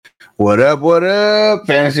What up? What up?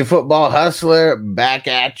 Fantasy football hustler back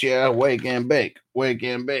at you. Wake and bake. Wake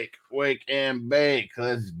and bake. Wake and bake.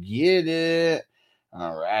 Let's get it.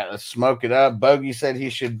 All right, let's smoke it up. Bogey said he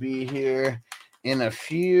should be here in a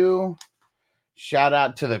few. Shout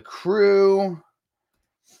out to the crew.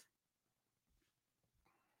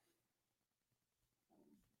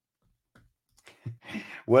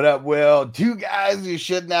 What up, Will? Two guys who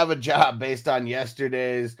shouldn't have a job based on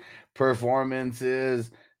yesterday's performances.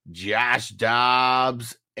 Josh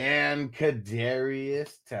Dobbs and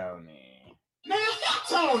Kadarius Toney. Man,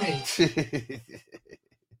 Tony.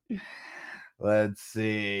 Let's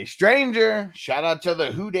see. Stranger, shout out to the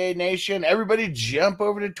Houday Nation. Everybody jump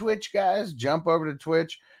over to Twitch, guys. Jump over to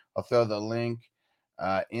Twitch. I'll throw the link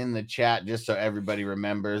in the chat just so everybody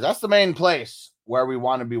remembers. That's the main place where we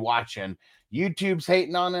want to be watching. YouTube's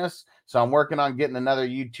hating on us, so I'm working on getting another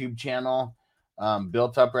YouTube channel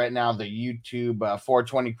built up right now. The YouTube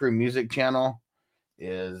 420 Crew Music channel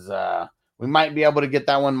is we might be able to get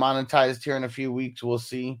that one monetized here in a few weeks. We'll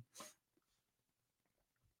see.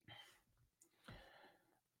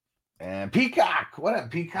 And Peacock, what up,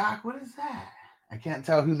 Peacock? What is that? I can't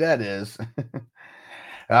tell who that is.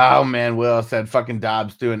 Oh man, Will said fucking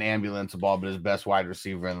Dobbs threw an ambulance ball, but his best wide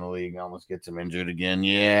receiver in the league almost gets him injured again.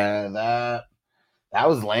 Yeah, that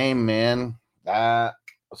was lame, man. That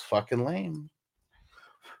was fucking lame.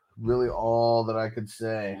 Really all that I could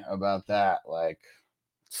say about that. Like,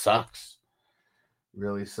 sucks.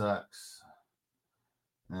 Really sucks.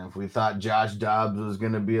 And if we thought Josh Dobbs was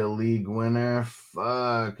going to be a league winner,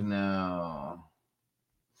 fuck no.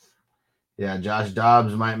 Yeah, Josh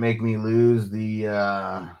Dobbs might make me lose he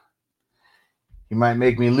might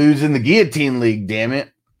make me lose in the guillotine league, damn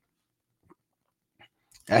it.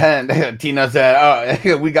 And Tina said,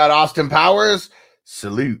 oh, we got Austin Powers.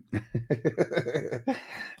 Salute.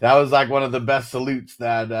 That was like one of the best salutes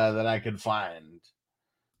that I could find.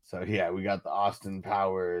 So yeah, we got the Austin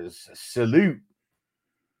Powers salute.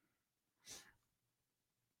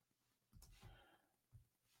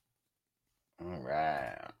 All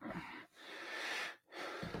right.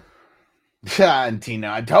 And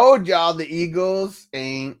Tina, I told y'all the Eagles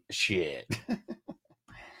ain't shit.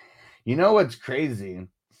 You know what's crazy?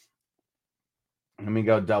 Let me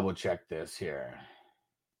go double check this here.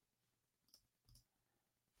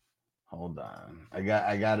 Hold on. I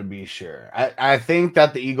got to be sure. I think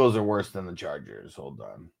that the Eagles are worse than the Chargers. Hold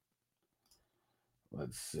on.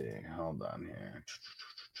 Let's see. Hold on here.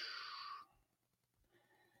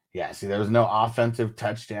 Yeah, see, there was no offensive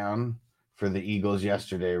touchdown for the Eagles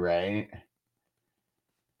yesterday, right?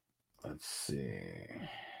 Let's see.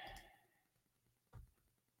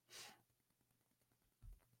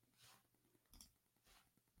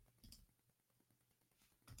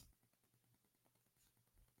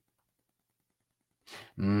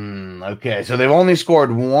 Okay, so they've only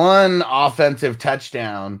scored one offensive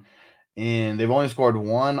touchdown, and they've only scored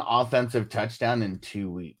one offensive touchdown in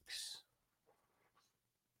 2 weeks.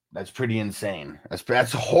 That's pretty insane.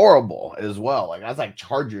 That's horrible as well. Like, that's like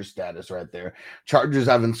Chargers status right there. Chargers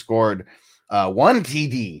haven't scored one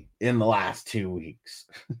TD in the last 2 weeks.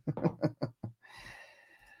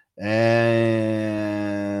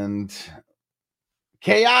 And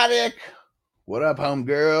Chaotic, what up,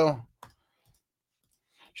 homegirl?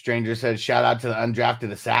 Stranger said, shout out to the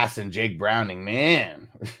undrafted assassin, Jake Browning. Man.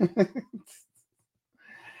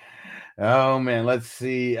 Oh, man. Let's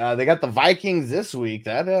see. They got the Vikings this week.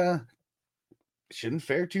 That shouldn't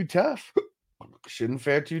fare too tough. Shouldn't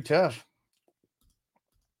fare too tough.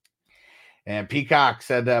 And Peacock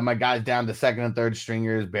said, my guy's down to second and third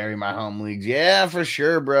stringers, bury my home leagues. Yeah, for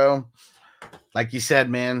sure, bro. Like you said,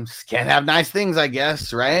 man, can't have nice things, I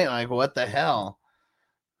guess, right? Like, what the hell?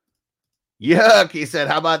 Yuck, he said,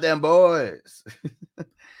 how about them boys?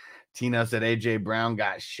 Tino said AJ Brown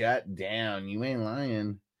got shut down. You ain't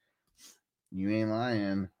lying. You ain't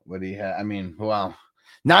lying. What do you have? I mean, well,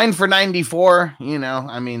 9 for 94, you know.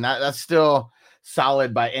 I mean, that's still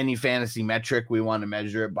solid by any fantasy metric we want to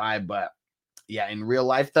measure it by. But, yeah, in real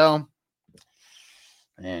life, though,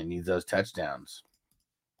 man, needs those touchdowns.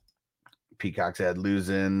 Peacock said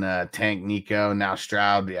losing Tank, Nico, now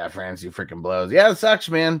Stroud. Yeah, fantasy freaking blows. Yeah, it sucks,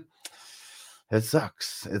 man. It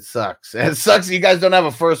sucks. It sucks. It sucks you guys don't have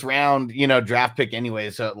a first round, draft pick anyway.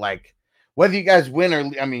 So, like, whether you guys win or,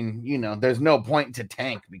 I mean, there's no point to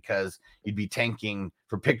tank because you'd be tanking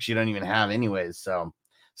for picks you don't even have anyways. So,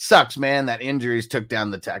 sucks, man. That injuries took down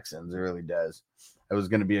the Texans. It really does. It was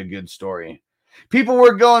going to be a good story. People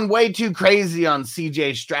were going way too crazy on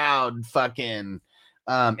CJ Stroud fucking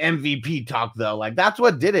MVP talk though. Like that's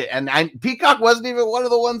what did it. And Peacock wasn't even one of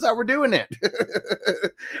the ones that were doing it.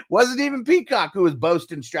 Wasn't even Peacock who was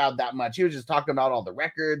boasting Stroud that much. He was just talking about all the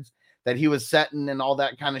records that he was setting and all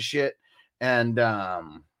that kind of shit. And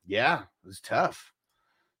yeah, it was tough.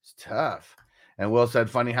 It's tough. And Will said,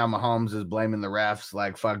 funny how Mahomes is blaming the refs.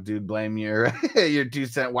 Like, fuck, dude, blame your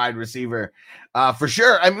 2-cent wide receiver. For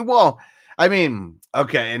sure.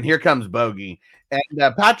 Okay, and here comes Bogey.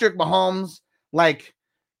 And Patrick Mahomes, like,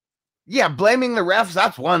 yeah, blaming the refs,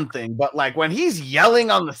 that's one thing. But, like, when he's yelling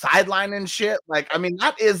on the sideline and shit, like, I mean,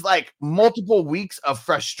 that is, like, multiple weeks of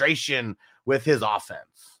frustration with his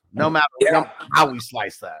offense. No matter how we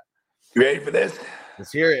slice that. You ready for this?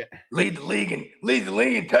 Let's hear it. Lead the league in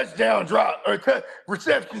touchdown drop or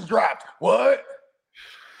receptions dropped. What?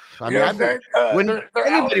 I mean,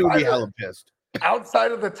 anybody would be hella pissed.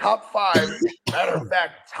 Outside of the top 5, matter of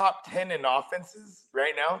fact, top 10 in offenses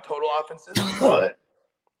right now, total offenses. What?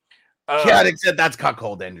 Except that's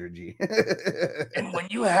cuckold energy. And when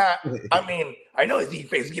you have, I mean, I know his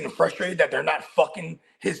defense is getting frustrated that they're not fucking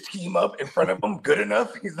his team up in front of him good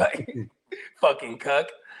enough. He's like, fucking cuck.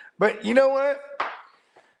 But you know what?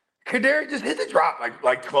 Kadarius just hit the drop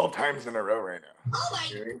like 12 times in a row right now. Oh my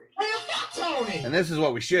God, Tony! And this is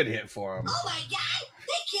what we should hit for him. Oh my God,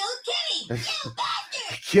 they killed Kenny! You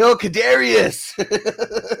bastard! Kill Kadarius!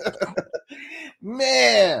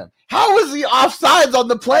 Man, how was he offsides on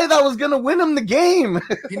the play that was going to win him the game?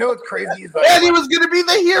 You know what's crazy? Is and he was going to be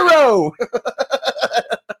the hero.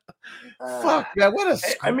 Fuck, man, what a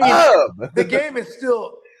scrub. I mean, the game is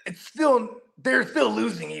they're still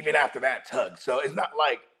losing even after that tug. So it's not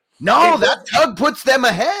like. No, that tug puts them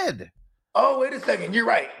ahead. Oh, wait a second. You're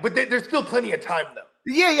right. But there's still plenty of time, though.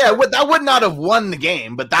 Yeah. That would not have won the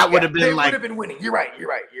game, but that would have been would have been winning. You're right.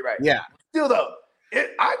 Yeah. Still, though,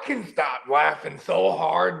 I can stop laughing so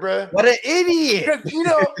hard, bro. What an idiot. Because, you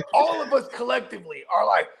know, all of us collectively are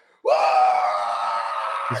like,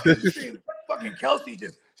 whoa! Fucking Kelsey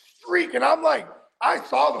just streaking. I'm like, I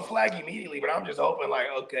saw the flag immediately, but I'm just hoping, like,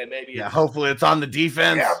 okay, maybe. Hopefully it's on the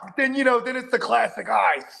defense. Yeah, but then it's the classic.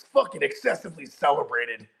 Fucking excessively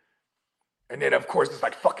celebrated, and then of course it's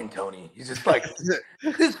like fucking Tony. He's just like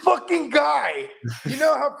this fucking guy. You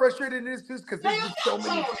know how frustrated it is, just because there's just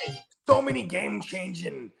so many game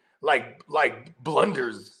changing like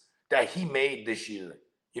blunders that he made this year.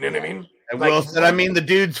 You know what I mean? And Will said, I mean, the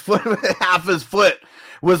dude's foot, half his foot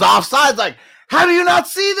was offsides. Like, how do you not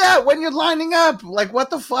see that when you're lining up? Like, what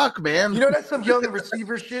the fuck, man? You know, that's some young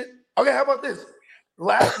receiver shit. Okay, how about this?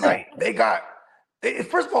 Last night,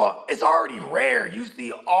 first of all, it's already rare. You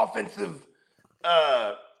see offensive,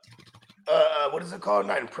 what is it called?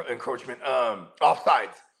 Not encroachment,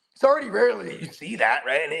 offsides. It's already rare that you see that,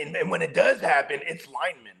 right? And when it does happen, it's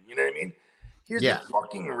linemen. You know what I mean? Here's the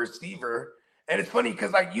fucking receiver. And it's funny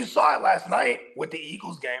because, like, you saw it last night with the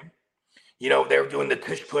Eagles game. You know, they were doing the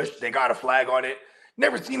tush push. They got a flag on it.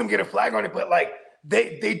 Never seen them get a flag on it, but like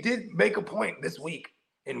they did make a point this week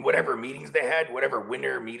in whatever meetings they had, whatever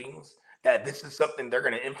winter meetings, that this is something they're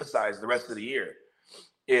going to emphasize the rest of the year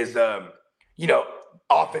is, you know,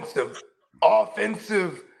 offensive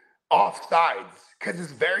offsides, because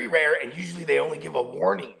it's very rare and usually they only give a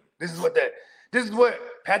warning. This is what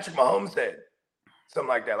Patrick Mahomes said, something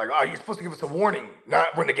like that. Like, oh, you're supposed to give us a warning,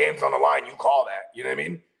 not when the game's on the line. You call that. You know what I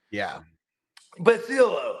mean? Yeah. But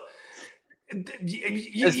still, you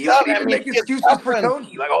can't make excuses for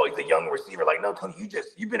Tony. Like, oh, he's a young receiver. Like, no, Tony,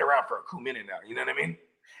 you've been around for a cool minute now. You know what I mean?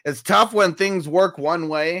 It's tough when things work one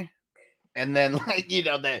way, and then, like, you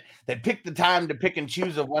know, they pick the time to pick and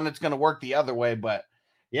choose of when it's going to work the other way. But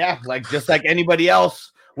yeah, like just like anybody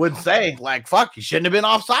else would say, like, fuck, he shouldn't have been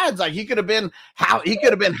offsides. Like, he could have been half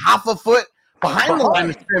a foot behind the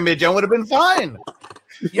line of scrimmage and would have been fine.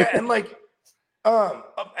 Yeah, and like.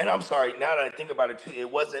 And I'm sorry, now that I think about it too, it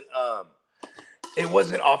wasn't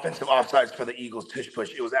offensive offsides for the Eagles tush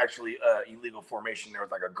push. It was actually illegal formation. There was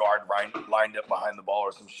like a guard lined up behind the ball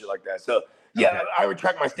or some shit like that. So yeah, okay. I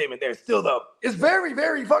retract my statement there. Still though, it's very,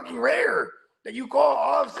 very fucking rare that you call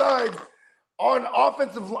offsides on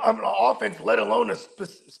offense, let alone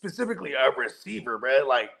specifically a receiver, bro.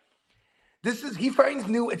 Like he finds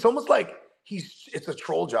new. It's almost like it's a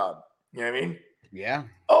troll job. You know what I mean? Yeah.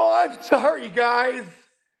 Oh, I'm sorry, guys.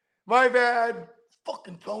 My bad.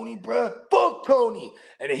 Fucking Tony, bro. Fuck Tony.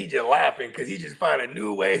 And then he just laughing because he just finding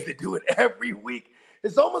new ways to do it every week.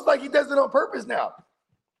 It's almost like he does it on purpose now.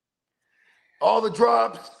 All the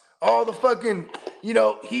drops, all the fucking, you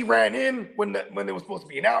know, he ran in when there was supposed to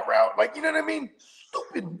be an out route. Like, you know what I mean?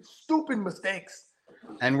 Stupid mistakes.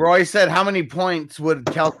 And Roy said, how many points would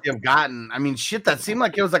Kelsey have gotten? I mean, shit, that seemed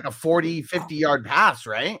like it was like a 40, 50-yard pass,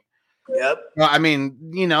 right? Yep. Well, I mean,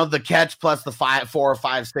 the catch plus the 4 or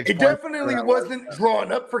 5, 6 It points. definitely wasn't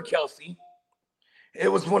drawn up for Kelsey. It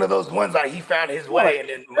was one of those ones that he found his way, and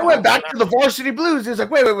then it went back to the Varsity Blues. He's like,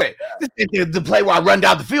 wait. This isn't the play where I run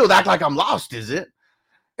down the field, act like I'm lost, is it?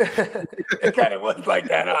 It kind of was like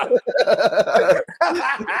that, huh?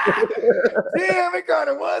 Damn, it kind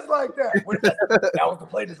of was like that. That was the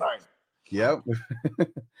play design. Yep.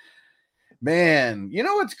 Man, you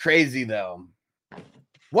know what's crazy though?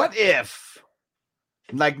 What if,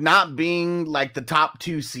 not being the top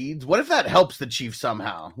 2 seeds, what if that helps the Chiefs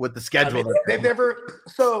somehow with the schedule? They've never.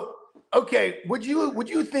 So okay, would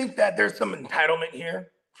you think that there's some entitlement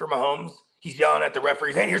here for Mahomes? He's yelling at the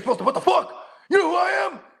referees, "Hey, you're supposed to what the fuck? You know who I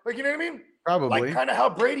am?" You know what I mean? Probably. Kind of how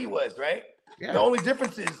Brady was, right? Yeah. The only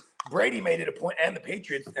difference is Brady made it a point, and the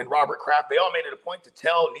Patriots and Robert Kraft, they all made it a point to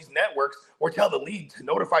tell these networks or tell the league to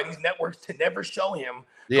notify these networks to never show him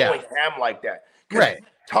going ham like that. Right.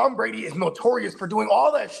 Tom Brady is notorious for doing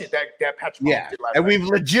all that shit that Patrick Mahomes did last and night. We've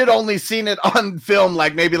legit only seen it on film,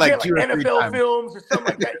 maybe 2 or 3 NFL times. films or something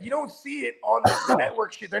like that. You don't see it on the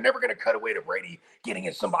network shit. They're never going to cut away to Brady getting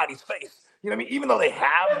in somebody's face. You know what I mean? Even though they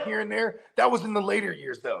have here and there, that was in the later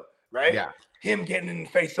years though, right? Yeah. Him getting in the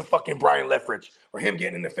face of fucking Brian Leftwich, or him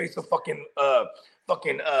getting in the face of fucking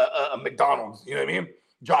McDonald's. You know what I mean?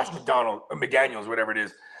 Josh McDonald or McDaniels, whatever it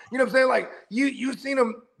is. You know what I'm saying? You've seen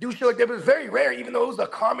him do shit like that, but it's very rare, even though it was a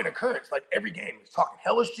common occurrence. Every game, he's talking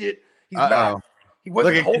hella shit. He's not. He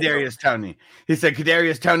wasn't. Look at Kadarius Toney. He said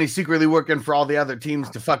Kadarius Toney secretly working for all the other teams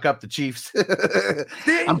to fuck up the Chiefs.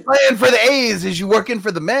 I'm playing for the A's. Is you working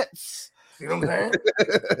for the Mets? See what I'm saying?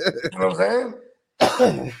 You know what I'm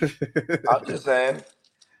saying? I'm just saying.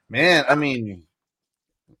 Man, I mean,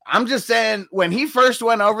 I'm just saying, when he first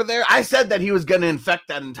went over there, I said that he was going to infect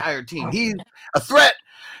that entire team. He's a threat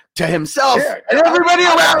to himself and everybody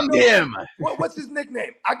around him. What's his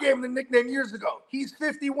nickname? I gave him the nickname years ago. He's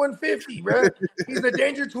 5150, bro. He's a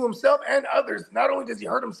danger to himself and others. Not only does he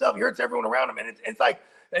hurt himself, he hurts everyone around him. And it's like,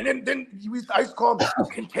 and then I used to call him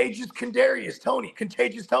Contagious Kadarius Toney.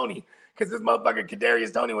 Contagious Toney. Because this motherfucker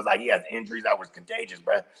Kadarius Toney was he has injuries that was contagious,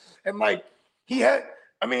 bro. And he had,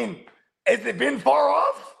 has it been far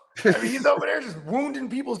off? He's over there just wounding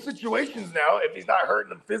people's situations now if he's not hurting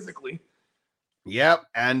them physically. Yep,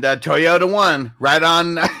 and Toyota won. Right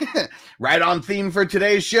on, right on theme for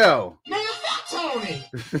today's show. Tony.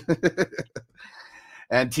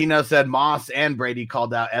 And Tino said Moss and Brady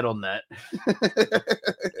called out Edelnet.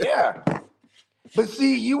 Yeah, but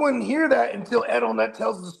see, you wouldn't hear that until Edelnet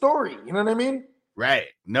tells the story. You know what I mean? Right.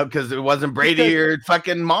 No, because it wasn't Brady or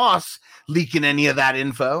fucking Moss leaking any of that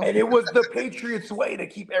info. And it was the Patriots' way to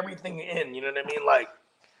keep everything in. You know what I mean?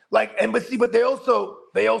 But they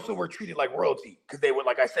also were treated like royalty, because they would,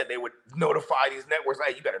 like I said, they would notify these networks,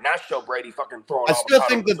 "Hey, you better not show Brady fucking throwing." I still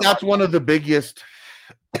think that's one of the biggest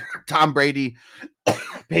Tom Brady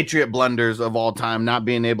Patriot blunders of all time, not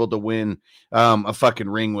being able to win a fucking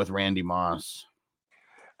ring with Randy Moss.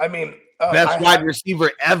 Best wide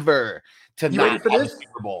receiver ever to not have a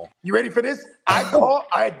Super Bowl. You ready for this?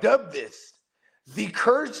 I dubbed this the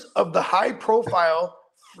curse of the high-profile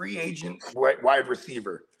free agent wide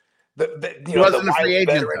receiver. He wasn't a free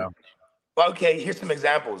agent, though. Okay, here's some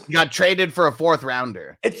examples. He got traded for a 4th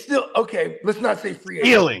rounder. It's still okay. Let's not say free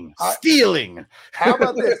agent. Stealing. How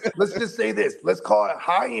about this? Let's just say this. Let's call it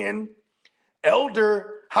high-end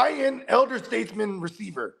elder statesman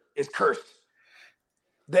receiver is cursed.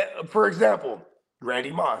 That, for example,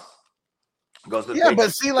 Randy Moss goes to the Patriots.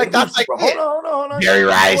 But see, that's like hold on. Jerry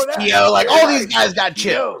Rice, T.O., all these guys got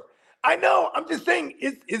chipped. I know. I'm just saying,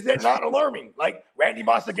 is that not alarming? Randy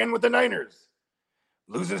Moss again with the Niners,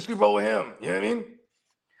 losing the Super Bowl with him. You know what I mean?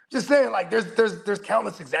 Just saying, there's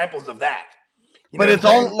countless examples of that. But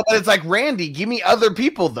it's like Randy. Give me other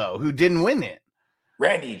people though who didn't win it.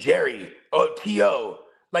 Randy, Jerry, T.O.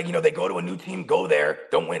 They go to a new team, go there,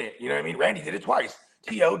 don't win it. You know what I mean? Randy did it twice.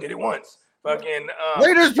 T.O. did it once. Fucking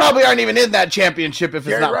Raiders probably aren't even in that championship if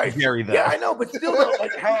it's not Rice. Jerry, though. Yeah, I know, but still, though,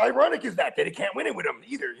 how ironic is that they can't win it with him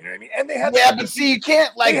either? You know what I mean? And they have but see, you can't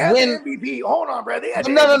win MVP. Hold on, bro.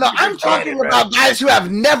 No. I'm talking about guys who have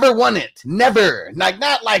never won it. Never. Not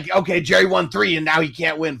okay, Jerry won 3 and now he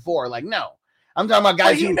can't win 4. No. I'm talking about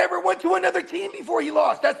guys who never went to another team before he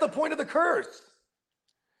lost. That's the point of the curse.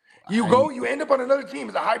 You end up on another team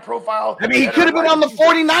as a high profile. He could have been on the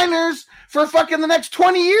 49ers for fucking the next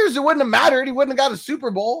 20 years. It wouldn't have mattered. He wouldn't have got a Super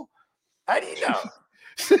Bowl. How do you know?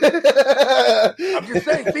 I'm just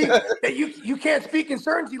saying, see, that you can't speak in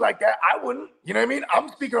certainty like that. I wouldn't. You know what I mean? I'm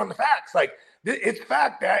speaking on the facts. It's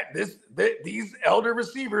fact that these elder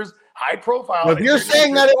receivers, high profile. Well, if you're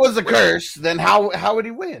saying that it was a curse, then how would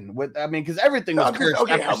he win? Because everything was cursed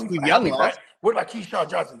after Steve Young lost. What about Keyshawn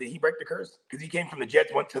Johnson? Did he break the curse? Because he came from the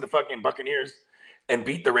Jets, went to the fucking Buccaneers, and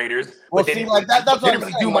beat the Raiders. Well, but see, like that, that's didn't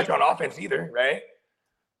really do much on offense either, right?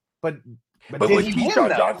 But was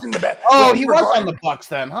Keyshawn Johnson the best? Oh, he was on the Bucs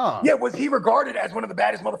then, huh? Yeah, was he regarded as one of the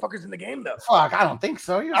baddest motherfuckers in the game, though? Fuck, I don't think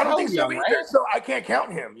so. I don't think so either. Right? So I can't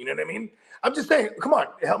count him. You know what I mean? I'm just saying, come on,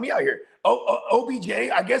 help me out here. OBJ,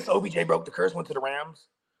 I guess OBJ broke the curse, went to the Rams,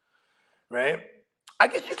 right? I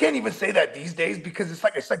guess you can't even say that these days because it's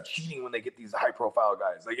like cheating when they get these high profile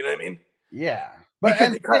guys. Like, you know what I mean? Yeah, but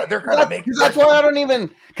they're kind of making. That's why I don't even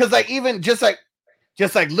even just like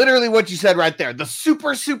literally what you said right there. The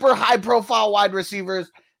super high profile wide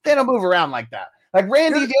receivers, they don't move around like that. Like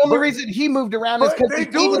Randy, the only reason he moved around is because he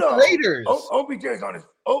beat the Raiders. OBJ's on his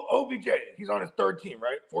OBJ. He's on his third team,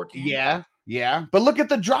 right? 14. Yeah. But look at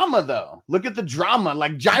the drama, though. Look at the drama.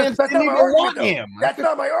 Like Giants didn't even want him. That's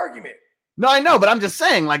not my argument. No, I know, but I'm just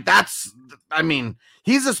saying, like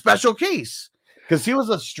he's a special case because he was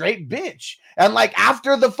a straight bitch. And like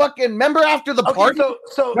after the party, when they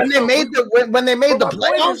made the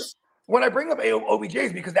playoffs. When I bring up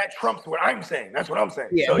OBJ's because that trumps what I'm saying. That's what I'm saying.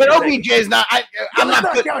 Yeah, so but OBJ's not. I'm not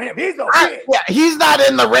counting him. He's okay. He's not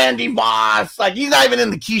in the Randy Moss. Like he's not even in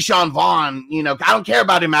the Keyshawn Vaughn. You know, I don't care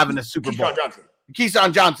about him having a Super Bowl.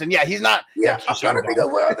 Keyshawn Johnson. Yeah, he's not. Yeah, I'm trying to think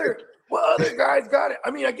of what other guys got it.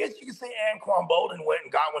 I mean, I guess you could say Anquan Bolden went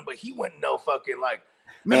and got one, but he went no fucking like.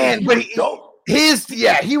 Man, but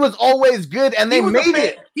he was always good, and they made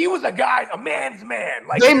it. He was a man's man.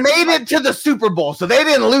 Like they made it to the Super Bowl, so they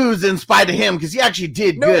didn't lose in spite of him because he actually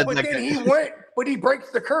did good. But then he went, but he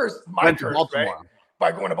breaks the curse. My curse, right?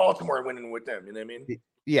 By going to Baltimore and winning with them. You know what I mean?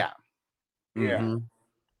 Yeah. Yeah.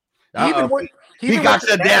 He got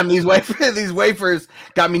said, damn, these wafers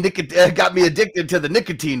got me addicted to the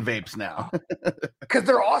nicotine vapes now. Because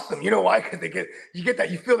they're awesome. You know why? Because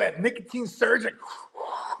you feel that nicotine surge, like,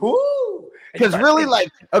 whoo. Because really, like,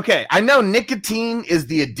 okay, I know nicotine is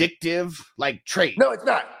the addictive like trait. No, it's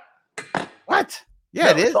not. What?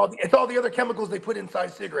 Yeah, it is. It's all the other chemicals they put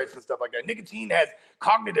inside cigarettes and stuff like that. Nicotine has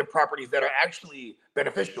cognitive properties that are actually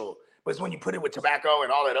beneficial. But it's when you put it with tobacco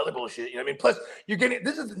and all that other bullshit, you know what I mean? Plus, you're getting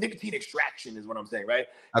this is nicotine extraction, is what I'm saying, right?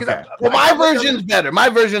 Okay. My version's better. My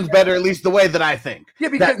version's better, at least the way that I think. Yeah,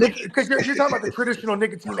 because you're talking about the traditional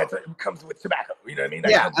nicotine that comes with tobacco. You know what I mean?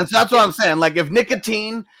 That's what I'm saying. Like, if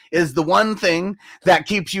nicotine is the one thing that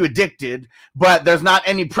keeps you addicted, but there's not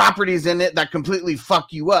any properties in it that completely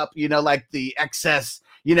fuck you up, you know, like the excess,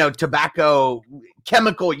 you know, tobacco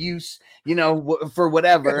chemical use. You know, for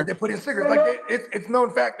whatever. Yeah, they put in cigarettes. Like it's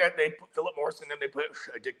known fact that they put Philip Morris and then they put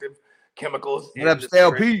addictive chemicals. What up,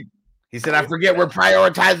 Stale Pete? He said, I forget we're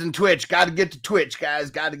prioritizing Twitch. Got to get to Twitch,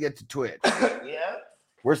 guys. Got to get to Twitch. Yeah.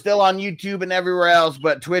 We're still on YouTube and everywhere else,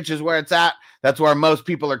 but Twitch is where it's at. That's where most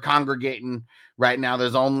people are congregating right now.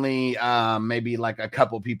 There's only maybe like a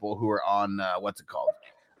couple people who are on, what's it called?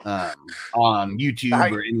 On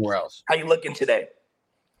YouTube or anywhere else. How you looking today?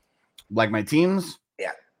 Like my teams?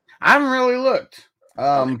 Yeah. I haven't really looked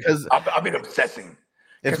because I've been obsessing.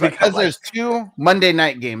 It's because there's 2 Monday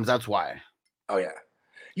night games. That's why. Oh yeah.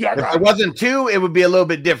 If it wasn't 2, it would be a little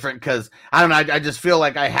bit different because I don't know. I just feel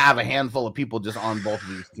like I have a handful of people just on both of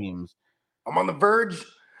these teams. I'm on the verge.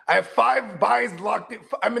 I have 5 buys locked in.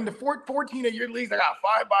 I'm in the 14 of your leagues. I got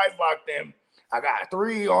 5 buys locked in. I got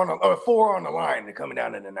 4 on the line. They're coming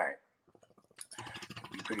down in the night.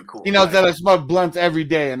 Pretty cool. He knows that I smoke blunts every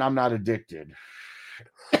day and I'm not addicted.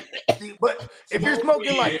 See, but if you're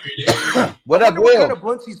smoking like what kind of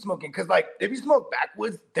blunts you smoking? Because like if you smoke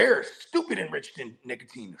backwoods, they're stupid enriched in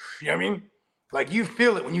nicotine. You know what I mean? Like you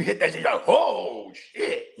feel it when you hit that shit. You're like, oh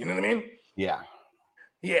shit. You know what I mean? Yeah.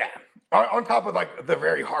 Yeah. On top of like the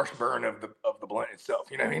very harsh burn of the blunt itself.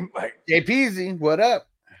 You know what I mean? Like JPZ, what up?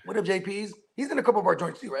 What up, JP's? He's in a couple of our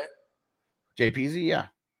joints too, right? JPZ, yeah.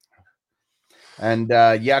 And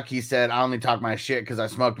Yuck, he said, I only talk my shit because I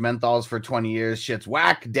smoked menthols for 20 years. Shit's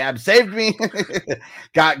whack. Dab saved me.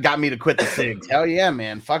 got me to quit the cigs. Hell yeah,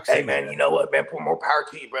 man. Fuck Hey, man, you know what, man? Put more power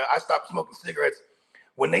to you, bro. I stopped smoking cigarettes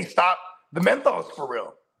when they stopped the menthols for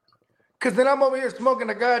real. Because then I'm over here smoking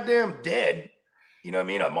a goddamn dead, you know what I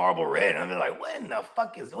mean, a Marlboro Red. And I'm like,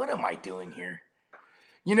 what am I doing here?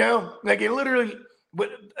 You know? Like, it literally, what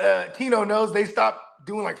Tino knows, they stopped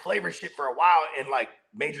doing, like, flavor shit for a while in, like,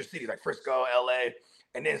 major cities like Frisco, LA,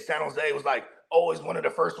 and then San Jose was like always one of the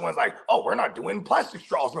first ones like, oh, we're not doing plastic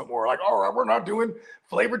straws no more. Like, all right, we're not doing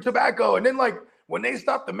flavored tobacco. And then like when they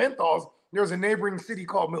stopped the menthols, there was a neighboring city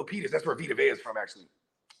called Milpitas. That's where Vita Vea is from actually.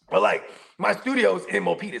 But like my studio's in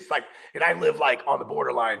Milpitas, like, and I live like on the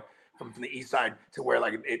borderline from the east side to where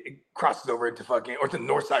like it crosses over into fucking, or to the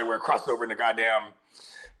north side where it crosses over into goddamn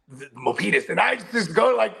Milpitas. And I just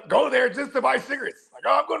go there just to buy cigarettes. Like,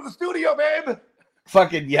 oh, I'm going to the studio, babe.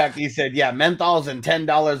 Fucking yuck. He said, yeah, menthols and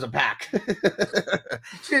 $10 a pack.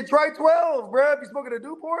 Shit, try 12, bro. If you smoking a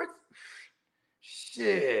Newports,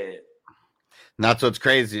 shit. And that's what's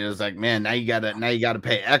crazy. It's like, man, now you gotta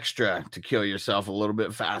pay extra to kill yourself a little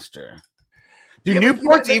bit faster. Do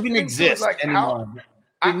Newports even exist anymore?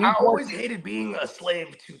 I always hated being a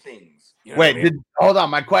slave to things. You know Wait, what I mean? hold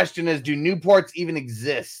on. My question is, do Newports even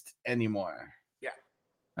exist anymore? Yeah.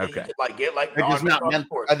 Okay. They're just not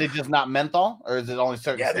are they just not menthol, or is it only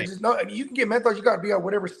certain states? There's just no. I mean, you can get menthol. You got to be on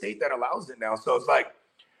whatever state that allows it now. So it's like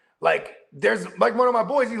there's like one of my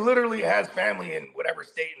boys. He literally has family in whatever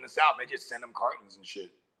state in the South. They just send him cartons and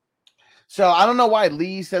shit. So I don't know why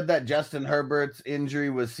Lee said that Justin Herbert's injury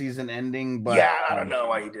was season-ending, but yeah, I don't know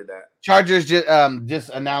why he did that. Chargers just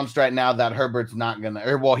announced right now that Herbert's not gonna,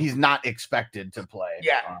 he's not expected to play.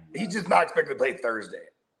 Yeah, he's just not expected to play Thursday.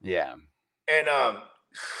 Yeah, and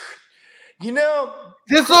you know,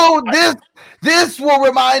 this will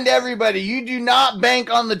remind everybody: you do not bank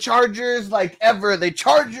on the Chargers like ever. They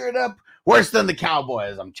charger it up worse than the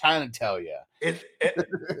Cowboys. I'm trying to tell you.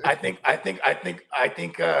 I think.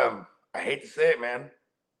 I hate to say it, man.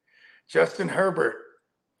 Justin Herbert,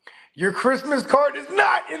 your Christmas card is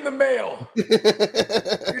not in the mail.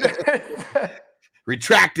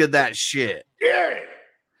 Retracted that shit. Yeah.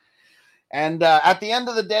 And at the end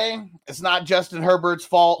of the day, it's not Justin Herbert's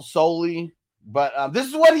fault solely, but this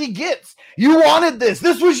is what he gets. You wanted this.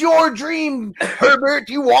 This was your dream, Herbert.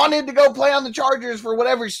 You wanted to go play on the Chargers for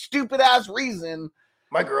whatever stupid ass reason.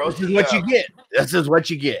 My girl, this is what you get. This is what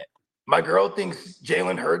you get. My girl thinks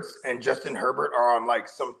Jalen Hurts and Justin Herbert are on like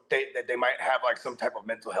that they might have like some type of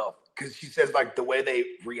mental health, because she says like the way they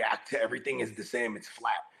react to everything is the same. It's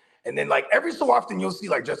flat. And then like every so often you'll see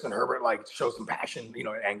like Justin Herbert like show some passion,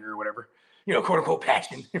 anger or whatever, quote unquote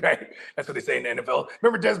passion, right? That's what they say in the NFL.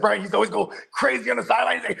 Remember Des Bryant used to always go crazy on the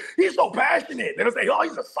sideline and say, he's so passionate. Then they'll say, oh,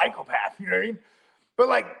 he's a psychopath, you know what I mean? But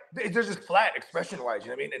like they're just flat expression wise, you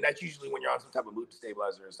know what I mean? And that's usually when you're on some type of mood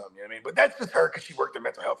stabilizer or something, you know what I mean? But that's just her because she worked in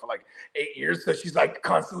mental health for like 8 years. So she's like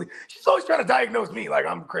she's always trying to diagnose me like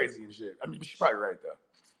I'm crazy and shit. I mean, she's probably right though.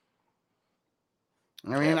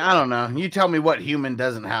 I mean, I don't know. You tell me what human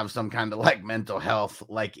doesn't have some kind of like mental health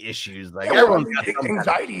like issues. Like everyone's got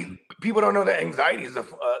anxiety. People don't know that anxiety is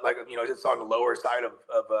it's on the lower side of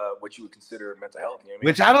what you would consider mental health. You know what I mean?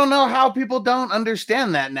 Which I don't know how people don't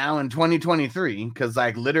understand that now in 2023. Because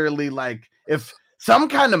like literally, like if some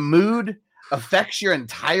kind of mood affects your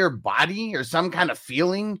entire body or some kind of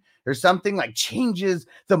feeling or something, like changes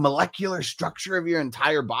the molecular structure of your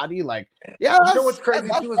entire body, like yeah, you know what's crazy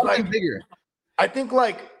too is like bigger. I think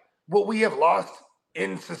like what we have lost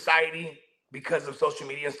in society because of social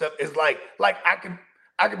media and stuff is like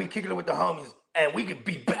I could be kicking it with the homies and we could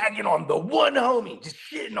be bagging on the one homie, just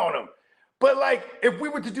shitting on him. But like if we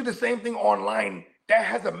were to do the same thing online, that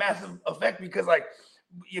has a massive effect, because like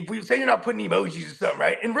if we say you're not putting emojis or something,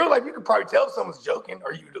 right? In real life, you could probably tell if someone's joking,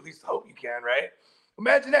 or you at least hope you can, right?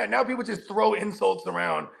 Imagine that. Now people just throw insults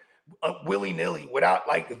around willy-nilly without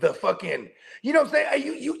like the fucking, you know what I'm saying?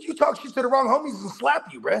 Hey, you talk shit to the wrong homies and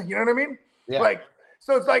slap you, bro. You know what I mean? Yeah. Like,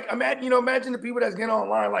 so it's like, imagine the people that's getting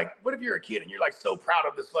online. Like, what if you're a kid and you're like so proud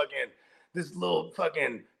of this little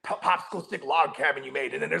fucking popsicle stick log cabin you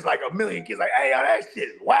made, and then there's like a million kids like, hey, that shit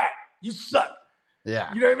is whack. You suck.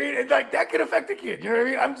 Yeah. You know what I mean? And like that could affect a kid. You know what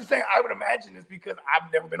I mean? I'm just saying, I would imagine this because I've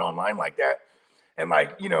never been online like that. And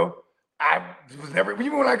like, I was never,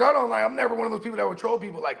 even when I got online, I'm never one of those people that would troll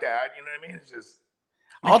people like that. You know what I mean? It's just.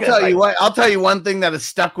 I'll tell you one thing that has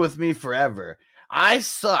stuck with me forever. I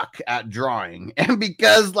suck at drawing, and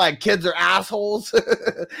because like kids are assholes,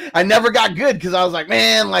 I never got good because I was like,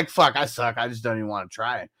 man, like fuck, I suck. I just don't even want to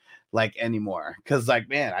try like anymore. Because like,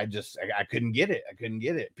 man, I couldn't get it. I couldn't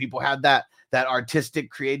get it. People had that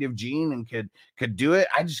artistic, creative gene and could do it.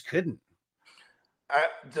 I just couldn't. I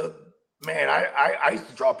used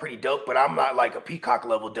to draw pretty dope, but I'm not like a Peacock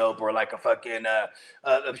level dope or like a fucking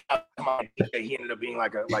he ended up being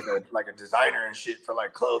like a designer and shit for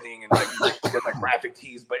like clothing and like graphic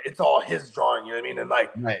tees, but it's all his drawing, you know what I mean? And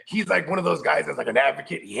like He's like one of those guys that's like an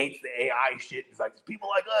advocate. He hates the AI shit. He's like, people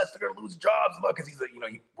like us, they're gonna lose jobs because he's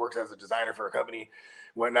he works as a designer for a company,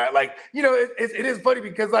 whatnot. Like, it is funny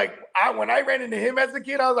because like when I ran into him as a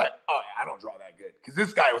kid, I was like, oh yeah, I don't draw that good, because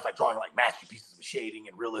this guy was like drawing like masterpieces with shading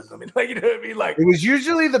and realism and like, you know what I mean? Like, it was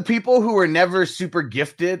usually the people who were never super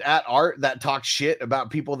gifted at art that talk shit about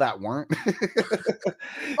people that weren't.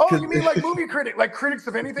 Oh, you mean like movie critic, like critics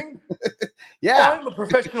of anything? Yeah, I'm a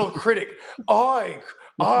professional critic. I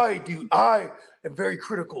I am very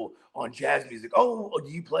critical on jazz music. Oh,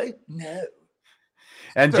 do you play? No.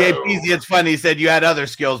 And JPZ, it's funny, he said you had other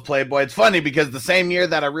skills, Playboy. It's funny because the same year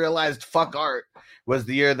that I realized fuck art was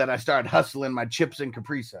the year that I started hustling my chips in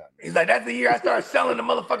Capri Sun. He's like, that's the year I started selling the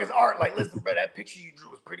motherfuckers art. Like, listen, bro, that picture you drew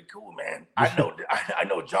was pretty cool, man. I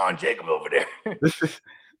know John Jacob over there.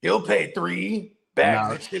 He'll pay 3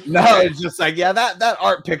 bags of chips. No, it's just like, yeah, that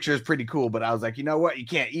art picture is pretty cool. But I was like, you know what? You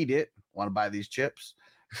can't eat it. Want to buy these chips?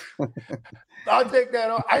 I'll take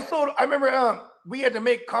that on. I remember we had to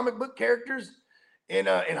make comic book characters in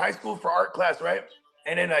high school for art class, right?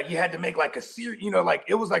 And then you had to make like a series, like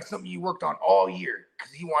it was like something you worked on all year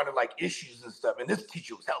because he wanted like issues and stuff. And this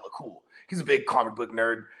teacher was hella cool. He's a big comic book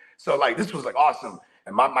nerd. So like this was like awesome.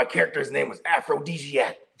 And my character's name was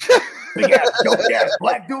Aphrodisiac. Big ass, dope ass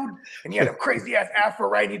black dude. And he had a crazy ass afro,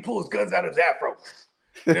 right? And he'd pull his guns out of his afro.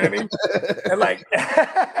 You know what I mean?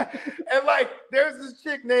 and like there's this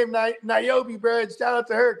chick named Niobe, bro. And shout out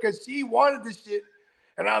to her because she wanted this shit.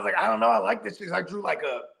 And I was like, I don't know, I like this shit. I drew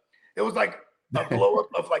it was like a blow up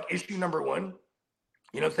of like issue number 1.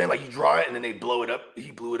 You know what I'm saying? Like you draw it and then they blow it up.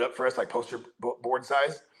 He blew it up for us, like poster board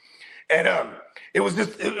size. And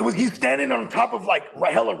he's standing on top of like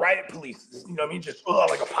hella riot police. You know what I mean? Just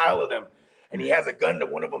like a pile of them. And he has a gun to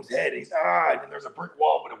one of them's head. And he's and then there's a brick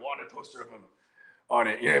wall with a wanted poster of him on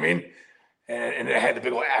it. You know what I mean? And it had the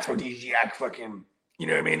big old Aphrodisiac fucking, you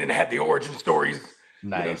know what I mean? And it had the origin stories.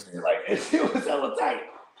 Nice. You know what I'm saying? Like it was hella tight.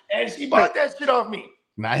 And she bought that shit off me.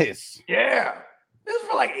 Nice. Yeah. It was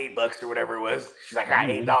for like $8 or whatever it was. She's like,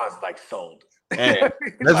 $8 like sold. Hey,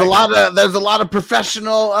 there's a lot of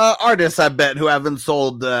professional artists, I bet, who haven't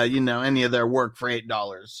sold any of their work for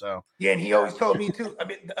 $8. So yeah, and he always told me too. I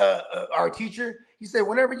mean, our teacher, he said,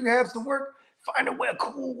 whenever you have some work, find a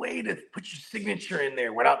cool way to put your signature in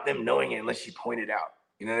there without them knowing it, unless you point it out.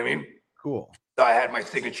 You know what I mean? Cool. So I had my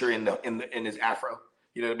signature in his afro.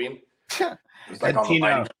 You know what I mean? It was like on the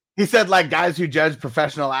line. He said, like, guys who judge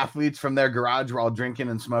professional athletes from their garage while drinking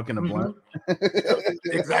and smoking a blunt.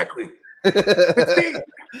 Exactly. But see,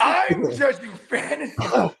 I'm judging fantasy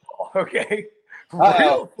football, okay?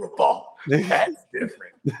 Real football. That's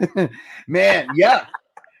different. Man, yeah.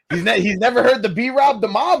 He's never heard the B-Rob the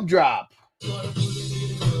Mob drop.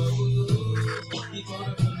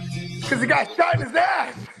 Because he got shot in his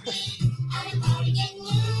ass.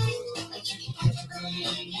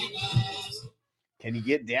 Can he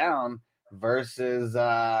get down versus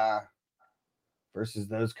those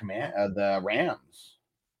the Rams?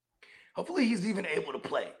 Hopefully he's even able to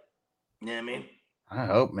play. You know what I mean? I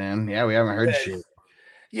hope, man. Yeah, we haven't heard shit.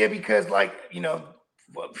 Yeah, because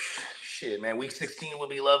shit, man. Week 16 will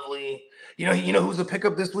be lovely. You know who's a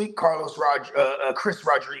pickup this week? Chris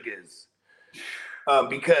Rodriguez.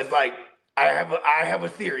 Because like I have a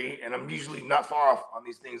theory, and I'm usually not far off on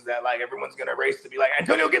these things, that like everyone's gonna race to be like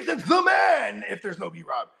Antonio Gibson's the man if there's no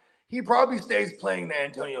B-Rob. He probably stays playing the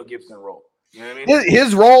Antonio Gibson role. You know what I mean?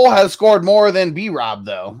 His role has scored more than B-Rob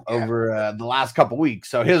though over the last couple weeks.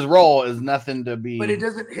 So his role is nothing to be. But it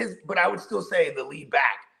doesn't. But I would still say the lead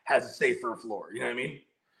back has a safer floor. You know what I mean?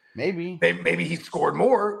 Maybe he scored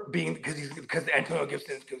more because Antonio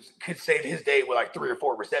Gibson could save his day with like 3 or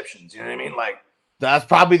 4 receptions. You know what I mean? Like that's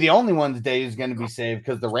probably the only one today is going to be saved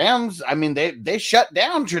because the Rams, I mean, they shut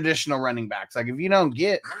down traditional running backs. Like if you don't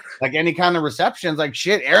get like any kind of receptions, like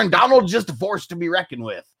shit, Aaron Donald's just a force to be reckoned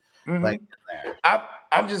with. Mm-hmm. Like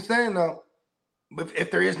I'm just saying though,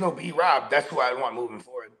 if there is no B-Rob, that's who I want moving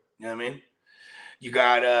forward. You know what I mean? You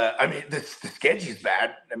got the schedule's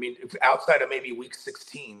bad. I mean, outside of maybe week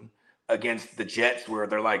 16 against the Jets, where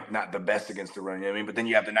they're like not the best against the run, you know what I mean? But then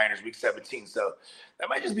you have the Niners week 17. So that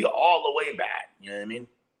might just be all the way bad. You know what I mean?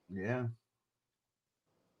 Yeah.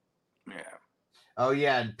 Yeah. Oh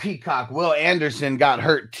yeah, Peacock. Will Anderson got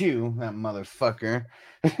hurt too. That motherfucker.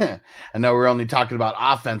 I know we're only talking about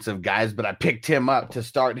offensive guys, but I picked him up to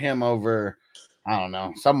start him over, I don't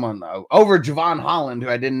know, someone over Javon Holland, who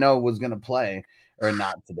I didn't know was going to play or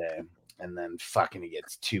not today. And then fucking he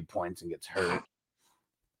gets 2 points and gets hurt.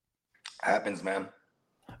 Happens, man.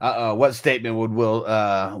 What statement would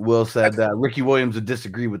Will said Ricky Williams would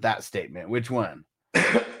disagree with that statement? Which one?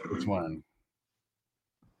 Which one?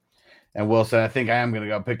 And Will said, I think I am going to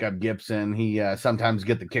go pick up Gibson. He sometimes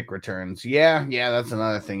get the kick returns. Yeah, that's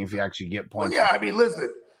another thing if you actually get points. Well, yeah, I mean,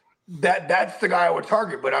 listen, that's the guy I would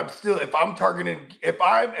target. But I'm still, if I'm targeting, if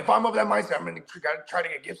I'm of that mindset, I'm going to try to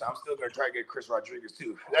get Gibson. I'm still going to try to get Chris Rodriguez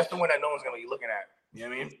too. That's the one that no one's going to be looking at. You know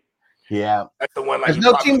what I mean? Yeah, that's the one. Like, there's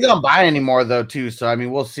no teams don't buy anymore though, too. So I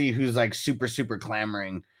mean, we'll see who's like super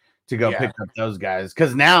clamoring to go pick up those guys.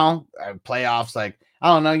 Because now playoffs, like I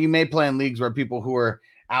don't know, you may play in leagues where people who are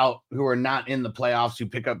out who are not in the playoffs who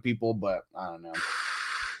pick up people, but I don't know.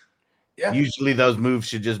 Yeah. Usually those moves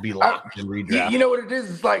should just be locked and redraft. You know what it is?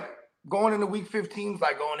 It's like going into week 15 is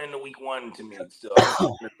like going into week 1 to me. Still,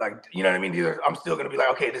 it's like, you know what I mean? I'm still gonna be like,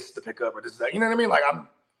 okay, this is the pickup, or this is that. You know what I mean? Like I'm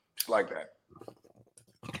just like that.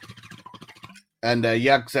 And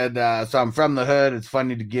Yuck said, so I'm from the hood. It's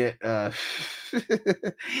funny to get.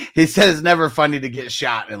 He says it's never funny to get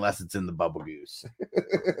shot unless it's in the Bubble Goose.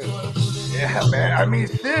 Yeah, man. I mean,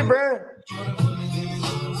 shit, bro.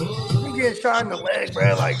 You get shot in the leg,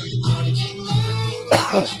 bro. Like Steve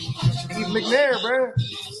McNair, bro.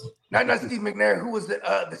 Not Steve McNair. Who was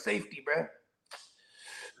the safety, bro?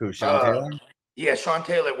 Who, Sean Taylor? Yeah, Sean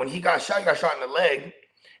Taylor. When he got shot in the leg,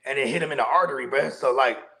 and it hit him in the artery, bro. So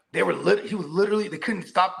like they couldn't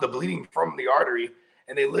stop the bleeding from the artery,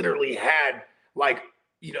 and they literally had like,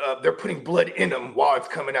 you know, they're putting blood in him while it's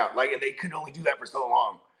coming out, like, and they could only do that for so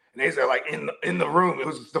long. And they said, like, in the room,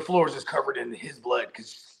 the floor was just covered in his blood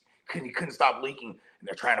because he couldn't stop leaking, and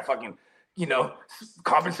they're trying to fucking, you know,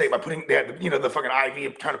 compensate by putting the fucking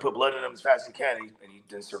IV, trying to put blood in him as fast as he can, and he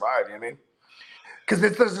didn't survive. You know what I mean? Because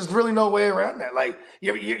there's just really no way around that. Like,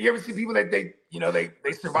 you ever see people that they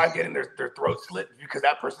survive getting their throat slit because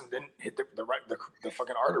that person didn't hit the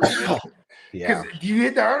fucking artery. Yeah. Because you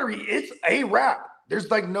hit the artery, it's a wrap. There's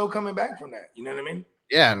like no coming back from that. You know what I mean?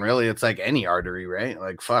 Yeah, and really, it's like any artery, right?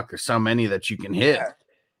 Like, fuck, there's so many that you can hit. Yeah.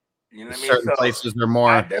 You know what I mean? Certain places are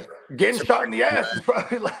more. Getting shot in the ass is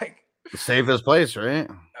probably like the safest place, right? I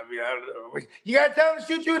mean, I don't know. You gotta tell them to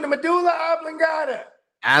shoot you in the medulla oblongata.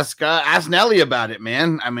 Ask Nelly about it,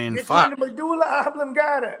 man. I mean, fuck. The medulla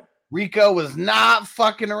oblongata. Rico was not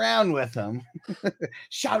fucking around with him.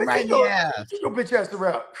 Shot him right in the ass. Go bitch ass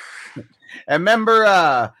around. And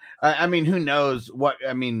remember, I mean, who knows what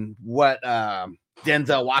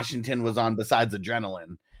Denzel Washington was on besides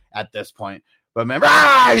adrenaline at this point. But remember,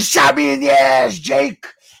 he shot me in the ass, Jake.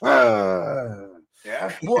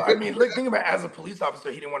 Yeah. Well, I mean, think about it. As a police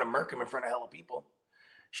officer, he didn't want to murk him in front of hella people.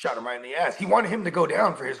 Shot him right in the ass. He wanted him to go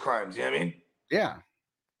down for his crimes. You know what I mean? Yeah.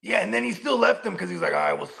 Yeah, and then he still left him because he's like, all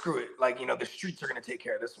right, well, screw it. Like, you know, the streets are going to take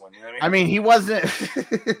care of this one. You know what I mean? He wasn't.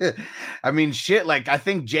 I mean, shit. Like, I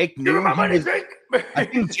think Jake knew. Give me my money, Jake. I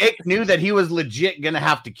think Jake knew that he was legit going to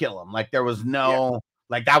have to kill him. Like, there was no,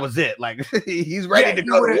 like, that was it. Like, he's ready to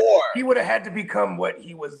go to war. He would have had to become what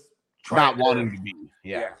he was trying wanting to be.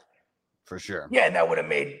 Yeah. For sure. Yeah, and that would have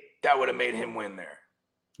made him win there.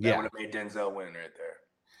 That would have made Denzel win right there.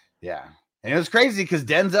 Yeah. And it was crazy because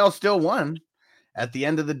Denzel still won at the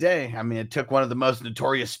end of the day. I mean, it took one of the most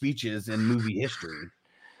notorious speeches in movie history.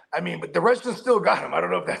 I mean, but the Russians still got him. I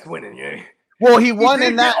don't know if that's winning. You know? Well, he won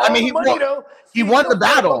in that. I mean, he won the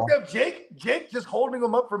battle. Jake just holding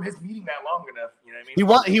him up from his meeting that long enough. You know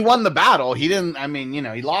what I mean? He won the battle. He didn't. I mean, you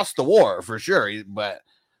know, he lost the war for sure. But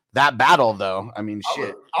that battle, though, I mean,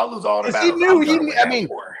 shit. I'll lose all the battles. He knew. I mean.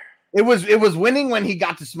 It was winning when he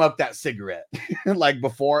got to smoke that cigarette, like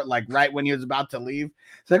before, like right when he was about to leave.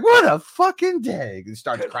 It's like, what a fucking day! He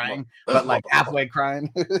starts crying, but like halfway crying.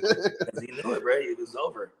 He knew it, right? It was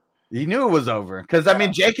over. He knew it was over because I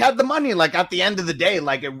mean, Jake had the money. Like at the end of the day,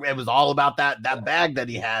 like it was all about that bag that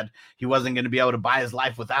he had. He wasn't going to be able to buy his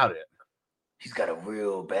life without it. He's got a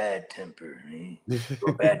real bad temper, eh?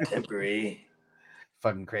 Real bad temper, eh?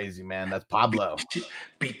 Fucking crazy, man. That's Pablo.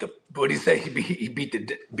 What did he say? He beat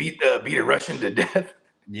a Russian to death.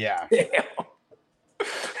 Yeah. Damn.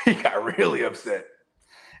 He got really upset.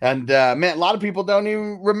 And man, a lot of people don't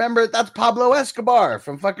even remember that's Pablo Escobar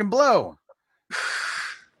from fucking Blow.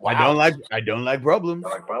 Wow. I don't like problems. I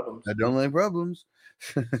don't like problems.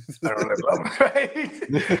 Right?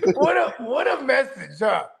 What a message,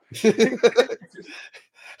 huh?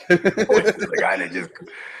 The guy that just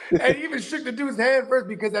and he even shook the dude's hand first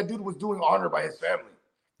because that dude was doing honor by his family.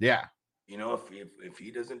 Yeah. You know, if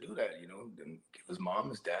he doesn't do that, you know, then give his mom,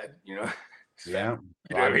 his dad, you know. Yeah.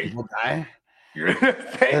 You know what I mean? People die. You're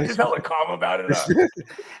just hella calm about it. Huh?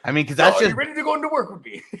 I mean, because that's just you ready to go into work with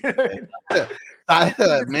me.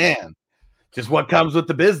 Man, just what comes with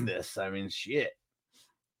the business. I mean, shit.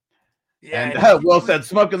 Yeah, and Will said,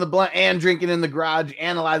 smoking the blunt and drinking in the garage,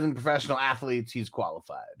 analyzing professional athletes. He's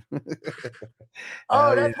qualified.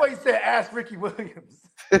 That's why he said, ask Ricky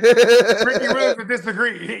Williams. Ricky Williams would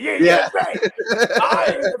disagree. Yeah, right.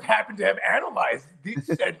 I happen to have analyzed these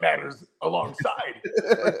said matters alongside.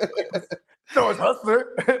 So is Hustler.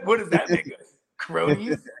 What does that make us?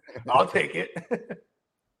 Cronies? I'll take it.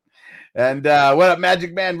 And what up,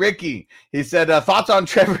 Magic Man Ricky? He said, thoughts on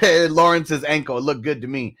Trevor Lawrence's ankle? It looked good to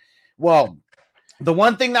me. Well, the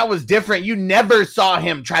one thing that was different, you never saw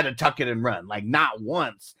him try to tuck it and run, like not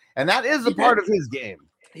once. And that is a part of his game.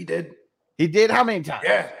 He did. He did how many times?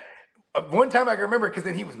 Yeah. One time I can remember because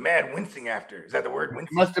then he was mad wincing after. Is that the word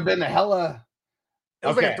wincing? Must have been a hella. It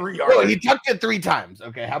was like a 3 Oh, yard. he tucked it 3 times.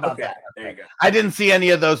 Okay, how about that? There you go. I didn't see any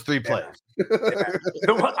of those 3 plays. Yeah.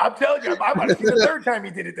 I'm telling you, I might have seen the third time he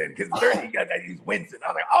did it then because the third he got that he's wincing. I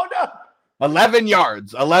was like, oh no. 11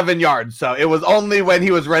 yards. So it was only when he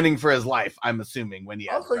was running for his life, I'm assuming, when he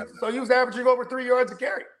had so he was averaging over 3 yards a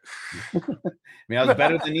carry. I mean, I was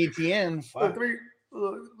better than ETN. You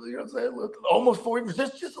know what I'm saying? Almost 4,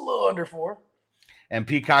 just a little under 4. And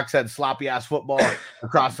Peacock said sloppy ass football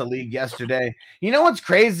across the league yesterday. You know what's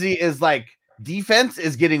crazy is like defense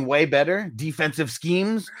is getting way better. Defensive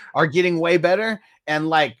schemes are getting way better. And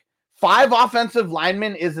like 5 offensive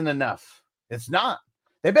linemen isn't enough. It's not.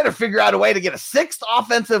 They better figure out a way to get a 6th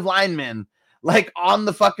offensive lineman like on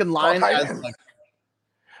the fucking line.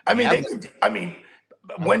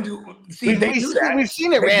 When do see they do that? We've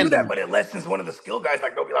seen it random, but it lessens one of the skill guys.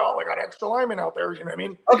 Like they'll be like, "Oh, I got extra linemen out there." You know what I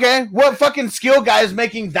mean? Okay, what fucking skill guy is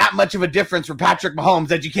making that much of a difference for Patrick Mahomes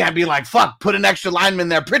that you can't be like, "Fuck, put an extra lineman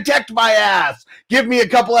there, protect my ass, give me a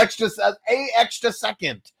extra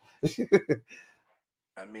second."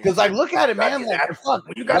 I mean, because like, look at it, man. Like, fuck,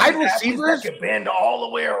 when you got wide receivers that can bend all the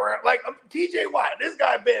way around. Like TJ Watt, this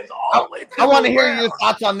guy bends all the way. I want to hear your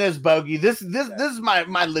thoughts on this, Bogey. This is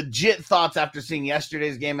my legit thoughts after seeing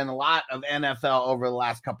yesterday's game and a lot of NFL over the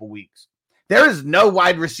last couple weeks. There is no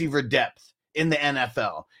wide receiver depth in the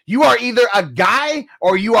NFL. You are either a guy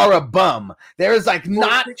or you are a bum. There is like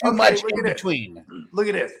not too much in between. Look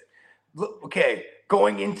at this. Okay,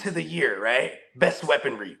 going into the year, right? Best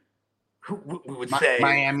weaponry. Who we would say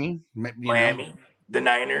Miami, the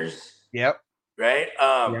Niners. Yep. Right.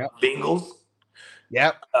 Bengals.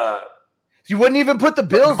 Yep. You wouldn't even put the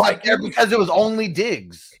Bills Vikings. there because it was only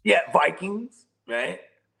Diggs. Yeah, Vikings. Right.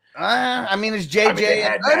 I mean, it's JJ.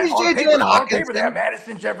 JJ and Hawkinson. They have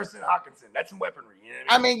Madison, Jefferson, Hawkinson. That's some weaponry. You know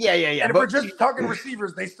what I mean? Yeah. And if we're just talking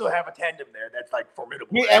receivers, they still have a tandem there that's like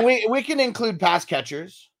formidable. Yeah, and we can include pass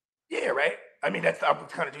catchers. Yeah, right. I mean, I'm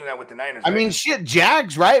kind of doing that with the Niners. I mean, shit,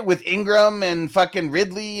 Jags, right? With Ingram and fucking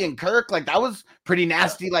Ridley and Kirk, like that was pretty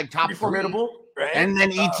nasty, like top formidable, right? And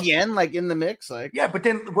then ETN, like in the mix, like yeah. But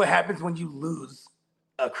then what happens when you lose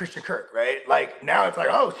Christian Kirk, right? Like now it's like,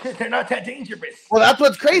 oh shit, they're not that dangerous. Well, that's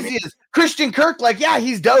what's crazy is Christian Kirk, like, yeah,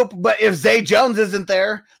 he's dope, but if Zay Jones isn't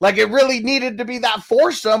there, like it really needed to be that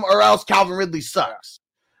foursome, or else Calvin Ridley sucks.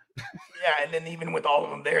 Yeah, and then even with all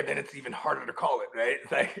of them there, then it's even harder to call it, right?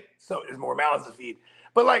 It's like, so there's more mouths to feed.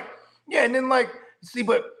 But like, yeah, and then like, see,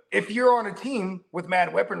 but if you're on a team with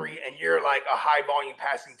mad weaponry and you're like a high volume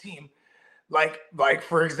passing team, like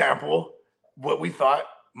for example, what we thought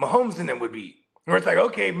Mahomes and them would be, where it's like,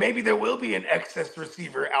 okay, maybe there will be an excess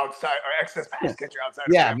receiver outside or excess pass catcher outside.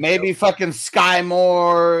 Yeah, maybe fucking Sky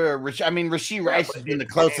Moore. Rashee Rice has been the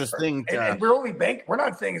closest thing to. And we're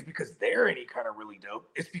not saying it's because they're any kind of really dope.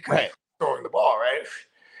 It's because throwing the ball, right?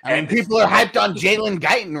 I mean, people are hyped on Jalen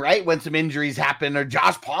Guyton, right? When some injuries happen, or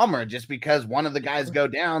Josh Palmer, just because one of the guys go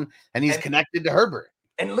down and he's connected to Herbert.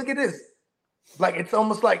 And look at this. Like, it's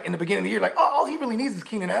almost like in the beginning of the year, like, all he really needs is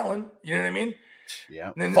Keenan Allen. You know what I mean?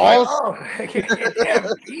 Yeah. And then false. Like, he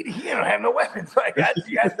don't have no weapons. Like,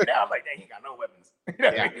 you ask me now, I'm like, dang, he got no weapons. You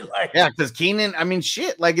know what I mean? Like, yeah, because Keenan, I mean,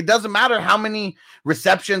 shit, like it doesn't matter how many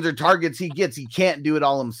receptions or targets he gets, he can't do it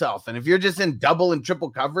all himself. And if you're just in double and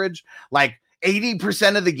triple coverage, like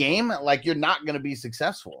 80% of the game, like you're not going to be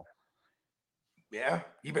successful. Yeah,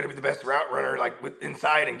 you better be the best route runner, like with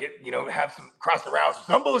inside and get, have some cross the routes,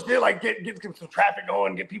 some bullshit, like get some traffic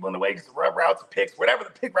going, get people in the way, get some rub routes, picks, whatever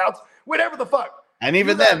the pick routes, whatever the fuck. And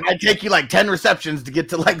even then, it might take you like 10 receptions to get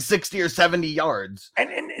to like 60 or 70 yards.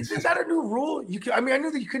 And is that a new rule? I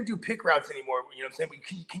knew that you couldn't do pick routes anymore. You know what I'm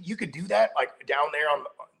saying? But you could do that like down there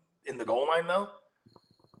in the goal line though.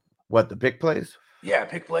 What, the pick plays? Yeah,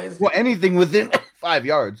 pick plays. Well, anything within 5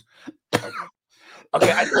 yards.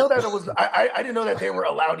 Okay, I didn't know that it was. I didn't know that they were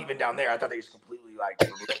allowed even down there. I thought they just completely like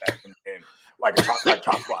removed that from the game, like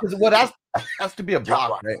top block. What has to be a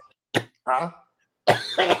block, right? Huh?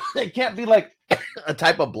 It can't be like a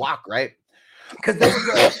type of block, right? Because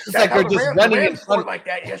it's like they're just running in front like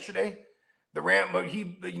that yesterday. The Ram,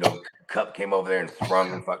 Cup came over there and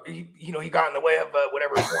sprung and he got in the way of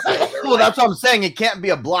whatever. Well, that's what I'm saying. It can't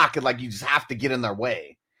be a block, and like you just have to get in their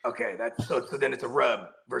way. Okay, that's so then it's a rub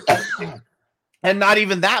versus. And not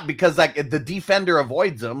even that, because like the defender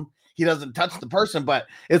avoids him. He doesn't touch the person, but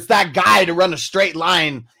it's that guy to run a straight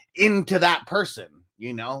line into that person,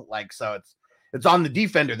 like, so it's on the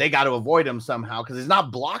defender. They got to avoid him somehow because he's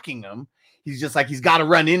not blocking him. He's just like, he's got to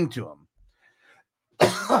run into him.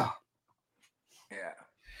 Yeah.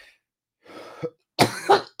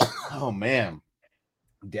 Oh man.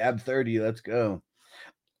 Dab 30. Let's go.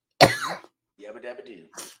 Yabba dabba do.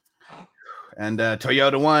 And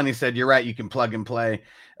Toyota One, he said, you're right. You can plug and play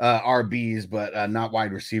RBs, but not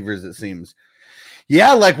wide receivers, it seems.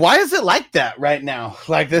 Yeah, like, why is it like that right now?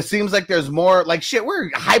 Like, this seems like there's more, like, shit, we're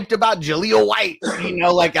hyped about Jaleel White, you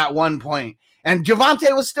know, like, at one point. And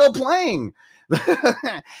Javonte was still playing.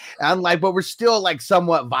 And, like, but we're still, like,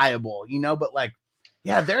 somewhat viable, you know? But, like,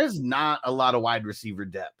 yeah, there's not a lot of wide receiver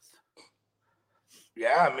depth.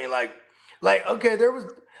 Yeah, I mean, like, okay, there was,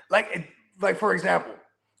 like, for example,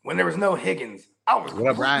 when there was no Higgins, I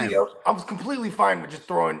was completely fine with just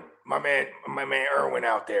throwing my man Irwin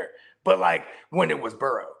out there. But like when it was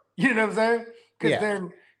Burrow, you know what I'm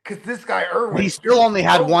saying? Because this guy Irwin, he still only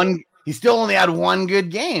had one. He still only had one good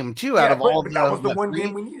game too out of all. But that was the one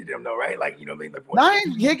game we needed him though, right? Like, you know, like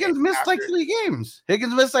Higgins missed like 3 games.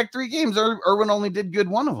 Higgins missed like 3 games. Irwin only did good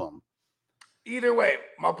one of them. Either way,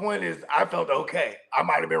 my point is, I felt okay. I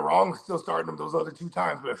might have been wrong, still starting him those other 2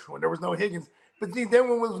 times, but when there was no Higgins. But see, then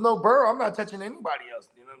when there was no Burrow, I'm not touching anybody else.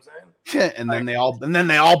 You know what I'm saying? And then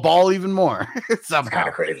they all ball even more. It's kind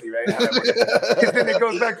of crazy, right? Because then it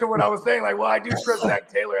goes back to what I was saying. Like, well, I do trust Zach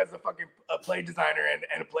Taylor as a fucking play designer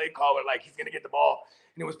and a play caller. Like, he's gonna get the ball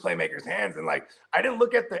in his playmakers' hands. And like, I didn't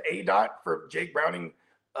look at the ADOT for Jake Browning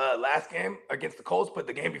last game against the Colts, but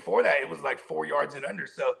the game before that, it was like 4 yards and under.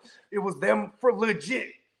 So it was them for legit.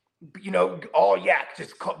 You know, all yak.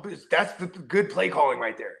 That's the good play calling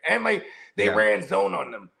right there. And like they ran zone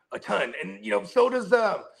on them a ton. And you know, so does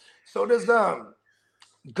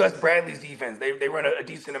Gus Bradley's defense. They run a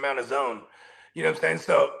decent amount of zone. You know what I'm saying?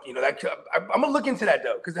 So you know that I'm gonna look into that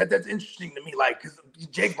though, because that's interesting to me. Like, because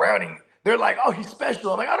Jake Browning, they're like, oh, he's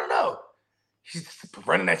special. I'm like, I don't know. He's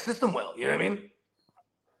running that system well. You know what I mean?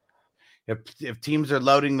 If teams are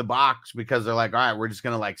loading the box because they're like, all right, we're just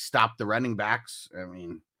gonna like stop the running backs. I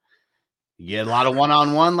mean, you get a lot of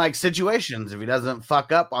one-on-one like situations if he doesn't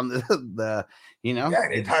fuck up on the you know. Yeah,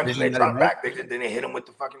 and times they drop back, they hit him with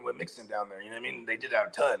with Mixon down there. You know what I mean? They did that a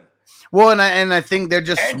ton. Well, and I think they're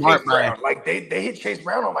just smart. Like they hit Chase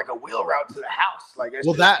Brown on like a wheel route to the house. Like,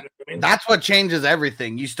 well, that's what changes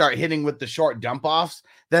everything. You start hitting with the short dump offs,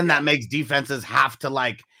 then that makes defenses have to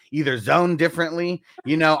like either zone differently,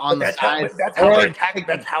 you know, on the side. That's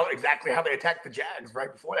exactly how they attacked the Jags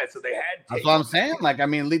right before that. So they had. That's what I'm saying. Like, I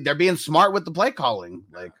mean, they're being smart with the play calling.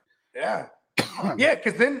 Like, yeah,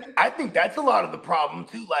 because then I think that's a lot of the problem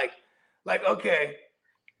too. Like okay,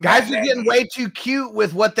 guys are getting way too cute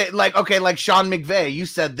with what they like. Okay, like Sean McVay, you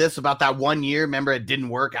said this about that 1 year. Remember, it didn't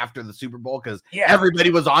work after the Super Bowl because everybody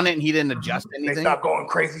was on it and he didn't adjust anything. They stopped going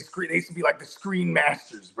crazy. They used to be like the screen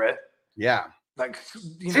masters, Brett. Yeah. Like,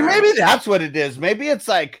 see, maybe that's what it is. Maybe it's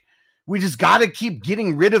like we just got to keep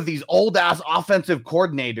getting rid of these old ass offensive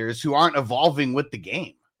coordinators who aren't evolving with the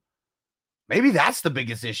game. Maybe that's the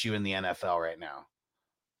biggest issue in the NFL right now.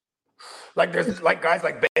 Like, there's like guys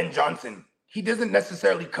like Ben Johnson. He doesn't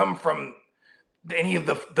necessarily come from any of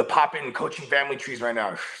the pop-in coaching family trees right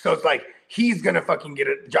now. So it's like he's gonna fucking get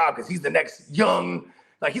a job because he's the next young.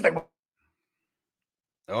 Like, he's like,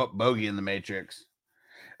 oh, bogey in the Matrix.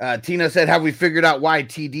 Tina said, have we figured out why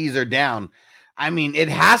TDs are down? I mean, it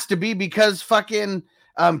has to be because fucking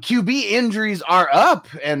QB injuries are up.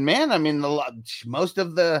 And man, I mean, most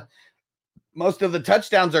of the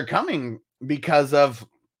touchdowns are coming because of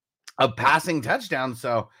passing touchdowns.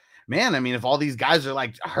 So man, I mean, if all these guys are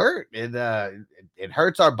like hurt, it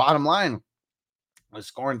hurts our bottom line with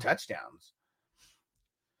scoring touchdowns.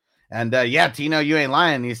 And yeah, Tino, you ain't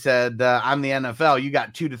lying. He said, I'm the NFL. You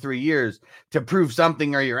got 2 to 3 years to prove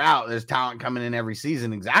something or you're out. There's talent coming in every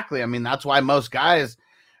season. Exactly. I mean, that's why most guys,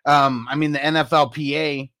 I mean, the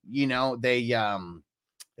NFLPA, you know, they,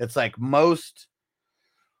 it's like most,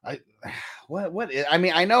 I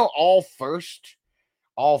mean, I know all first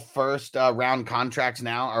round contracts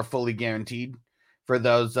now are fully guaranteed for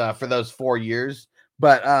those 4 years.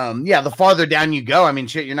 But yeah, the farther down you go, I mean,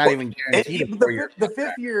 shit, you're not even guaranteed. The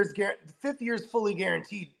fifth year is fully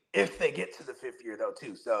guaranteed if they get to the 5th year, though,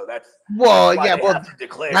 too. So that's to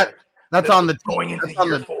declare that's on the going into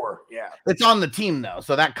year 4. Yeah, it's on the team though.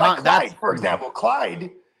 So that Clyde, for example, Clyde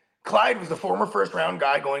was the former first round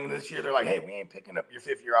guy going into this year. They're like, hey, we ain't picking up your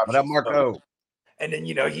 5th year option. What up, Marco? And then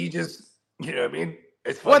he just, you know what I mean.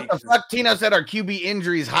 It's funny. What the fuck? Tino said our QB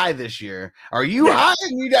injuries high this year. Are you high?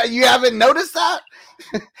 You haven't noticed that?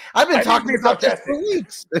 I've been talking about this for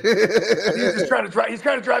weeks. He's trying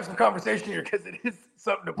to drive some conversation here because it is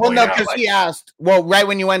something to point out. Well, no, because he asked. Well, right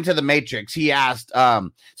when you went to the Matrix, he asked.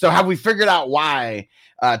 So have we figured out why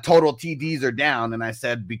total TDs are down. And I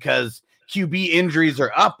said, because QB injuries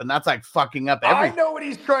are up, and that's like fucking up everything. I know what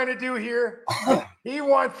he's trying to do here. He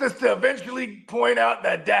wants us to eventually point out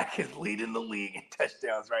that Dak is leading the league in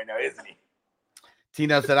touchdowns right now, isn't he?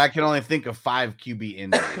 Tino said, I can only think of 5 QB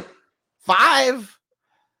injuries. 5?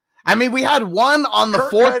 I mean, we had one on the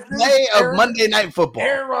Kirk fourth Cousins, play of Monday Night Football.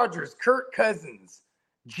 Aaron Rodgers, Kirk Cousins,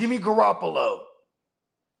 Jimmy Garoppolo,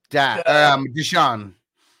 Deshaun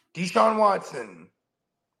Watson.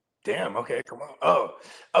 Damn. Okay. Come on. Oh,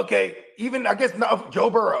 okay. Even I guess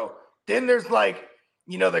Joe Burrow. Then there's like,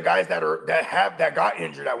 the guys that got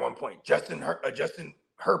injured at one point. Justin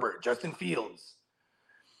Herbert, Justin Fields.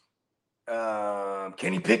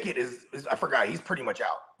 Kenny Pickett is I forgot. He's pretty much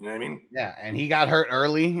out. You know what I mean? Yeah, and he got hurt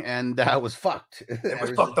early and was fucked. It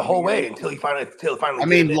was fucked the whole way until he finally. I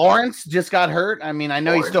mean, Lawrence just got hurt. I mean, I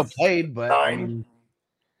know he still played, but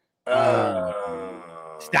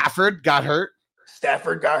Stafford got hurt.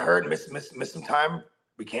 Missed some time.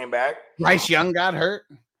 We came back. Bryce Young got hurt.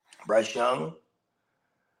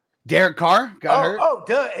 Derek Carr got hurt. Oh,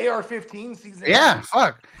 duh. AR-15 season. Yeah,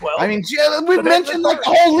 fuck. 12. I mean, we've mentioned like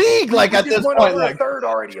the whole league, like at this point. Over a third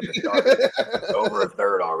already at the start. Over a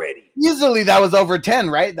third already. Easily, that was over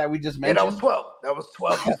 10, right? That we just mentioned. Yeah, that was 12. That was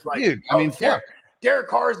 12. Just like, dude, I mean, fuck. Derek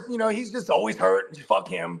Carr's, he's just always hurt. Fuck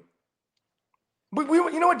him. But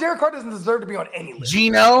you know what? Derek Carr doesn't deserve to be on any list.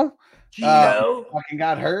 Gino fucking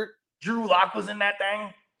got hurt. Drew Lock was in that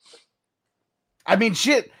thing. I mean,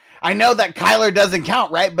 shit. I know that Kyler doesn't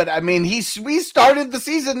count, right? But I mean, we started the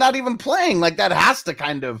season not even playing. Like that has to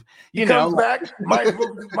kind of, he comes back.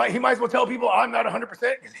 He might as well tell people I'm not 100%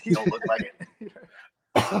 because he don't look like it.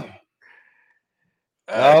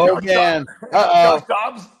 Man. Josh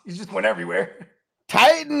Dobbs, he just went everywhere.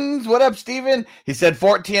 Titans, what up, Steven? He said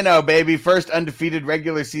 14-0, baby. First undefeated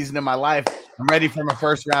regular season in my life. I'm ready for my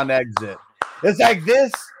first round exit. It's like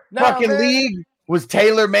this league was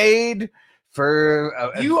tailor-made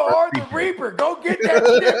for you are the Reaper. Go get that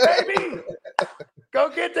chip, baby. Go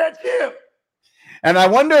get that chip. And I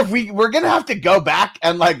wonder if we're gonna have to go back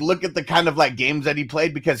and like look at the kind of like games that he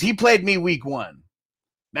played, because he played me week 1.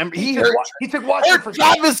 Remember, he took Watson for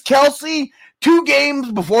Travis Kelce 2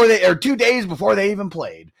 days before they even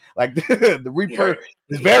played. Like the Reaper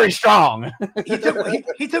is very strong. he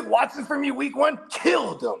took Watson from you week 1,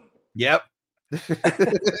 killed him. Yep.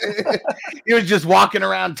 He was just walking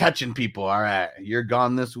around touching people. All right, you're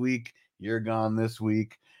gone this week. You're gone this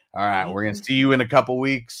week. All right, we're gonna see you in a couple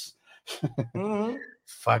weeks.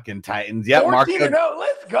 Fucking Titans. Yep, 14-0.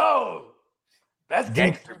 Let's go. That's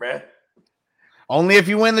gangster, man. Only if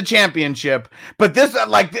you win the championship. But this,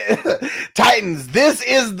 Titans, this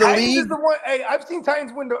is the league. Is the one, hey, I've seen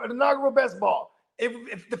Titans win the inaugural best ball. This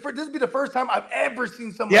would be the first time I've ever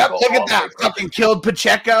seen someone. Yep, look at that. Fucking killed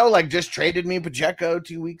Pacheco. Like, just traded me Pacheco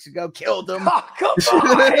 2 weeks ago. Killed him. Oh, come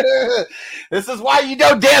on. This is why you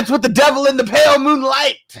don't dance with the devil in the pale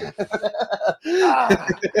moonlight.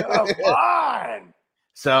 Come on.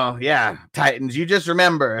 So, yeah, Titans, you just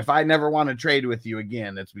remember, if I never want to trade with you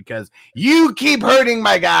again, it's because you keep hurting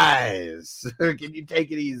my guys. Can you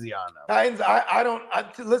take it easy on them? Titans,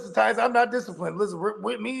 listen, Titans, I'm not disciplined. Listen,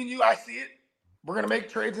 with me and you, I see it. We're going to make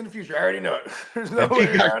trades in the future. I already know it. There's no way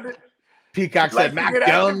around it. Peacock said, Mac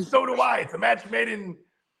Jones. So do I. It's a match made in,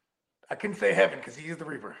 I couldn't say heaven because he is the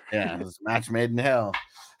Reaper. Yeah, it's a match made in hell.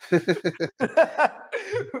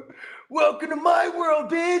 Welcome to my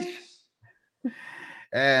world, bitch.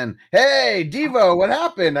 And hey, Devo, what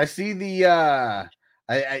happened? I see the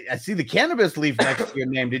I see the cannabis leaf next to your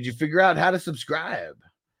name. Did you figure out how to subscribe?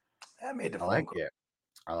 I made the phone call.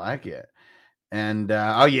 I like it. And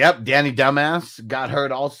yep, Danny Dumbass got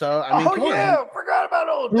hurt also. I mean, forgot about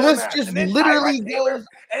old Dumbass. This just literally goes,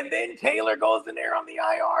 and then Taylor goes in there on the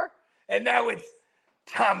IR, and now it's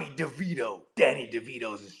Tommy DeVito, Danny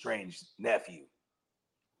DeVito's estranged nephew.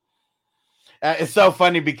 It's so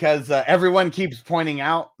funny because everyone keeps pointing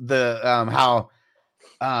out the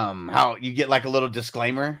how you get like a little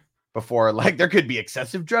disclaimer before, like there could be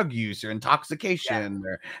excessive drug use or intoxication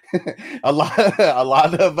or a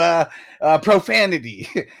lot of profanity.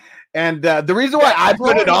 And the reason why I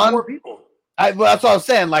put it on, that's what I was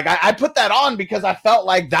saying. Like I put that on because I felt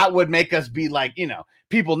like that would make us be like,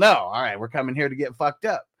 people know, all right, we're coming here to get fucked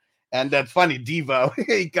up. And that's funny. Devo,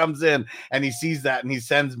 he comes in and he sees that and he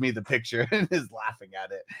sends me the picture and is laughing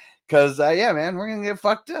at it. Cause yeah, man, we're gonna get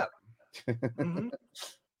fucked up.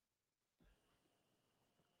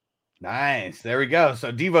 Nice. There we go.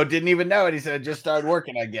 So Devo didn't even know it. He said it just started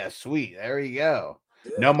working, I guess. Sweet. There you go.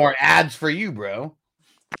 No more ads for you, bro.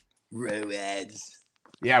 Bro ads.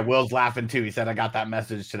 Yeah, Will's laughing too. He said, I got that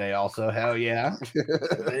message today also. Hell yeah.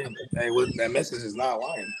 Hey, that message is not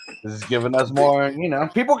lying. This is giving us more,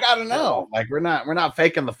 people got to know. Like we're not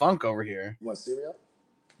faking the funk over here. You want cereal?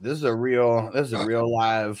 This is a real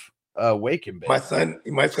live waking baby.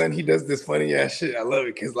 My son, he does this funny ass shit. I love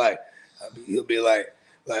it because like he'll be like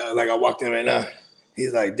I walked in right now.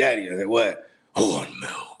 He's like, Daddy. I said, what? On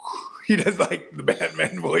milk. He does like the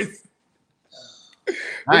Batman voice.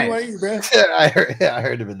 Nice. What do you want to eat, bro? I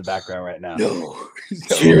heard him in the background right now. No.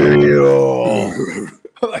 Cereal.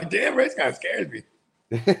 I'm like, damn, Rich kind of scares me.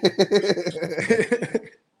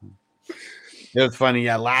 It was funny,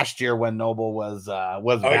 yeah. Last year when Noble was yeah,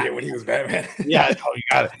 when he was Batman. Yeah, you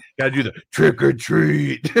gotta do the trick or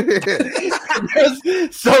treat.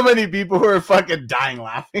 There's so many people who are fucking dying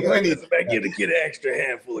laughing when he's about to give the kid an extra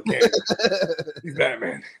handful of candy. He's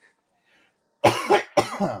Batman.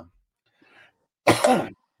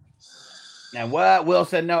 And what Will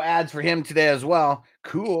said, no ads for him today as well.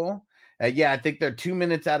 Cool. Yeah, I think they're 2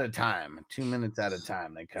 minutes at a time. 2 minutes at a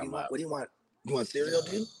time they come up. What do you want? You want cereal,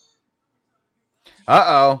 dude?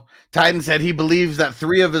 Uh-oh. Titan said he believes that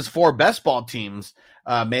 3 of his 4 best ball teams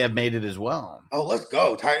may have made it as well. Oh, let's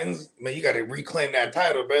go, Titans. Man, you got to reclaim that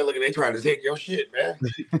title, man. Look at they trying to take your shit, man.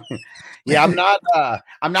 Yeah,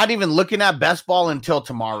 I'm not even looking at best ball until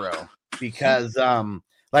tomorrow because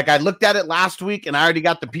like I looked at it last week and I already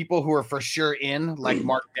got the people who are for sure in, like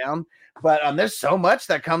marked down. But there's so much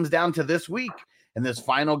that comes down to this week and this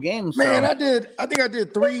final game. Man, I think I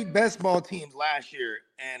did 3 best ball teams last year,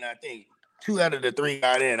 and I think 2 out of the 3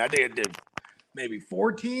 got in. I think I did maybe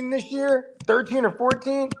 14 this year, 13 or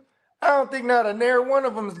 14. I don't think not a near one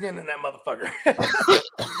of them is getting in that motherfucker.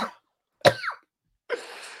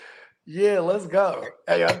 Yeah, let's go.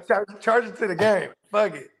 Hey, I'm charging to the game.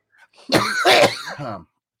 Fuck it.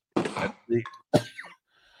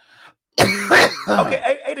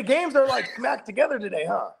 Okay, hey, the games are like smacked together today,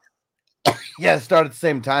 huh? Yeah, it started at the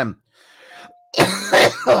same time.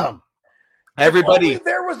 Everybody,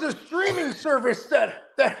 there was a streaming service that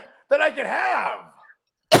I could have.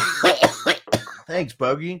 Thanks,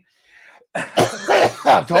 Bogey.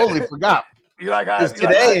 I totally forgot. I set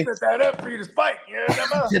that up for you to spike.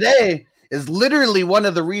 Today is literally one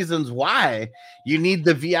of the reasons why you need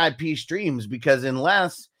the VIP streams, because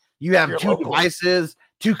unless you have 2 devices,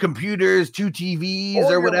 2 computers, 2 TVs,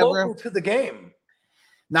 or whatever, local to the game.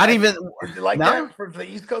 Not even like that for the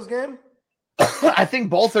East Coast game. I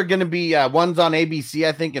think both are going to be one's on ABC,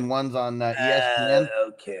 I think, and one's on ESPN.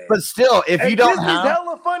 Okay, but still, if you don't Disney's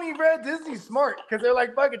hella funny, Red. Disney's smart because they're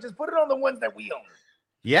like, fuck it, just put it on the ones that we own.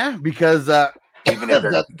 Yeah, because even if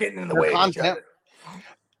they're getting in the way of each other.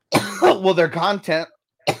 Well, their content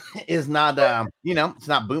is not, it's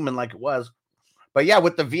not booming like it was. But yeah,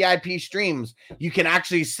 with the VIP streams, you can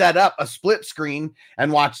actually set up a split screen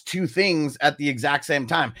and watch 2 things at the exact same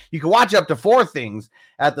time. You can watch up to 4 things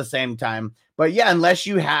at the same time. But yeah, unless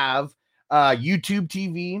you have YouTube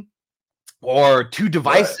TV or 2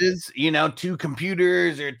 devices, 2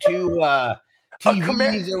 computers or 2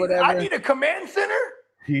 TVs or whatever. I need a command center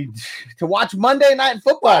to watch Monday Night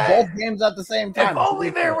Football, both games at the same time. If only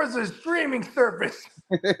there was a streaming service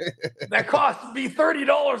that cost me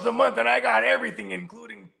 $30 a month and I got everything,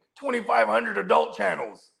 including 2,500 adult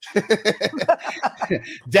channels.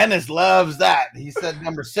 Dennis loves that. He said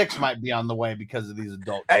number 6 might be on the way because of these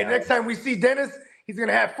adult channels. Next time we see Dennis, he's going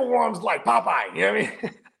to have forearms like Popeye. You know what I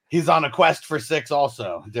mean? He's on a quest for 6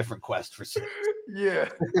 also. A different quest for 6. Yeah.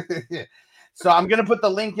 So I'm going to put the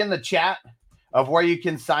link in the chat of where you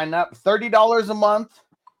can sign up. $30 a month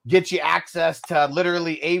gets you access to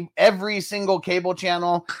literally every single cable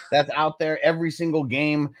channel that's out there, every single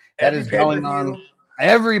game that is going on,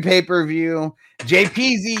 every pay-per-view.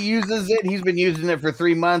 JPZ uses it. He's been using it for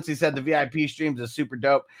 3 months. He said the VIP streams is super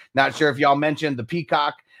dope. Not sure if y'all mentioned the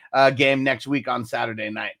Peacock game next week on Saturday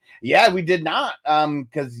night. Yeah, we did not.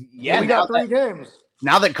 Because we got 3 games.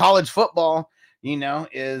 Now that college football,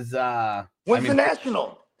 is when's the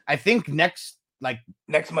national? I think next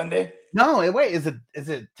Monday. No, wait, is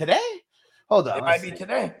it today? Hold on. It might be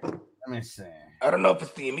today. Let me see. I don't know if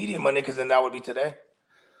it's the immediate Monday, because then that would be today.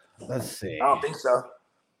 Let's see. I don't think so.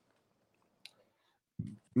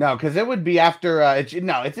 No, because it would be after it's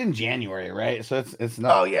in January, right? So it's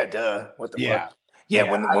not. Oh yeah, duh. What the fuck?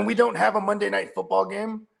 Yeah, when we don't have a Monday Night Football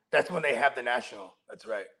game, that's when they have the national. That's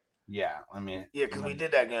right. Yeah, I mean. Yeah, because we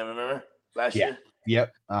did that game, remember? Last year.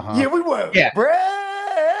 Yep. Uh-huh. Yeah, we won. Yeah.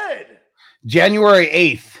 Bread. January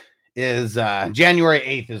 8th is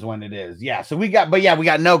when it is. Yeah. So we got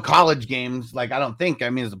no college games. Like, I don't think. I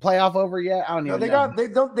mean, is the playoff over yet? I don't even know.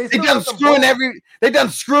 They done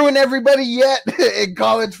screwing everybody yet in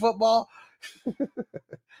college football.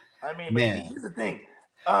 I mean, but Man. here's the thing.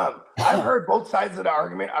 I've heard both sides of the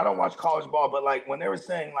argument. I don't watch college ball, but like when they were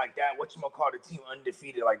saying like that, what you gonna call the team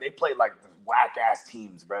undefeated? Like they played like whack ass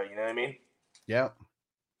teams, bro. You know what I mean? Yep.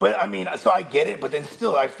 But I mean, so I get it, but then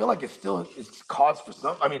still, I feel like it's cause for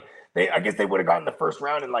some. I mean, I guess they would have gotten the first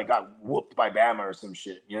round and like got whooped by Bama or some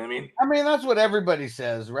shit. You know what I mean? I mean, that's what everybody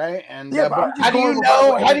says, right? And Yeah, but I'm just how do you going with know?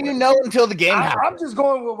 what How do you everyone- know until the game happens? I'm just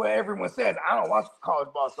going with what everyone says. I don't watch college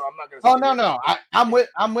ball, so I'm not gonna. Oh no,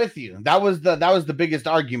 I'm with you. That was the biggest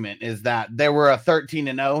argument is that there were a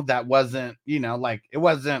 13-0 that wasn't, like it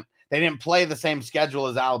wasn't. They didn't play the same schedule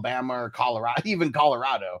as Alabama or Colorado, even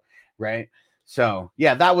Colorado, right? So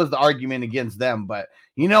yeah, that was the argument against them. But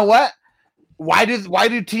you know what? Why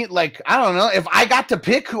do teams like, I don't know, if I got to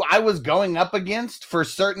pick who I was going up against for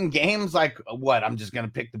certain games, like what? I'm just gonna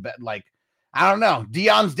pick the bet. Like, I don't know.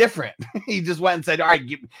 Deion's different. He just went and said, all right,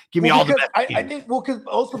 give me all the best. I think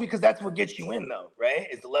because that's what gets you in though, right?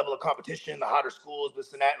 It's the level of competition, the hotter schools,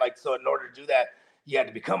 this and that. Like, so in order to do that, you had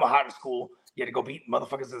to become a hotter school. You had to go beat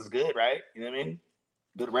motherfuckers that's good, right? You know what I mean?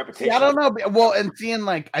 Good reputation. I don't know. Well, and seeing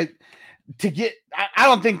like I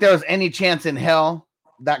don't think there was any chance in hell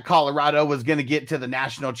that Colorado was going to get to the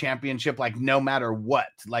national championship, like no matter what.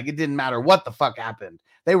 Like it didn't matter what the fuck happened.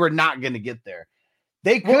 They were not going to get there.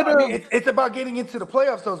 They could have. I mean, it's about getting into the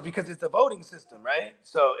playoffs, though, because it's a voting system, right?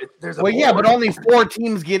 So there's a yeah, but only 4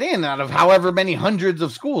 teams get in out of however many hundreds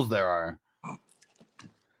of schools there are.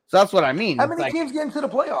 So that's what I mean. How many teams get into the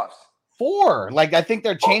playoffs? 4. Like I think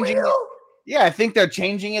they're changing it. Real? Yeah, I think they're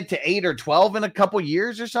changing it to 8 or 12 in a couple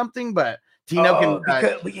years or something. But Tino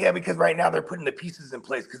because right now they're putting the pieces in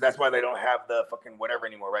place because that's why they don't have the fucking whatever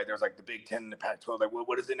anymore, right? There's like the Big Ten and the Pac-12. Like,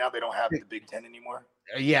 what is it now? They don't have the Big Ten anymore.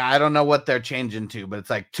 Yeah, I don't know what they're changing to, but it's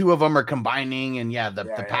like 2 of them are combining, and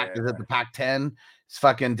the Pac is it the Pac-10? It's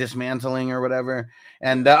fucking dismantling or whatever.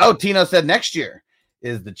 And Tino said next year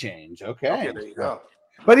is the change. Okay, there you go.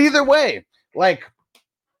 But either way, like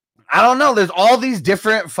I don't know. There's all these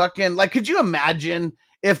different fucking like. Could you imagine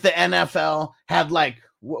if the NFL had like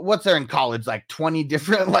what's there in college, like 20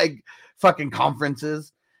 different like fucking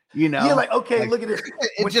conferences? Yeah, like okay, look at this.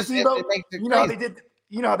 It just it makes it how they did.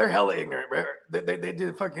 You know, they're hella ignorant, right? They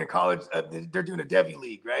did fucking college. They're doing a Devy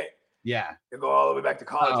League, right? Yeah. They go all the way back to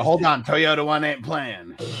college. Hold on. Toyota 1 ain't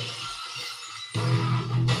playing.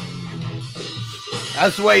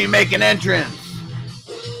 That's the way you make an entrance.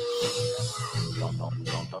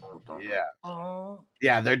 Yeah.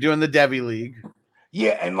 Yeah, they're doing the Devy League.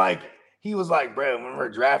 Yeah, and like he was like, bro, when we're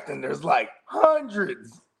drafting, there's like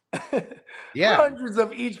hundreds. Yeah. Hundreds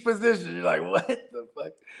of each position. You're like, what the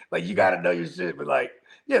fuck? Like you gotta know your shit, but like,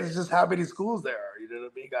 yeah, it's just how many schools there are. You know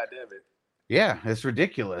what I mean? God damn it. Yeah, it's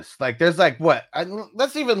ridiculous. Like there's like what?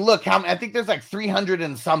 Let's even look how I think there's like 300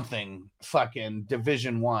 and something fucking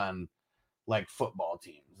Division I like football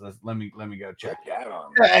teams. Let me go check.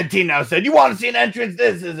 And Tino said, "You want to see an entrance?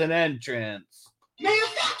 This is an entrance." Man,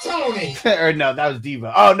 that's Tony. Or no, that was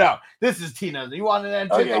Devo. Oh no, this is Tino. You want an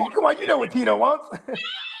entrance? Oh, yeah, come on, you know what Tino wants.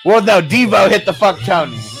 Well, no, Devo hit the fuck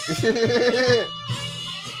Tony.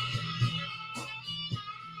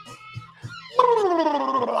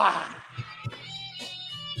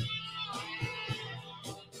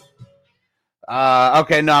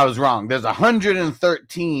 Okay, no, I was wrong. There's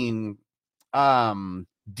 113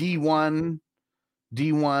 D1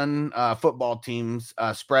 football teams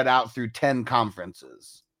spread out through 10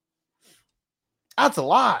 conferences. That's a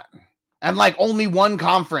lot. And like only one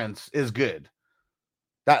conference is good.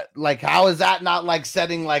 That like how is that not like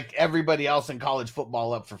setting like everybody else in college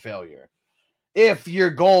football up for failure? If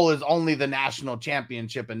your goal is only the national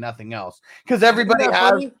championship and nothing else, because everybody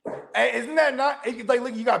has. Hey, isn't that not like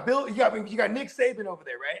look? You got Nick Saban over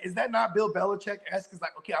there, right? Is that not Bill Belichick-esque? It's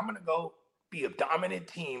like, okay, I'm gonna go be a dominant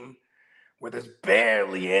team where there's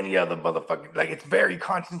barely any other motherfucker. Like it's very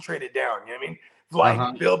concentrated down. You know what I mean?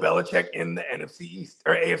 Like Bill Belichick in the NFC East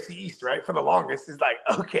or AFC East, right? For the longest, is like,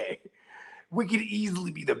 okay, we could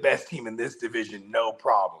easily be the best team in this division, no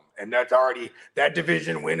problem. And that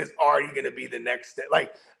division win is already going to be the next step.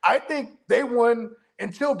 Like, I think they won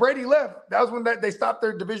until Brady left. That was when they stopped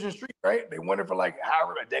their division streak, right? They won it for like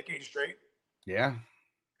however a decade straight. Yeah.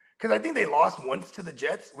 Because I think they lost once to the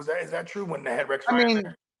Jets. Is that true when they had Rex Ryan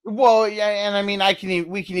there? Well, yeah, and I mean,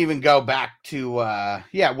 we can even go back to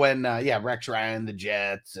when Rex Ryan, the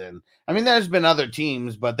Jets, and I mean, there's been other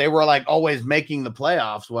teams, but they were like always making the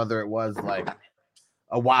playoffs, whether it was like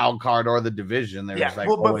a wild card or the division. There was like,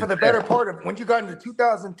 but for the better part of when you got into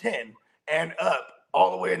 2010 and up all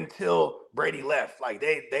the way until Brady left, like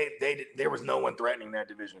there was no one threatening that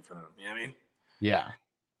division for them. You know what I mean? Yeah.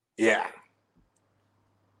 Yeah.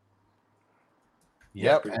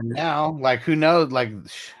 Yep. And now, like, who knows? Like,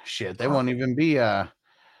 shit, they won't even be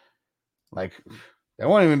like they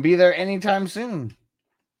won't even be there anytime soon.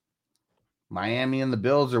 Miami and the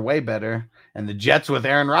Bills are way better, and the Jets with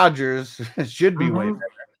Aaron Rodgers should be way better.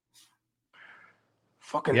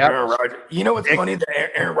 Fucking Aaron Rodgers. You know what's funny?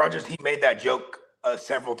 That Aaron Rodgers, he made that joke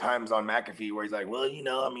several times on McAfee where he's like, well, you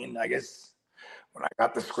know, I mean, I guess when I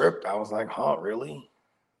got the script, I was like, huh, really?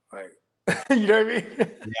 Like, you know what I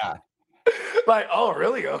mean? Yeah. Like, oh,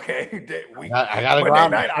 really? Okay. I gotta go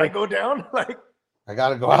out. I go down. Like, I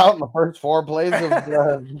gotta go out in the first 4 plays of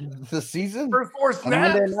the season. First 4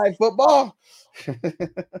 snaps. Monday Night Football.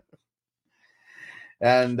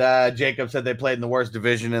 And Jacob said they played in the worst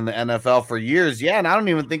division in the NFL for years. Yeah, and I don't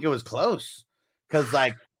even think it was close. Because,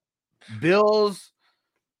 like, Bills,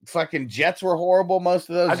 fucking Jets were horrible most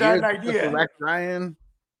of those years. I got an idea. Rex Ryan.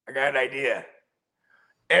 I got an idea.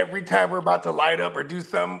 Every time we're about to light up or do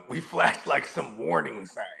something, we flash, like, some warning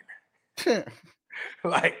sign.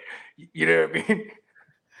 Like, you know what I mean?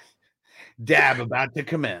 Dab about to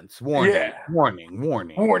commence. Warning. Yeah. Warning.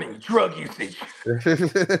 Warning. Drug usage.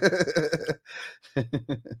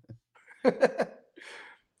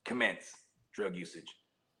 Commence. Drug usage.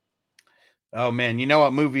 Oh, man. You know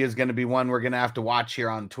what movie is going to be one we're going to have to watch here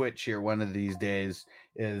on Twitch here one of these days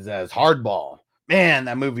is Hardball. Man,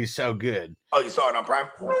 that movie's so good. Oh, you saw it on Prime?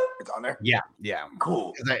 It's on there? Yeah.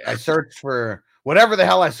 Cool. I searched for whatever the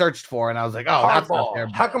hell I searched for, and I was like, oh, Hardball. That's not there.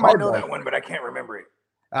 How come I know that one, but I can't remember it?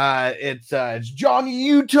 It's Johnny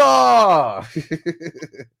Utah.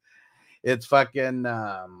 It's fucking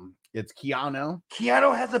it's Keanu.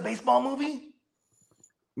 Keanu has a baseball movie?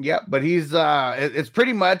 Yep, but he's it's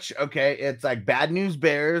pretty much okay. It's like Bad News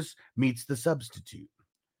Bears meets The Substitute.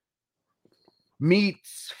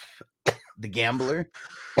 Meets The Gambler.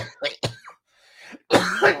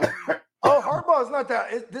 Oh, Hardball is not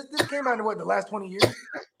that. This came out in what, the last 20 years?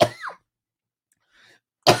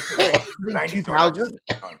 2000,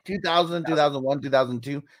 2001,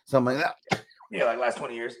 2002, something like that. Yeah, like last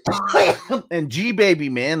 20 years. And G Baby,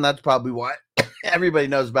 man, that's probably what everybody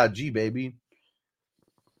knows about G Baby.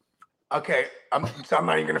 Okay, I'm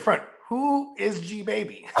not even gonna front. Who is G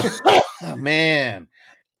Baby? Oh, man,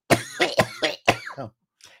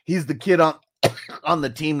 he's the kid on the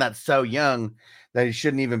team that's so young that he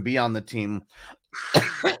shouldn't even be on the team,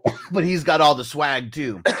 but he's got all the swag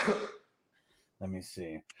too. Let me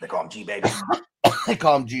see. They call him G Baby. They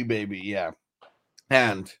call him G Baby, yeah.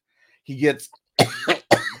 And he gets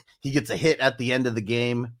a hit at the end of the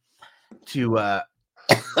game to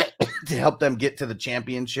help them get to the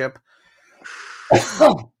championship.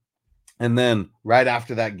 And then right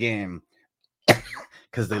after that game,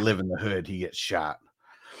 because they live in the hood, he gets shot.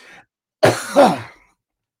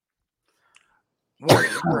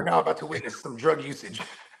 Warning, we're now about to witness some drug usage.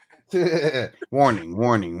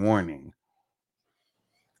 Warning.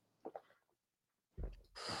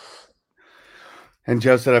 And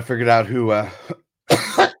Joe said, I figured out who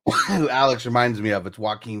Alex reminds me of. It's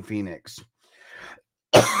Joaquin Phoenix.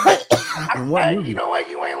 What movie? You know what?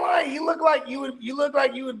 You ain't lying. You look like you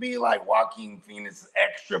would be like Joaquin Phoenix's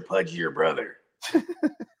extra pudgier brother. You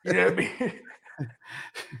know what I mean?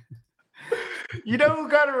 You know who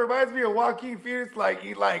kind of reminds me of Joaquin Phoenix? Like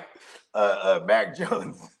Mac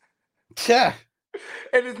Jones. Yeah.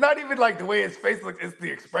 And it's not even like the way his face looks, it's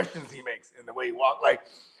the expressions he makes and the way he walks.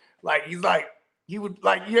 Like he's like, he would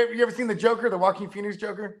like, you ever seen the Joker, the Joaquin Phoenix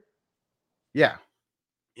Joker? Yeah.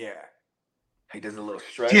 Yeah. He does a little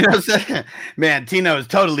stretch. Tino is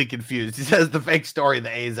totally confused. He says the fake story, the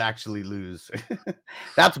A's actually lose.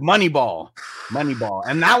 That's Moneyball.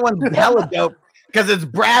 And that one's hella dope because it's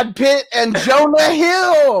Brad Pitt and Jonah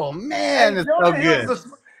Hill. Man, it's so good.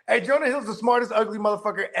 Jonah Hill's the smartest ugly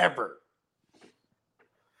motherfucker ever.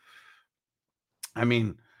 I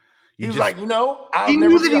mean, he was like, he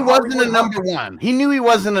knew that he wasn't a number one. He knew he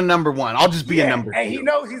wasn't a number one. I'll just be a number two. And he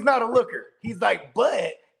knows he's not a looker. He's like,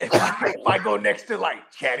 but if I go next to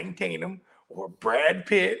like Channing Tatum or Brad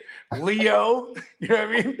Pitt, Leo, you know what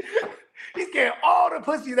I mean? He's getting all the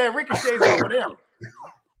pussy that ricochets over them. You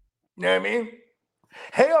know what I mean?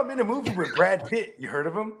 Hey, I'm in a movie with Brad Pitt. You heard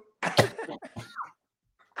of him?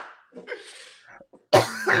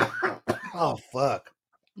 Oh, fuck.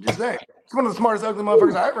 I'm just saying. He's one of the smartest ugly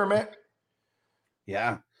motherfuckers I ever met.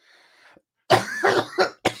 Yeah.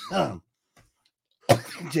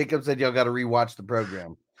 Jacob said y'all got to rewatch the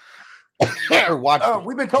program. Or watch. Oh,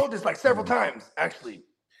 we've been told this like several times, actually.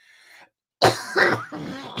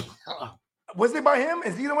 Was it by him?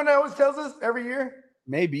 Is he the one that always tells us every year?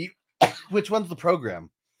 Maybe. Which one's the program?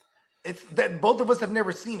 It's that both of us have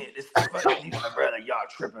never seen it. It's like, brother, y'all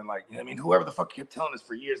tripping. Like, you know what I mean? Whoever the fuck kept telling us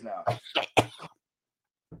for years now.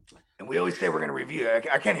 And we always say we're gonna review it.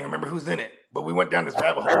 I can't even remember who's in it, but we went down this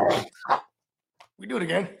rabbit hole. We do it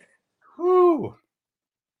again. Woo.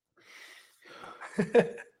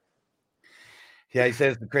 Yeah, he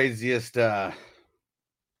said it's the craziest.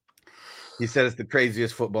 He said it's the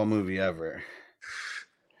craziest football movie ever.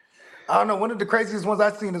 I don't know. One of the craziest ones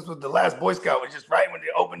I've seen is with The Last Boy Scout, which is right when they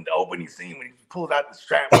opened the opening scene when he pulled out the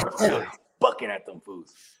strap from the field, he's bucking at them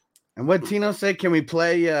fools. And what Tino said, can we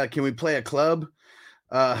play a club?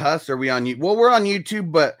 Huss, are we on you? Well, we're on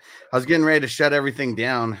YouTube, but I was getting ready to shut everything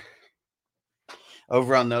down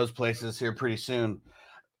over on those places here pretty soon.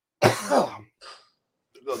 Go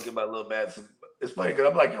get my little bad. It's funny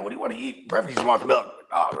because I'm like, yo, what do you want to eat? Breakfast, you want milk?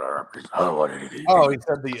 I don't want anything. Oh, he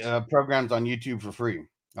said the program's on YouTube for free.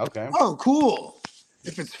 Okay. Oh, cool.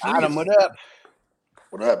 If it's free, Adam, what up?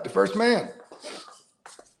 What up? The first man.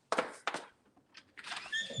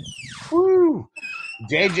 Woo!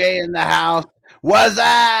 JJ in the house. What's up?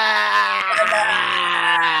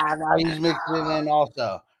 Now he's mixing in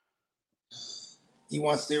also. You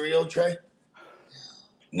want cereal, Trey?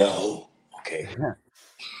 No. Okay.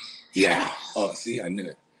 Yeah. Oh, see, I knew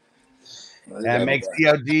it. That makes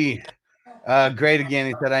COD great again.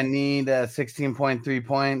 He said, I need 16.3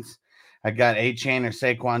 points. I got A-Chain or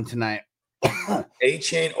Saquon tonight.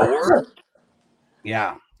 A-Chain or?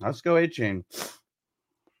 Yeah, let's go A-Chain.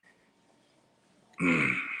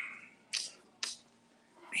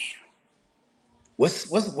 What's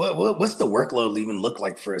the workload even look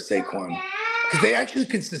like for a Saquon? Because they actually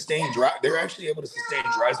can sustain drive. They're actually able to sustain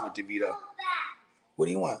drives with DeVito. What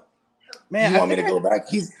do you want? Man, you want me to go back?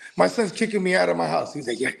 My son's kicking me out of my house. He's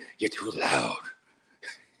like, you're too loud.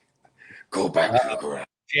 Go back and look around.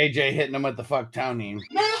 JJ hitting him with the fuck Tony. Man,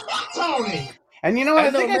 fuck Tony. And you know what?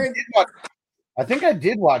 I think I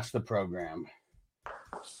did watch the program.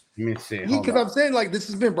 Let me see. Because I'm saying, like, this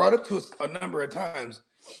has been brought up to us a number of times.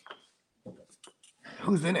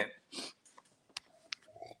 Who's in it?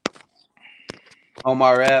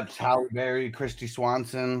 Omar Epps, Halle Berry, Christy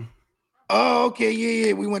Swanson. Oh, okay.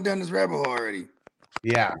 Yeah. We went down this rabbit hole already.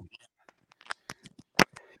 Yeah.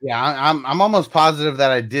 Yeah, I'm almost positive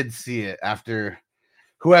that I did see it after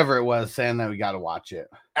whoever it was saying that we got to watch it.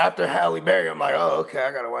 After Halle Berry, I'm like, oh, okay,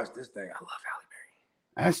 I got to watch this thing. I love Halle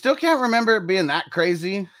Berry. I still can't remember it being that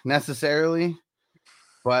crazy necessarily,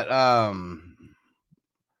 but I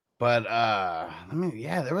mean,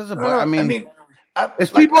 yeah, there was a.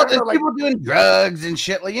 It's people doing drugs and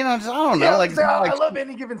shit. Like, just, I don't know. Like, I love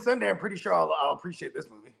Any Given Sunday. I'm pretty sure I'll appreciate this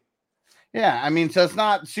movie. Yeah, I mean, so it's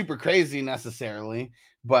not super crazy necessarily,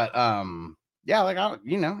 but yeah, like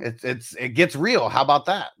it gets real. How about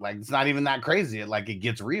that? Like, it's not even that crazy. It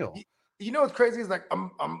gets real. You know what's crazy is like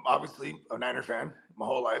I'm obviously a Niner fan my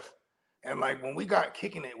whole life, and like when we got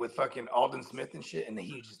kicking it with fucking Alden Smith and shit, and then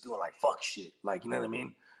he was just doing like fuck shit, like, you know what I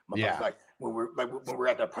mean? Yeah. Like when we're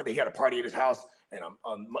at that party, he had a party at his house, and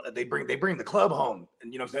they bring the club home,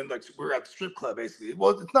 and you know what I'm saying? Like we're at the strip club basically.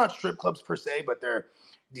 Well, it's not strip clubs per se, but they're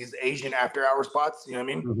these Asian after hour spots. You know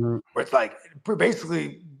what I mean? Mm-hmm. Where it's like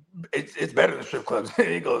basically it's better than strip clubs.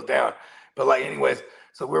 It goes down, but like anyways.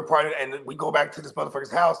 So we're partying, and we go back to this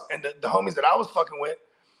motherfucker's house, and the homies that I was fucking with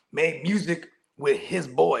made music with his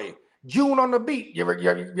boy June on the beat. You ever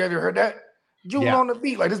heard that? June on the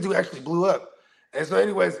beat. Like, this dude actually blew up. And so,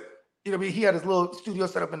 anyways, he had his little studio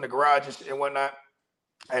set up in the garage and whatnot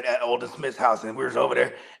at Alden Smith's house, and we were over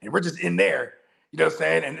there, and we're just in there. You know what I'm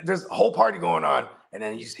saying? And there's a whole party going on, and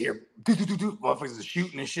then you just hear motherfuckers are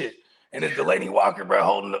shooting and shit. And then Delaney Walker, bro,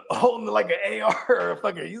 holding like an AR or a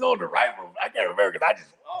fucking, he's holding a rifle. I can't remember because I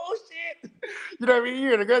just, oh shit. You know what I mean? You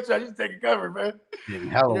hear the gunshot, you just taking cover, man.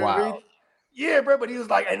 Hella wild. I mean? Yeah, bro, but he was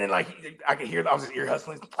like, and then like, I could hear, I was just ear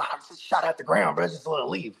hustling. I was just shot at the ground, bro. Just let it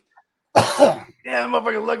leave. Yeah, the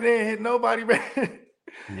motherfucker lucked they didn't hit nobody, man.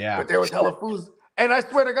 Yeah. But there was hella fools. And I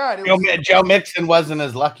swear to God, Joe Mixon wasn't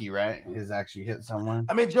as lucky, right? He's actually hit someone.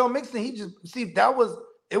 I mean, Joe Mixon,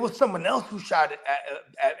 it was someone else who shot it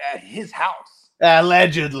at his house.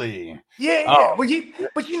 Allegedly. Yeah.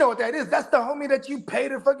 But you know what that is? That's the homie that you pay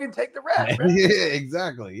to fucking take the rap. Right? Yeah,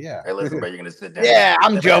 exactly. Yeah. Hey, listen, bro, you're gonna sit down. Yeah,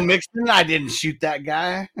 I'm Joe Mixon. I didn't shoot that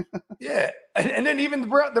guy. Yeah, and then even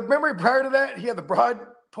the memory prior to that, he had the broad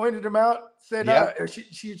pointed him out, said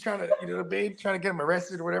she trying to, the babe trying to get him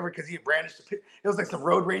arrested or whatever because he had brandished the pit. It was like some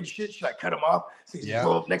road rage shit. She like cut him off. So he just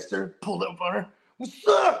rolled up next to her, pulled up on her. What's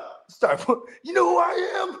up? You know who I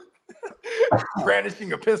am?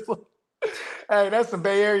 Brandishing a pistol. Hey, that's some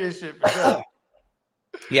Bay Area shit. For sure.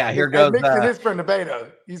 Yeah, here goes. Mixon is from the Bay though.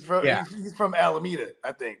 He's from Alameda,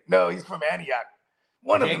 I think. No, he's from Antioch.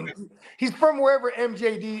 One of them. He's from wherever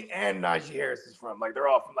MJD and Najee Harris is from. Like they're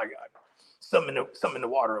all from like something in the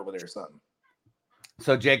water over there or something.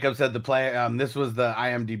 So Jacob said the player, this was the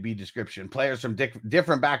IMDb description. Players from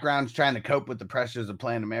different backgrounds trying to cope with the pressures of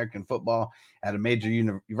playing American football at a major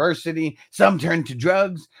university. Some turn to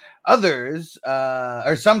drugs, others,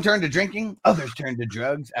 or some turn to drinking, others turn to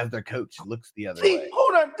drugs as their coach looks the other way.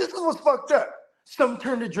 Hold on. This is what's fucked up. Some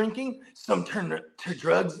turn to drinking, some turn to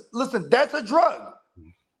drugs. Listen, that's a drug.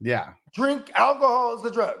 Yeah. Drink alcohol is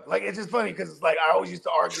a drug. Like, it's just funny because it's like I always used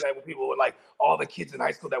to argue that with people with like all the kids in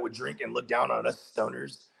high school that would drink and look down on us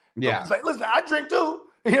stoners. Yeah. It's like, listen, I drink too.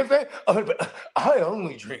 You know what I'm saying? Oh, but I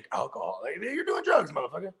only drink alcohol. Like, you're doing drugs,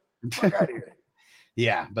 motherfucker. Fuck out of here.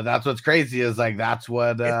 Yeah, but that's what's crazy is like that's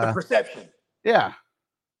what it's the perception. Yeah.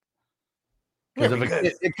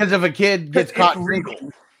 Because if a kid gets caught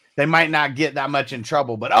drinking, they might not get that much in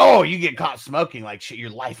trouble, but you get caught smoking, like shit, your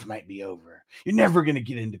life might be over. You're never gonna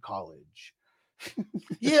get into college.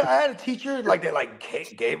 Yeah, I had a teacher like that, like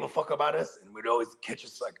gave a fuck about us, and would always catch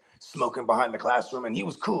us like smoking behind the classroom. And he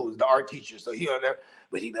was cool, he was the art teacher, so he on there,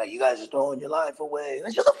 but he'd be like, "You guys are throwing your life away."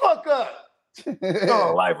 And shut the fuck up.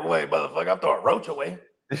 Throwing life away, motherfucker. I'm throwing roach away.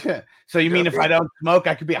 So you mean if I don't smoke,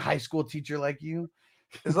 I could be a high school teacher like you?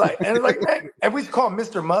 It's like, man, and we used to call him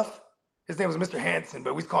Mr. Muff. His name was Mr. Hanson,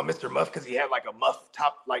 but we used to call him Mr. Muff because he had like a muff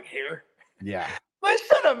top like hair. Yeah. Like,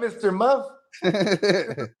 shut up, Mr. Muff.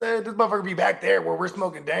 This motherfucker be back there where we're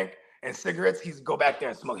smoking dank and cigarettes. He's go back there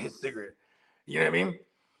and smoke his cigarette. You know what I mean?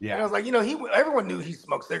 Yeah. And I was like, everyone knew he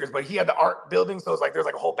smoked cigarettes, but he had the art building, so it's like there's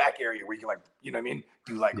like a whole back area where you can like, you know what I mean,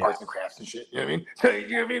 do like arts and crafts and shit. You know what I mean? So you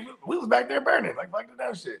know what I mean? We was back there burning, like fuck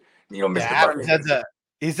that shit. You know, Mr.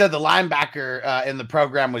 He said the linebacker in the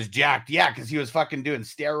program was jacked. Yeah, because he was fucking doing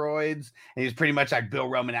steroids, and he was pretty much like Bill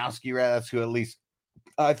Romanowski, right? That's who at least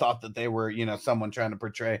I thought that they were, someone trying to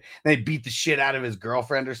portray. They beat the shit out of his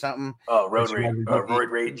girlfriend or something. Oh,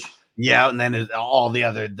 roid rage. Yeah, and then all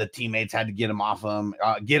the teammates had to get him off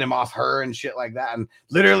her and shit like that, and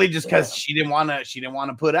literally just because she didn't want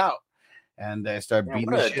to put out, and they started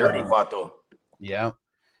beating the shit out of him. Yeah.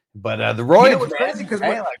 But the roids, was crazy because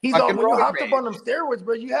when you hopped up on them steroids,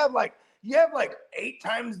 bro, you have like 8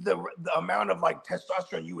 times the amount of like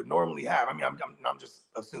testosterone you would normally have. I mean, I'm just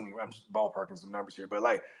assuming, I'm just ballparking some numbers here, but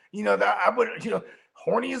like, that I would,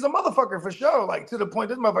 horny as a motherfucker for sure. Like to the point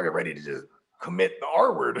this motherfucker ready to just commit the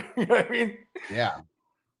R word. You know what I mean? Yeah.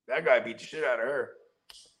 That guy beat the shit out of her.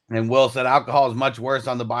 And Will said alcohol is much worse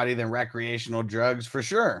on the body than recreational drugs, for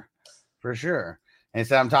sure. For sure. And he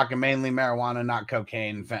said, I'm talking mainly marijuana, not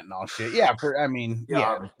cocaine, fentanyl shit. Yeah,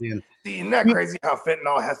 See, isn't that crazy how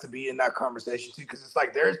fentanyl has to be in that conversation too? Because it's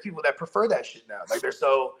like there's people that prefer that shit now. Like they're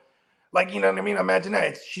so, like, you know what I mean? Imagine that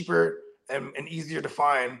it's cheaper and easier to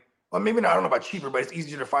find. Well, maybe not, I don't know about cheaper, but it's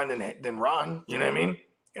easier to find than Ron. You know what I mean?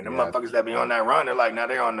 And the motherfuckers that be on that Ron, they're like, now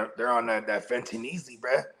they're on that fentanyl,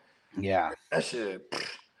 bruh. Yeah, that shit.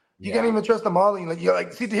 You can't even trust them all. You're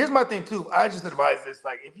like, see, here's my thing too. I just advise this: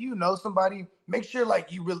 like, if you know somebody, make sure like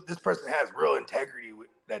this person has real integrity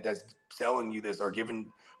that's selling you this or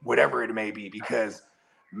giving whatever it may be. Because,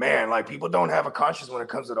 man, like people don't have a conscience when it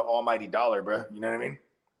comes to the almighty dollar, bro. You know what I mean?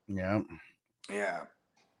 Yeah. Yeah.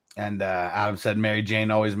 And Adam said Mary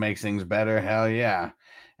Jane always makes things better. Hell yeah.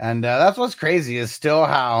 And that's what's crazy is still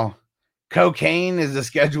how cocaine is a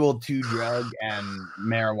Schedule 2 drug and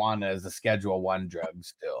marijuana is a Schedule 1 drug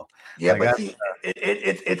still. Yeah, like, but see,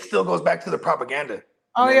 it still goes back to the propaganda.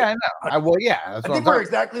 Oh, yeah, I know. I think we're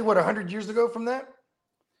exactly, 100 years ago from that?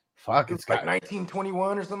 Fuck, it's like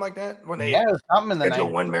 1921 or something like that. When they something in the Schedule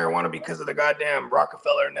 1 marijuana because of the goddamn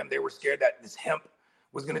Rockefeller and them. They were scared that this hemp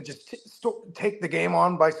was going to just take the game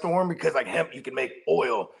on by storm because like hemp, you can make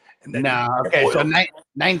oil. Okay, so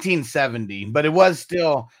 1970, but it was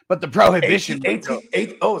still, but the prohibition. It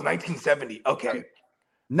was 1970. Okay.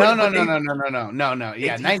 No.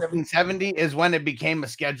 Yeah, 1970 is when it became a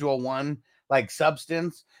Schedule 1 like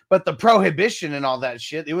substance, but the prohibition and all that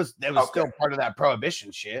shit, it was still part of that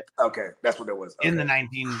prohibition shit. Okay, that's what it was. Okay. In the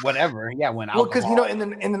 19 whatever, yeah, when well, because in the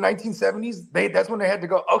 1970s, that's when they had to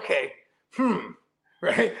go. Okay,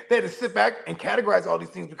 right? They had to sit back and categorize all these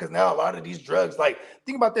things because now a lot of these drugs, like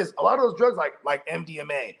think about this, a lot of those drugs like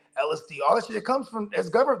MDMA, LSD, all that shit, it comes from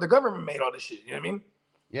the government made all this shit. You know what I mean?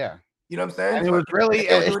 Yeah. You know what I'm saying? And it was really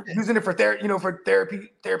using it for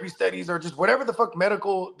therapy studies or just whatever the fuck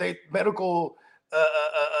medical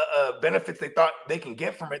benefits they thought they can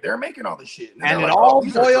get from it. They're making all this shit, and it all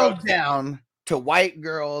boils down to white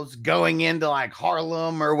girls going into like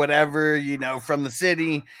Harlem or whatever, from the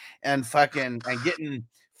city and getting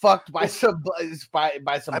fucked by some black.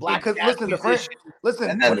 Because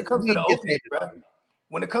listen. When it comes to the opiates, bro,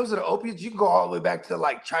 when it comes to the opiates, you can go all the way back to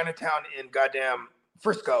like Chinatown in goddamn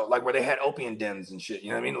Frisco, like where they had opium dens and shit. You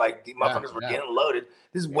know what I mean? Like the motherfuckers were yeah. getting loaded.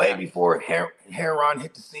 This is way before Heron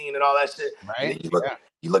hit the scene and all that shit. Right. And then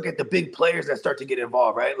you look at the big players that start to get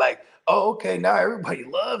involved, right? Like, oh, okay, now everybody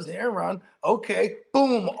loves Heron. Okay,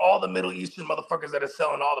 boom, all the Middle Eastern motherfuckers that are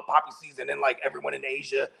selling all the poppy seeds, and then like everyone in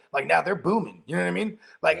Asia, like now they're booming. You know what I mean?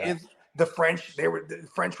 Like it's the French. The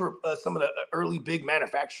French were some of the early big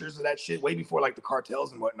manufacturers of that shit, way before like the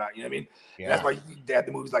cartels and whatnot. You know what I mean? Yeah. That's why they had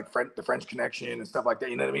the movies like the French Connection and stuff like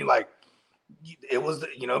that. You know what I mean? Like it was,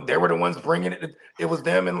 you know, they were the ones bringing it. It was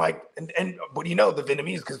them and like and but you know the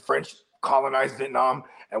Vietnamese, because French colonized Vietnam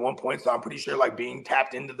at one point, so I'm pretty sure like being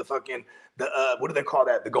tapped into the fucking what do they call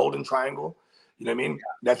that? The Golden Triangle. You know what I mean?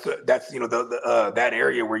 That's you know the that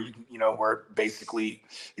area where you know where basically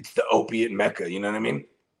it's the opiate mecca. You know what I mean?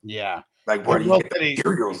 Yeah. Like where do you get the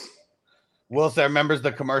materials? Will said remembers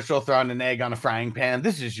the commercial throwing an egg on a frying pan.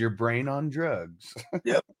 This is your brain on drugs.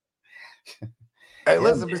 Yep. Hey,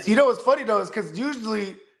 listen, but you know what's funny though is because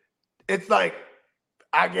usually it's like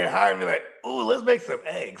I get high and be like, "Ooh, let's make some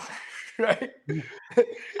eggs." Right?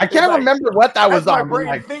 I can't remember what that was my on. brain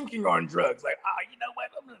like, thinking on drugs. Like, you know what?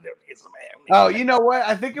 I'm gonna get some eggs. Oh, you know what?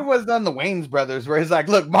 I think it was on the Wayans brothers where he's like,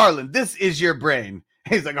 "Look, Marlon, this is your brain."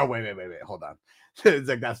 He's like, "Oh, wait, hold on." It's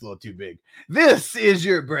like, that's a little too big. This is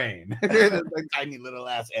your brain. It's like tiny little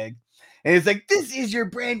ass egg. And it's like, this is your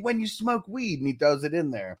brain when you smoke weed. And he throws it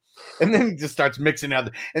in there. And then he just starts mixing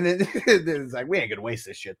out. And then it's like, we ain't going to waste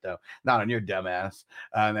this shit, though. Not on your dumb ass.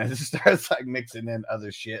 And it just starts like mixing in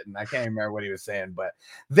other shit. And I can't even remember what he was saying. But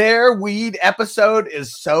their weed episode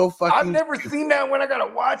is so fucking. I've never seen that one. I got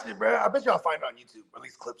to watch it, bro. I bet y'all find it on YouTube, or at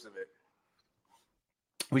least clips of it.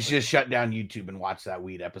 We should just shut down YouTube and watch that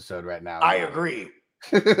weed episode right now. I agree.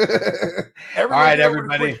 All right,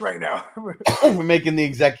 everybody. Right now, we're making the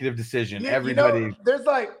executive decision. Everybody, you know, there's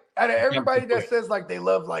like out of everybody that says like they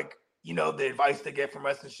love like you know the advice they get from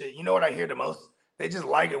us and shit. You know what I hear the most? They just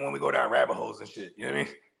like it when we go down rabbit holes and shit. You know what I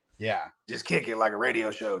mean? Yeah. Just kick it like a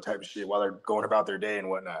radio show type of shit while they're going about their day and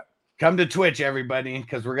whatnot. Come to Twitch, everybody,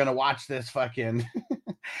 because we're gonna watch this fucking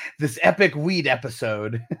this epic weed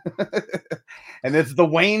episode, and it's the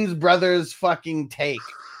Wayans brothers fucking take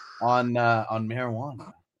on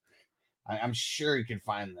marijuana. I'm sure you can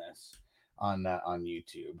find this on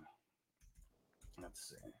YouTube. Let's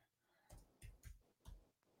see.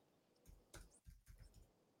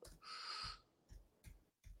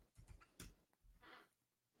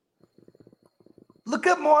 Look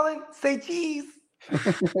up, Marlon. Say cheese.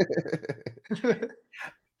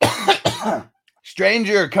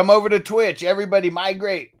 Stranger, come over to Twitch. Everybody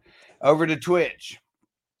migrate over to Twitch.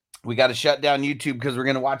 We got to shut down YouTube because we're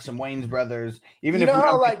gonna watch some Wayans brothers. Even you if know we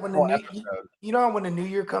how don't like when you know how when the new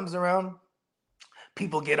year comes around,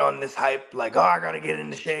 people get on this hype like, oh, I gotta get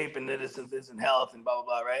into shape and this and health and blah blah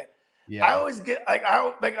blah, right? Yeah. I always get like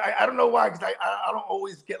I don't know why, because I don't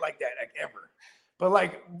always get like that like ever. But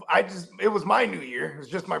like it was my new year. It was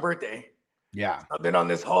just my birthday. Yeah. I've been on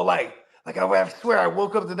this whole like I swear I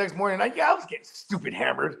woke up the next morning I was getting stupid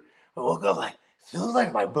hammered. I woke up like, feels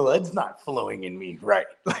like my blood's not flowing in me right.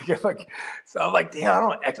 So I'm like, damn, I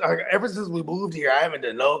don't ever since we moved here, I haven't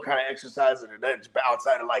done no kind of exercise or nothing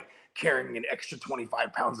outside of like carrying an extra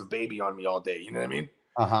 25 pounds of baby on me all day. You know what I mean?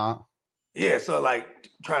 Uh-huh. Yeah, so like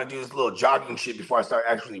trying to do this little jogging shit before I start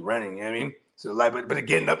actually running, you know what I mean? So like but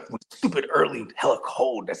getting up stupid early, hella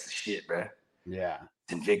cold, that's the shit, man. Yeah.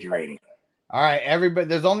 It's invigorating. All right, everybody.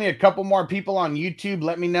 There's only a couple more people on YouTube.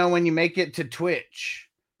 Let me know when you make it to Twitch.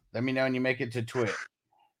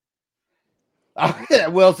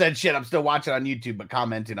 Will said, shit, I'm still watching on YouTube, but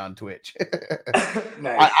commenting on Twitch.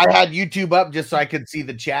 Nice. I had YouTube up just so I could see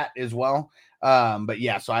the chat as well. But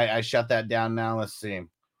yeah, so I shut that down now. Let's see.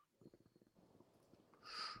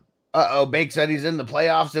 Bake said he's in the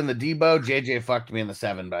playoffs in the Debo. JJ fucked me in the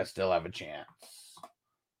 7, but I still have a chance.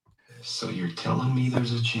 So you're telling me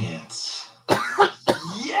there's a chance?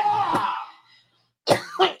 Yeah.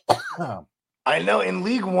 I know in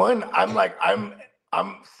League One,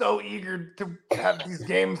 I'm so eager to have these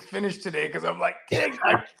games finished today because I'm like, dang,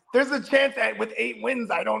 there's a chance that with 8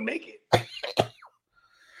 wins I don't make it.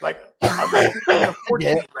 Like I'm in the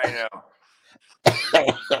 14th right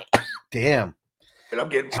now. Damn. And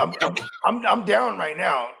I'm down right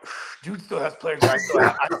now. Dude still has players. I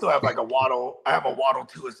still have like a Waddle. I have a Waddle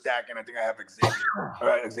to a stack, and I think I have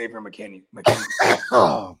Xavier McKinney.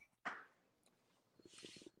 Oh.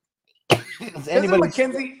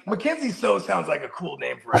 Mackenzie So sounds like a cool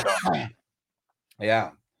name for a dog.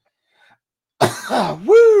 Yeah.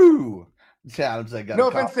 Woo! Sounds like no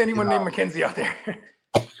offense to anyone named Mackenzie out there.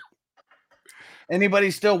 Anybody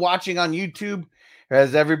still watching on YouTube? Or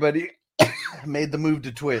has everybody made the move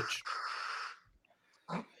to Twitch?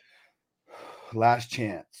 Last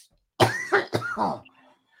chance.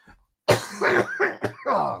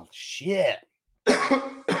 Oh, shit. I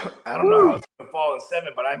don't know how it's going to fall in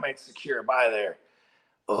 7, but I might secure a buy there.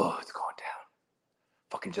 Oh, it's going down.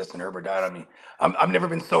 Fucking Justin Herbert died on me. I've never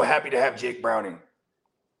been so happy to have Jake Browning.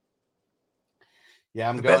 Yeah,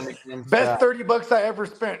 I'm going best $30 I ever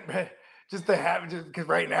spent, just to have, just because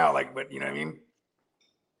right now, like, but you know what I mean.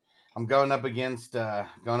 I'm going up against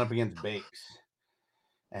Bakes,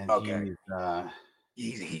 and okay.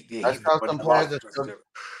 He's I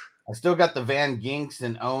still got the Van Ginks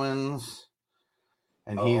and Owens,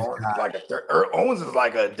 and Owens is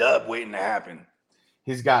like a dub waiting to happen.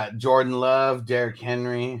 He's got Jordan Love, Derrick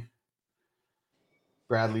Henry,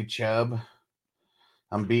 Bradley Chubb.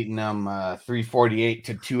 I'm beating them 348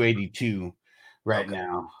 to 282 right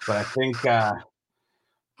now. But I think,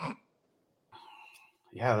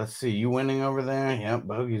 let's see. You winning over there? Yep,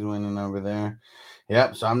 Bogey's winning over there.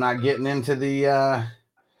 Yep. So I'm not getting into the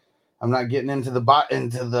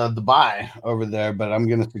the buy over there, but I'm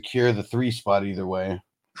gonna secure the 3 spot either way.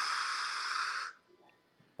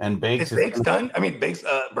 And Bakes is Bakes done? I mean, Bakes,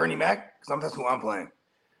 Bernie Mac. Because that's who I'm playing.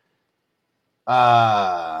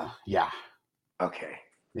 Yeah. Okay.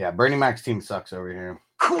 Yeah, Bernie Mac's team sucks over here.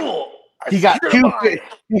 Cool. He got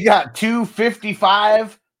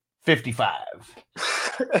 255, 55.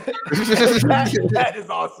 that is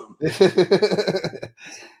awesome.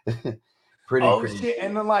 Pretty crazy. Shit.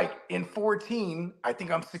 And then like in 14, I think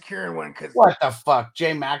I'm securing one because what the fuck?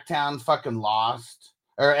 Jay McTown fucking lost.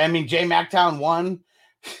 Or I mean Jay McTown won.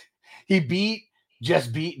 He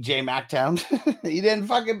just beat Jay McTown. He didn't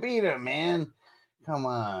fucking beat him, man. Come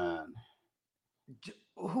on.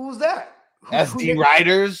 Who's that? SD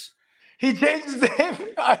Riders. He changed his name.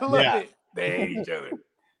 I love it. They hate each other.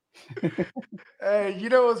 Hey, you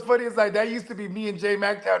know what's funny is like that used to be me and Jay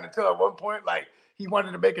McTown until at one point like he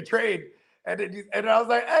wanted to make a trade, and I was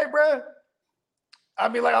like, "Hey, bro." I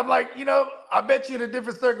mean, like I'm like, you know, I bet you in a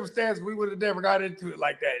different circumstance we would have never got into it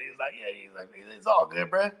like that. He's like, yeah, he's like, it's all good,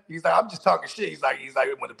 bro. He's like, I'm just talking shit. He's like,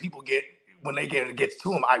 when the people it gets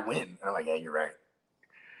to him, I win. And I'm like, yeah, you're right.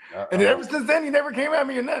 And then ever since then, he never came at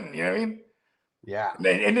me or nothing. You know what I mean? Yeah.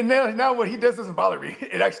 And then now what he does doesn't bother me.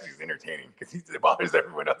 It actually is entertaining because it bothers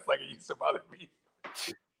everyone else like it used to bother me.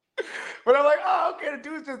 But I'm like, oh, okay, the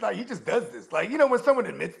dude's just like, he just does this. Like, you know, when someone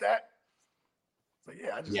admits that, it's like,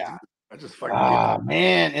 I just fucking. Oh,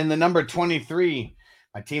 man. In the number 23,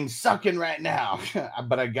 my team's sucking right now.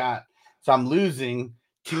 But I'm losing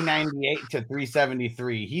 298 to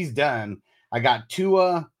 373. He's done. I got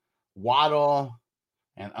Tua, Waddle,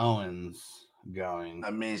 and Owens going.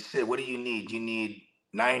 I mean, shit, what do you need? You need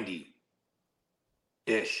 90-ish,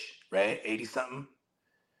 right? 80 something.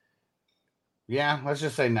 Yeah, let's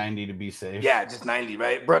just say 90 to be safe. Yeah, just 90,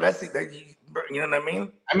 right? Bro, you know what I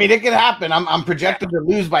mean? I mean, it can happen. I'm projected to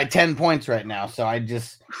lose by 10 points right now, so I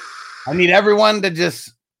need everyone to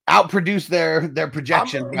just outproduce their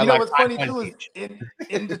projection. You know what's funny too is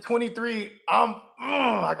in the 23,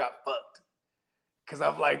 I got fucked because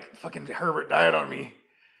I'm like fucking Herbert died on me.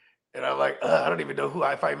 And I'm like, I don't even know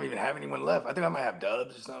if I even have anyone left. I think I might have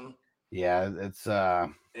Dubs or something. Yeah, it's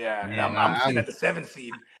man, I'm sitting at the 7th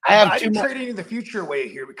seed. I didn't trade any of the future away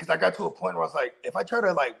here because I got to a point where I was like, if I try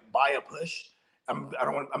to like buy a push, I'm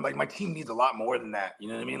like my team needs a lot more than that. You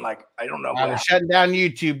know what I mean? Like I don't know. We're shutting down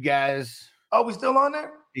YouTube, guys. Oh, we still on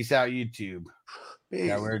there? Peace out, YouTube. Peace.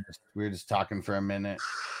 Yeah, we're just talking for a minute.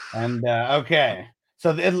 And okay.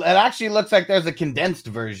 So it actually looks like there's a condensed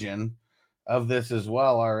version of this as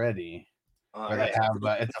well already. They have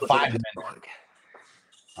it's a 5 minute.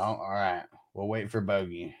 Oh, all right. We'll wait for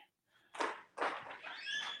Bogey.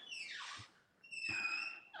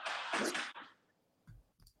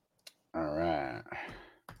 All right.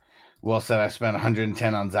 Will said I spent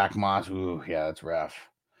 110 on Zach Moss. Ooh, yeah, that's rough.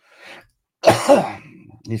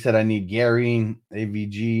 He said I need Gary,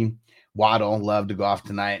 AVG, Waddle, love to go off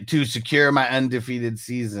tonight to secure my undefeated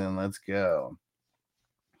season. Let's go.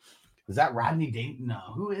 Is that Rodney Dangerfield? No,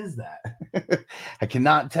 who is that? I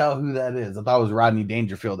cannot tell who that is. I thought it was Rodney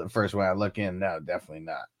Dangerfield at first when I look in. No, definitely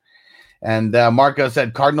not. And Marco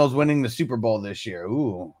said Cardinals winning the Super Bowl this year.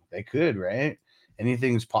 Ooh, they could, right?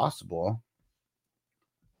 Anything's possible.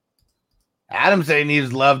 Adam said he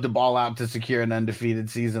needs Love to ball out to secure an undefeated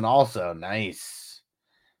season also. Nice.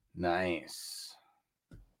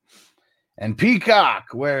 And Peacock,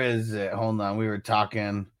 where is it? Hold on. We were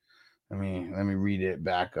talking. Let me read it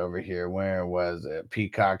back over here. Where was it?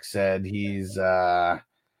 Peacock said he's dang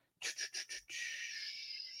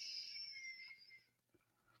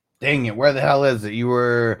it, where the hell is it? You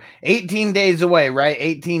were 18 days away, right?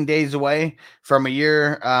 18 days away from a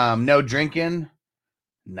year no drinking.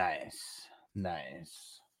 Nice.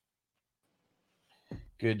 Nice.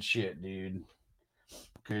 Good shit, dude.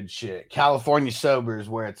 Good shit. California sober is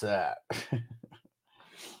where it's at.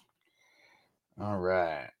 All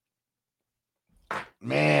right.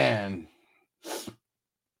 Man.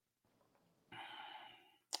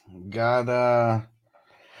 Got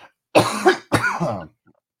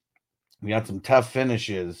we got some tough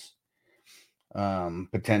finishes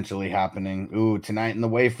potentially happening. Ooh, tonight in the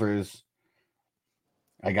wafers.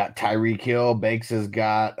 I got Tyreek Hill. Bakes has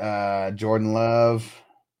got Jordan Love.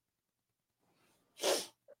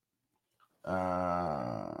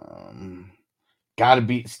 Gotta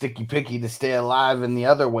beat Sticky Picky to stay alive in the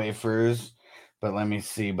other wafers. But let me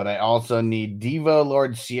see. But I also need Devo,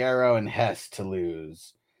 Lord Sierra, and Hess to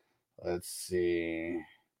lose. Let's see.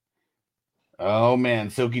 Oh, man.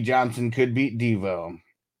 Silky Johnson could beat Devo.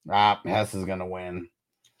 Hess is going to win.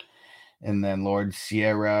 And then Lord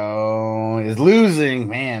Sierra is losing.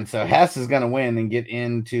 Man, so Hess is going to win and get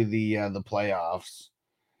into the playoffs.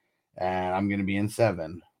 And I'm going to be in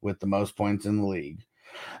 7 with the most points in the league.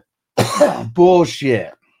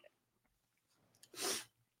 Bullshit.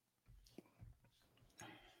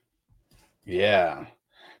 Yeah.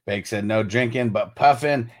 Bake said no drinking, but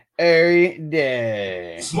puffing every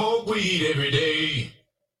day. Smoke weed every day.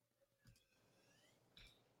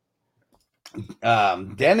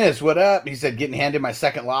 Dennis, what up? He said getting handed my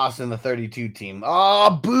second loss in the 32 team.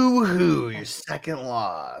 Oh, boo-hoo, your second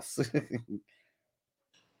loss.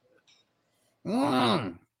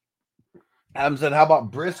 Adam said, how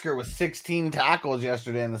about Brisker with 16 tackles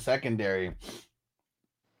yesterday in the secondary?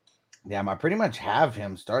 Damn, I pretty much have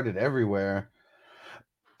him started everywhere.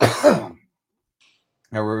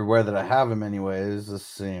 Everywhere that I have him anyways. Let's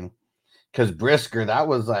see. Because Brisker, that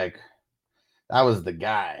was the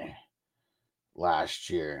guy last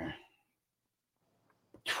year.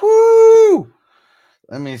 Woo!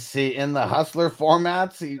 Let me see. In the Hustler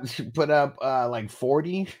formats, he put up like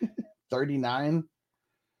 40, 39.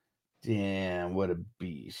 Damn, what a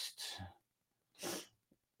beast.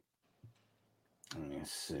 Let me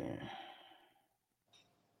see.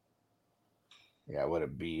 Yeah, what a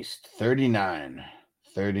beast. 39.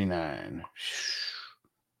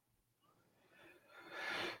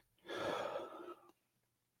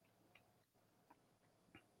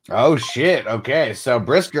 Oh, shit. Okay, so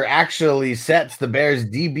Brisker actually sets the Bears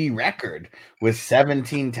DB record with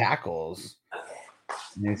 17 tackles.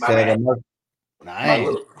 He said, nice.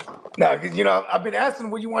 No, because, I've been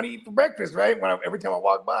asking what you want to eat for breakfast, right? Every time I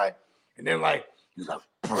walk by. And then, he's like,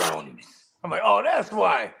 brownies. I'm like, oh, that's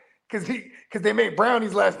why. Because they made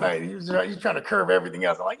brownies last night. He's trying to curve everything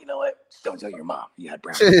else. I'm like, you know what? Just don't tell your mom you had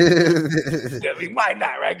brownies. I mean, why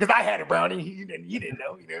not, right? Because I had a brownie. You didn't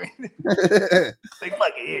know. You know what I mean? Like,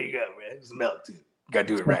 fuck it. Here you go, man. Some milk, too. Got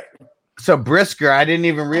to do it right. So Brisker, I didn't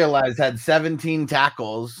even realize, had 17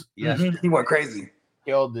 tackles. Yes, he went crazy.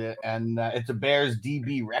 Killed it. And it's a Bears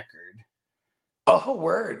DB record. Oh,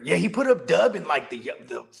 word. Yeah, he put up dub in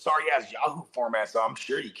the sorry ass Yahoo format, so I'm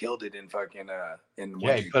sure he killed it in fucking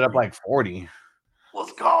he put up like 40.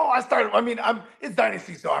 Let's go. It's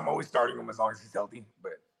dynasty, so I'm always starting him as long as he's healthy,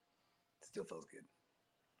 but it still feels good.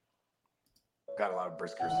 Got a lot of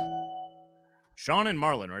Briskers. Sean and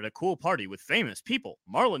Marlon are at a cool party with famous people.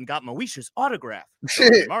 Marlon got Moesha's autograph. Sean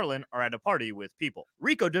and Marlon are at a party with people.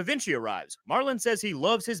 Rico Da Vinci arrives. Marlon says he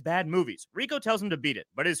loves his bad movies. Rico tells him to beat it,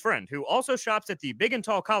 but his friend, who also shops at the Big and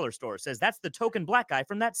Tall Collar store, says that's the token black guy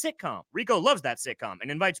from that sitcom. Rico loves that sitcom and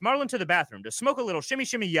invites Marlon to the bathroom to smoke a little shimmy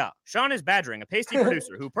shimmy ya. Sean is badgering a pasty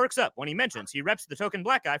producer who perks up when he mentions he reps the token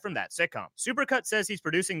black guy from that sitcom. Supercut says he's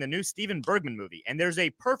producing the new Steven Bergman movie, and there's a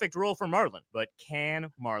perfect role for Marlon, but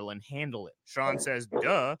can Marlon handle it? Sean says,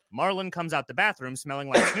 duh. Marlon comes out the bathroom smelling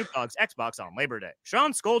like Snoop Dogg's Xbox on Labor Day.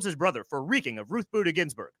 Sean scolds his brother for reeking of Ruth Bader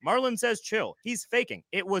Ginsburg. Marlon says chill. He's faking.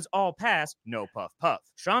 It was all pass, no puff puff.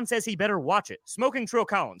 Sean says he better watch it. Smoking Trill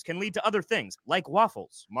Collins can lead to other things, like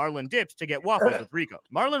waffles. Marlon dips to get waffles with Rico.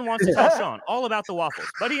 Marlon wants to tell Sean all about the waffles,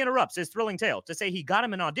 but he interrupts his thrilling tale to say he got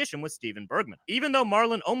him an audition with Steven Bergman, even though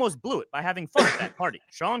Marlon almost blew it by having fun at that party.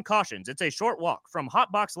 Sean cautions it's a short walk from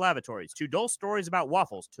hotbox lavatories to dull stories about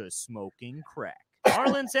waffles to smoking crack.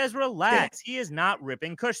 Marlon says relax, he is not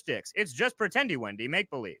ripping Kush sticks. It's just Pretendy Wendy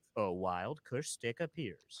make-believe. A wild Kush stick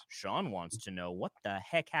appears. Sean wants to know what the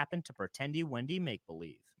heck happened to Pretendy Wendy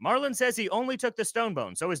make-believe. Marlon says he only took the stone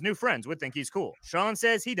bone so his new friends would think he's cool. Sean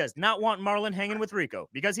says he does not want Marlon hanging with Rico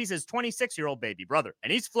because he's his 26-year-old baby brother,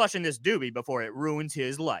 and he's flushing this doobie before it ruins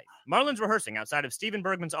his life. Marlon's rehearsing outside of Steven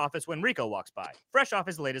Bergman's office when Rico walks by, fresh off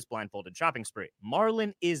his latest blindfolded shopping spree.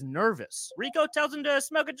 Marlon is nervous. Rico tells him to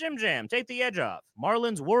smoke a Jim Jam, take the edge off.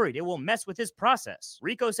 Marlon's worried it will mess with his process.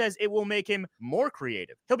 Rico says it will make him more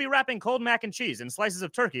creative. He'll be wrapping cold mac and cheese in slices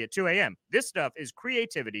of turkey at 2 a.m. This stuff is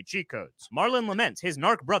creativity cheat codes. Marlon laments his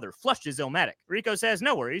narc brother flushed his Illmatic. Rico says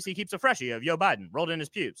no worries, he keeps a freshie of Joe Biden rolled in his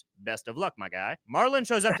pubes. Best of luck, my guy. Marlon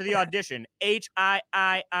shows up to the audition H-I-I-I-I-G-H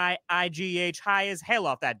high as hell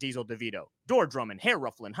off that Diesel DeVito. Door drumming, hair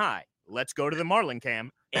ruffling high. Let's go to the Marlon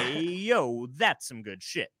cam. Ayo, that's some good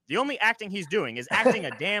shit. The only acting he's doing is acting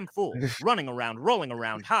a damn fool, running around, rolling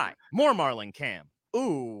around high. More Marlon cam.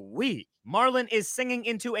 Ooh wee. Marlon is singing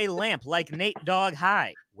into a lamp like Nate Dogg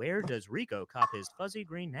High. Where does Rico cop his fuzzy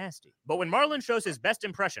green nasty? But when Marlon shows his best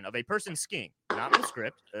impression of a person skiing, not in the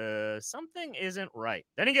script, something isn't right.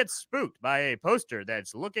 Then he gets spooked by a poster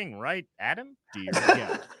that's looking right at him. Dear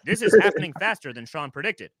God. This is happening faster than Sean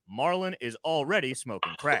predicted. Marlon is already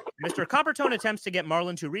smoking crack. Mr. Coppertone attempts to get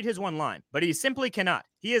Marlon to read his one line, but he simply cannot.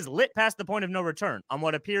 He is lit past the point of no return on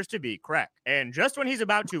what appears to be crack. And just when he's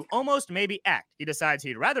about to almost maybe act, he decides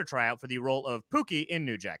he'd rather try out for the role of Pookie in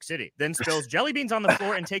New Jack City. Then spills jelly beans on the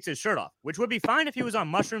floor and takes his shirt off, which would be fine if he was on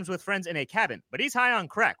mushrooms with friends in a cabin, but he's high on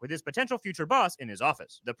crack with his potential future boss in his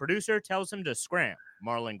office. The producer tells him to scram.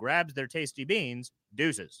 Marlon grabs their tasty beans.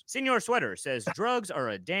 Deuces. Senor Sweater says drugs are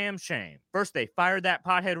a damn shame. First they fired that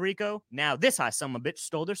pothead Rico. Now this high son of a bitch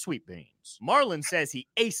stole their sweet beans. Marlon says he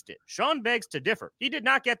aced it. Sean begs to differ. He did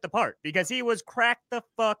not get the part because he was cracked the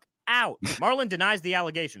fuck out. Marlon denies the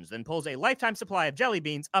allegations, then pulls a lifetime supply of jelly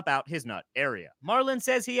beans up out his nut area. Marlon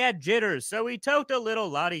says he had jitters, so he toked a little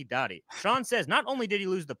lottie-dottie. Sean says not only did he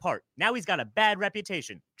lose the part, now he's got a bad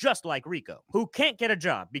reputation, just like Rico, who can't get a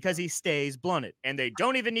job because he stays blunted. And they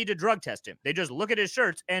don't even need to drug test him. They just look at his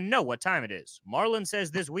shirts and know what time it is. Marlon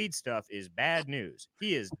says this weed stuff is bad news.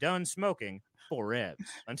 He is done smoking forever.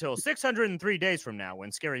 Until 603 days from now when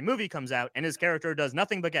Scary Movie comes out and his character does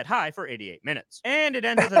nothing but get high for 88 minutes. And it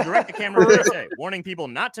ends with a direct-to-camera PSA warning people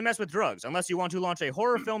not to mess with drugs unless you want to launch a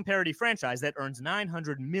horror film parody franchise that earns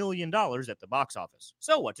 $900 million at the box office.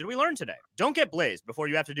 So what did we learn today? Don't get blazed before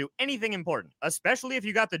you have to do anything important, especially if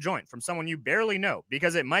you got the joint from someone you barely know,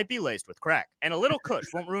 because it might be laced with crack. And a little kush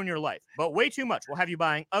won't ruin your life, but way too much will have you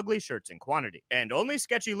buying ugly shirts in quantity. And only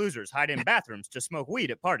sketchy losers hide in bathrooms to smoke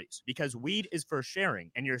weed at parties, because weed is for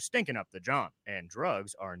sharing and you're stinking up the John. And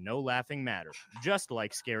drugs are no laughing matter, just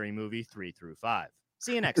like Scary Movie 3 through 5.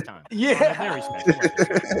 See you next time. Yeah. Very special episode.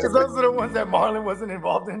 Because those are the ones that Marlon wasn't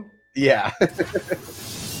involved in. Yeah.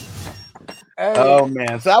 Hey. Oh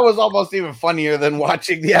man, so that was almost even funnier than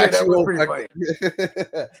watching the Yeah, that actual. was pretty funny.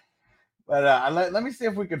 But let me see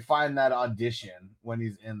if we could find that audition when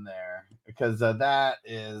he's in there, because that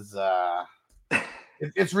is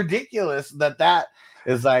it's ridiculous that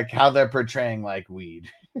is like how they're portraying like weed.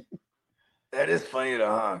 That is funny though,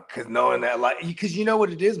 huh? Because knowing that, like, because you know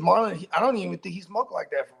what it is, Marlon. I don't even think he smoked like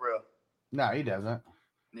that for real. No, he doesn't.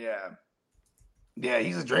 Yeah,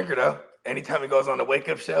 he's a drinker though. Anytime he goes on the wake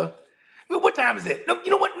up show, what time is it? No, you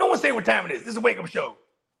know what? No one's saying what time it is. This is a wake up show.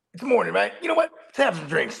 It's morning, right? You know what? Let's have some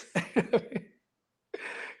drinks.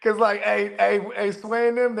 Because like, hey, Sway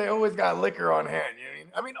and them, they always got liquor on hand. You know what I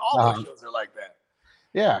mean? I mean, all those shows are like that.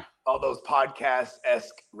 Yeah. All those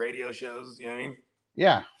podcast-esque radio shows. You know what I mean?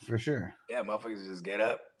 Yeah, for sure. Yeah, motherfuckers just get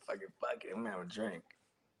up, fuck it, I'm gonna have a drink.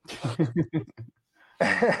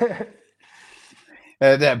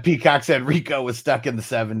 That Peacock said Rico was stuck in the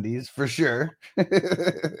 70s for sure.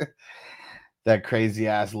 That crazy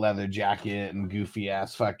ass leather jacket and goofy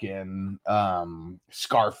ass fucking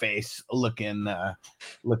Scarface looking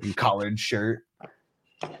collared shirt.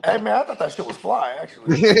 Hey man, I thought that shit was fly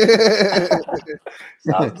actually.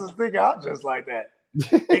 So I was just thinking out just like that.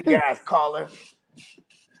 Big ass collar.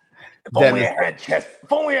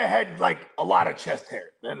 If only I had like a lot of chest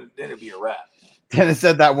hair, then it'd be a wrap. Dennis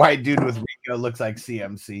said that white dude with Rico looks like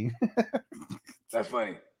CMC. That's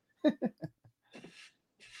funny.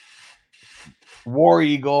 War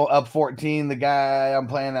Eagle up 14. The guy I'm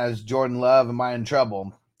playing as Jordan Love. Am I in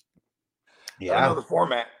trouble? Yeah, I know the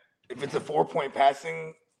format. If it's a 4-point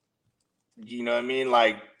passing, you know what I mean?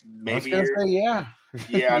 Like maybe yeah,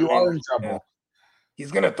 yeah, you are in trouble. Yeah.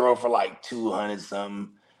 He's gonna throw for like 200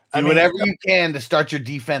 something. Do whatever you can to start your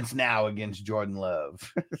defense now against Jordan Love.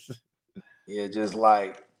 Yeah, just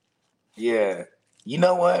like, yeah. You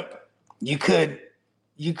know what? You could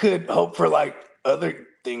hope for like other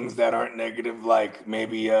things that aren't negative, like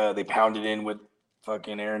maybe they pounded in with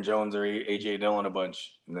fucking Aaron Jones or AJ Dillon a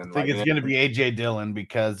bunch. And then, I think it's gonna be AJ Dillon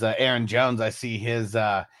because Aaron Jones, I see his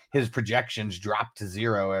projections drop to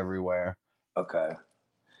 0 everywhere. Okay.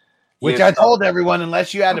 Which I told everyone,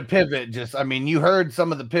 unless you had a pivot, you heard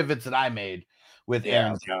some of the pivots that I made with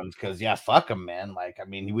Aaron Jones, because fuck him, man. Like,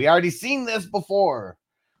 we already seen this before.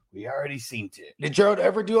 We already seen it. Did Gerald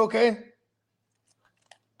ever do okay?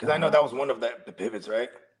 Because I know that was one of the pivots, right?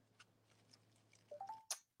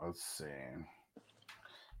 Let's see.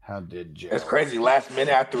 How did Gerald? It's crazy. Last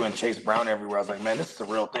minute, I threw in Chase Brown everywhere. I was like, man, this is a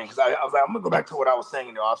real thing. Because I was like, I'm gonna go back to what I was saying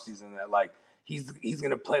in the offseason, that like he's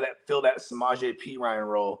gonna fill that Samaje Perine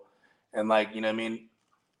role, and like, you know what I mean.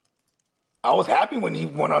 I was happy when he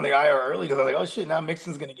went on the IR early because I was like, oh shit, now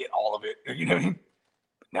Mixon's gonna get all of it. You know what I mean?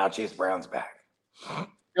 But now Chase Brown's back.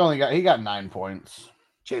 He got 9 points.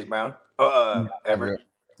 Chase Brown, Everett.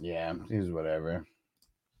 Yeah, he's whatever.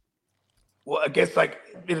 Well, I guess like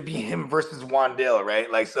it'll be him versus Wandale,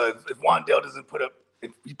 right? Like, so if Wandale doesn't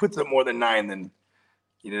if he puts up more than 9, then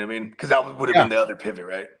you know what I mean? Because that would have been the other pivot,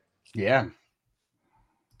 right? Yeah.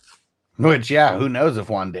 Which, yeah, who knows if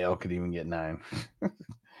Wandale could even get 9?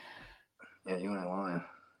 Yeah, you ain't lying.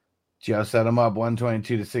 Joe set him up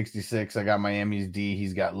 122-66. I got Miami's D.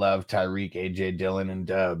 He's got Love, Tyreek, AJ Dillon, and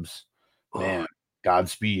Dubs. Man,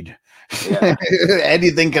 Godspeed. Yeah.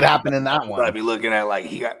 Anything could happen in that one. I'd be looking at like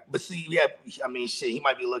he might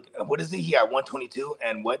be looking. What is he? He got 122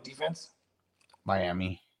 and what defense?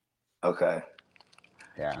 Miami. Okay.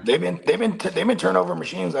 Yeah. They've been turnover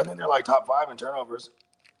machines. I think they're like top 5 in turnovers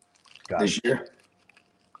this year.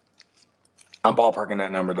 I'm ballparking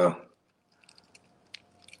that number though.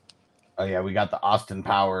 Oh yeah, we got the Austin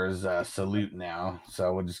Powers salute now,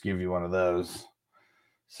 so we'll just give you one of those.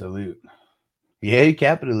 Salute. Yay,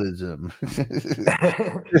 capitalism.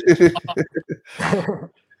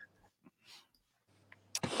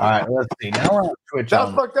 All right, let's see. Now we're on Twitch. That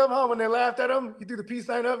was fucked up, huh? When they laughed at him, you threw the peace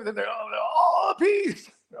sign up, and then they're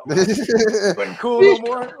peace. Wasn't cool no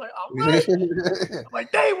more. Like, all right. I'm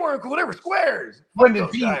like, they weren't cool. They were squares. When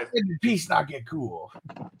did peace not get cool?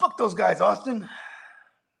 Fuck those guys, Austin.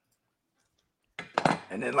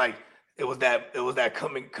 And then like it was that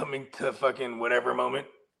coming to fucking whatever moment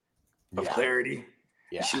of clarity.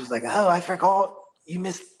 Yeah. She was like, oh, I forgot you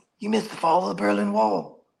missed the fall of the Berlin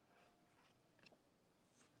Wall.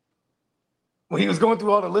 When he was going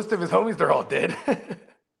through all the list of his homies, they're all dead.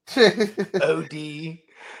 OD,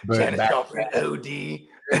 Janis Joplin, OD.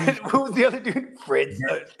 Who was the other dude? Fred's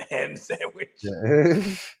ham sandwich.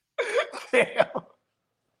 Damn.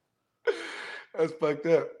 That's fucked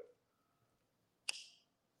up.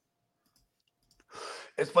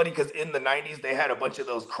 It's funny because in the 90s, they had a bunch of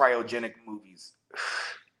those cryogenic movies.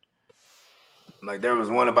 Like there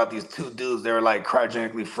was one about these 2 dudes. They were like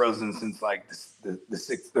cryogenically frozen since like the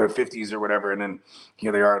 60s or 50s or whatever. And then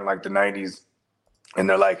here they are in like the 90s. And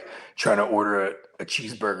they're like trying to order a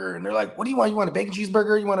cheeseburger. And they're like, what do you want? You want a bacon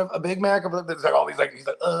cheeseburger? You want a Big Mac? There's like all these like, he's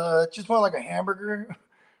like, just want like a hamburger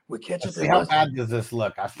with ketchup. See, how bad does this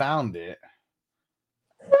look? I found it.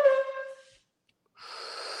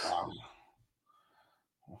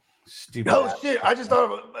 Stupid. Oh shit! I just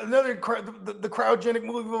thought of another the cryogenic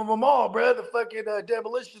movie of them all, bro. The fucking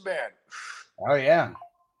Demolition Man. Oh yeah,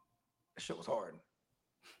 that shit was hard.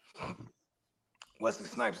 Wesley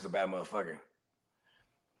Snipes is a bad motherfucker.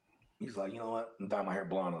 He's like, you know what? I'm dyeing my hair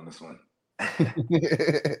blonde on this one.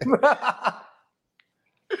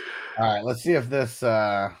 All right, let's see if this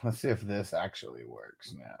actually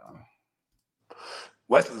works now.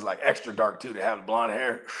 Wesley's like extra dark too. To have blonde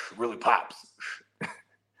hair really pops.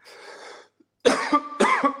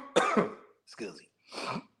 Excuse me.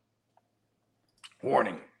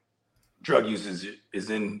 Warning: drug use is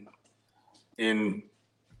in.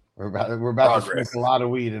 We're about to smoke a lot of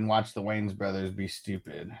weed and watch the Wayans brothers be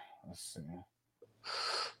stupid. Let's see.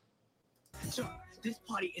 So this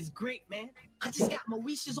party is great, man. I just got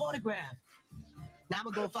Moesha's autograph. Now I'm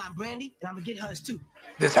gonna go find Brandy and I'm gonna get hers too.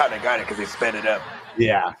 This is how they got it because they sped it up.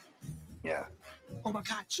 Yeah. Yeah. Oh my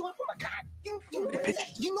God, Sean! Oh my God! You know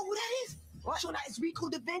who that is? What? Sean, it's Rico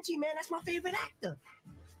Da Vinci, man. That's my favorite actor.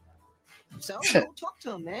 So go talk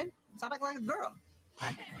to him, man. Stop acting like a girl.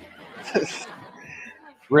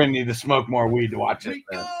 We're gonna need to smoke more weed to watch it.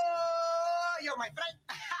 Rico, yo, my friend.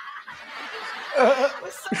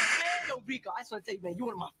 What's up, man? Yo, Rico, I just want to tell you, man, you're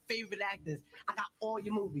one of my favorite actors. I got all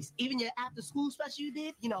your movies, even your after-school special you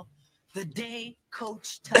did. You know, The Day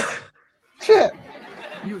Coach Tough. Shit.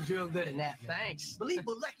 You was real good in that. Thanks.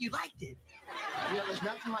 Believable, like you liked it. You know, there's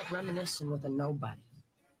nothing like reminiscing with a nobody.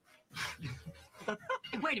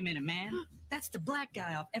 Wait a minute, man. That's the black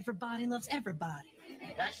guy off Everybody Loves Everybody.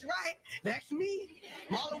 That's right. That's me.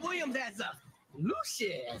 Marlon Williams as a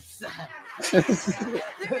Lucius. Hey,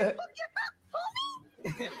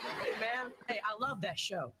 man. Hey, I love that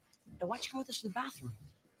show. Now, why don't you come with us to the bathroom?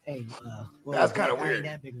 Hey, well, That's kind of I ain't weird.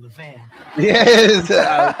 that big of a fan. Yes.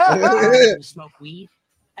 Smoke weed.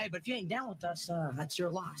 Hey, but if you ain't down with us, that's your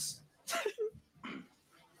loss.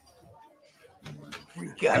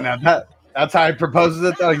 And that's how he proposes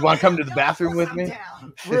it, though. You want to come to the bathroom with me?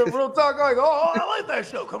 Real talk. Like, oh, I like that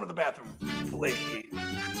show. Come to the bathroom.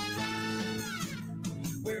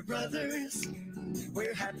 We're brothers.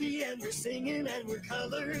 We're happy and we're singing and we're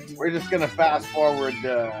colored. We're just gonna fast forward.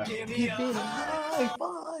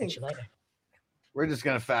 We're just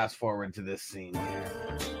gonna fast forward to this scene here.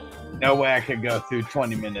 No way I could go through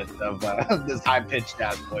 20 minutes of this high-pitched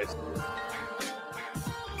ass voice.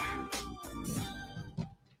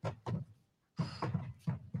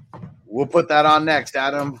 We'll put that on next,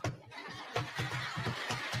 Adam.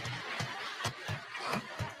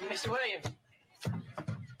 Mr. Williams.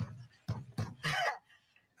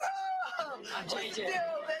 I'm JJ. Yo,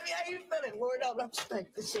 baby, how you feeling? Word up, I'm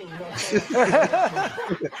respect the scene.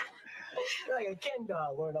 You're like a Ken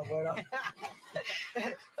doll. Word up, word up.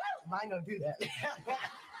 Mine don't do that.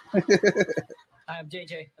 I'm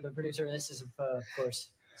JJ. I'm the producer. This is, of course,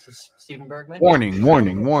 this is Stephen Bergman. Warning,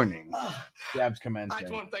 warning, warning. Jabs I commencing.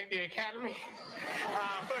 just want to thank the Academy.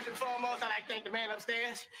 First and foremost, I'd like to thank the man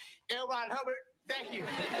upstairs, L. Ron Hubbard. Thank you.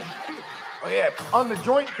 Oh yeah, on the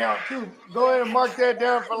joint count too. Go ahead and mark that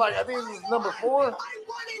down for like I think this is number 4. I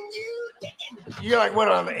wanted you. You're like what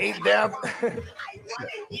on the 8th down? I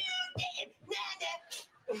wanted you.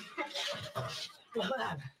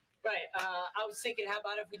 Right. I was thinking, how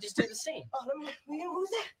about if we just do the scene? Oh, who's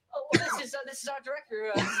that? Oh, well, this is our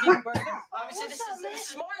director, Stephen Bergman. Obviously, this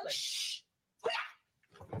is Marlon.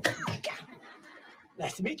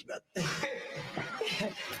 Nice to meet you, brother.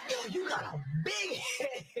 Yo, you got a big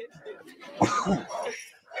head.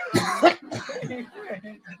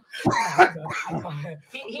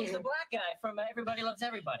 He's the black guy from Everybody Loves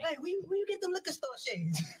Everybody. Hey, where you get them liquor store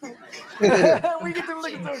shades? We get them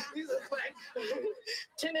looking through. These are like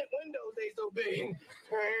tenant windows, they so big.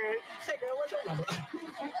 Say, girl, what's your number?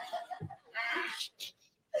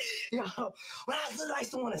 Yo, when I was little, I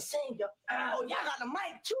used to want to sing, yo. Oh, y'all got the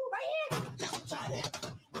mic too, right here? Try that.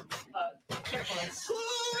 Careful.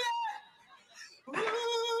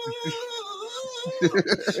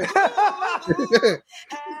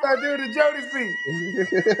 Start doing the Jodeci.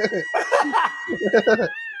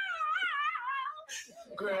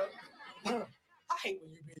 Girl, I hate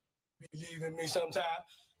when you be leaving me sometimes.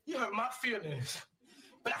 You hurt my feelings.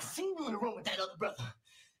 But I seen you in the room with that other brother.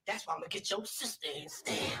 That's why I'm gonna get your sister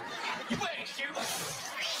instead. You ain't cute.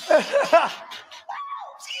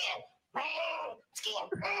 Skin.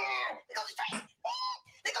 They go straight.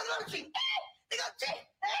 They go to the street. They go straight.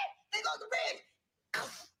 They go to red.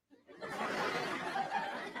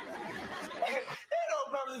 Hello,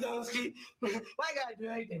 brothers don't ski. Why gotta do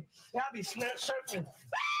anything? Y'all be surfing.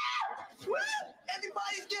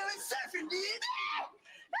 Everybody's doing surfing, dude.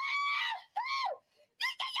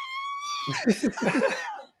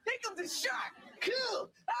 Here comes the shark. Cool.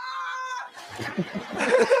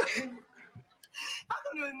 How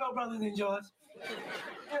come there ain't no brothers and yours? You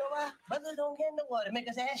know why? Brothers don't get in the water. Make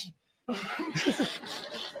us ashy.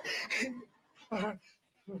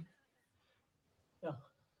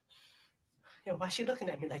 Yo, why she looking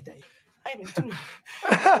at me like that? I ain't been doing.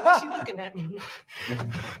 Why she looking at me?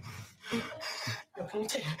 Yo, can you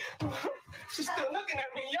tell? She's still looking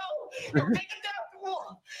at me. Yo, take it down the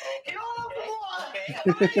wall. Get on off the wall.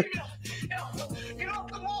 Okay. Yo, get off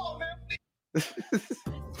the wall, man.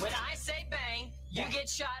 When I say bang, you get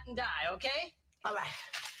shot and die, okay? All right.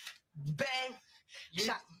 Bang.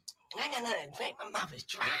 Shot. I ain't got nothing to drink. My mouth is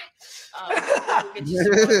dry. We'll get you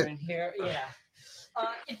some water in here. Yeah.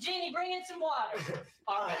 Jeannie, bring in some water.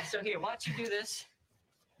 All right, so here, why don't you do this?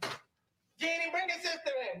 Jeannie, bring your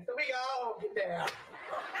sister in so we can all get there.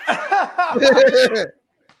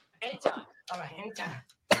 Anytime. All right, anytime.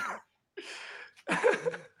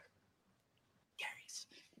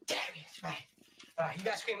 Darius, right. All right, you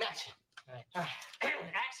guys scream action. All right. All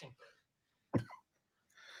right. Action.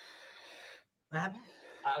 What happened?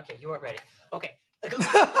 Okay, you weren't ready. Okay. 1, 2,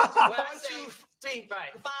 3,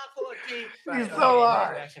 Right. 5, 4, 3. You're so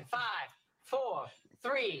hard. Action. 5, 4,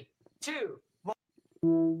 3, 2.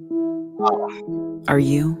 Are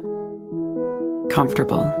you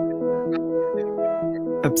comfortable?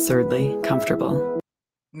 Absurdly comfortable.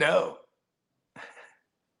 No,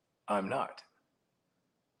 I'm not.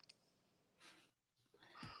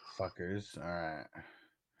 Fuckers. All right.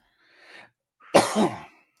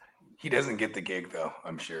 He doesn't get the gig though,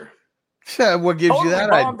 I'm sure. What gives you that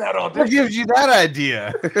idea? What gives you that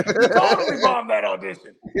idea? He totally bombed that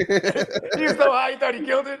audition. He was so high, he thought he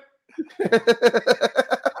killed it.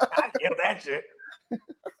 I killed that shit.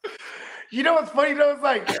 You know what's funny though? It's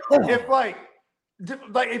like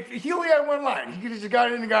if he only had one line, he could have just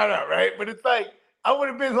got in and got out, right? But it's like I would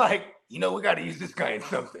have been like, you know, we got to use this guy in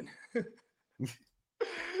something.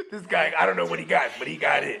 This guy, I don't know what he got, but he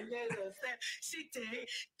got it.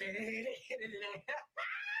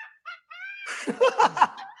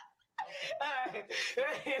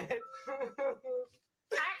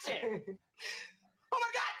 Action! Oh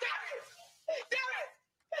my God, Darius! Darius!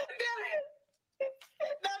 Darius!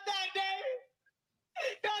 Don't die, Darius!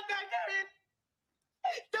 Don't die, Darius!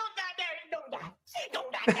 Don't die, Darius! Don't die!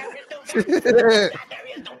 Don't die, Darius! Don't die! Don't die,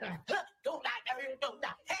 Darius! Don't die! Don't die, Darius! Don't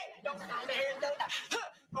die! Hey! Don't die, Darius! Don't die!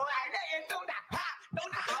 All right, Darius! Don't die! Ha!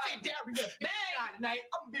 Don't die! Hey, Darius! Man, tonight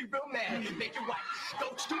I'm gonna be real mad. Make it right.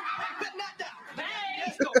 Don't shoot, but not die. Man,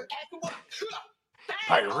 let's go. Ask what?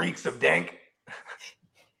 Probably reeks of dank.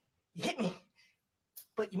 You hit me,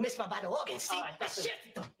 but you missed my vital organs. See, I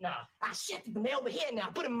shifted them. No, I shifted them. They're over here now.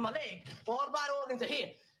 Put them in my leg. All the vital organs are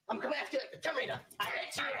here. I'm coming after you like the Terminator. I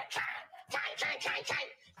let you.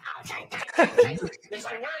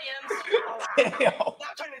 Mr. Williams.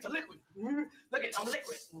 Now turn into liquid. Look at, I'm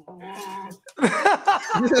liquid.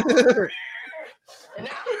 And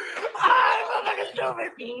now, I'm like a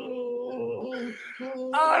stupid.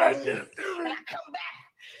 Oh, that's just stupid. And I come back,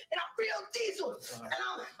 and I'm real diesel. And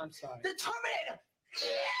I'm sorry. The Terminator.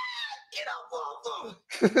 Get up off them.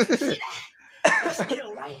 See that? That's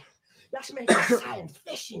still right. That's making science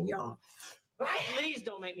fiction, y'all. Right? Please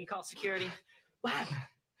don't make me call security. What happened?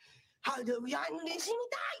 How did we? I didn't see me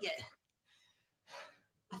die yet.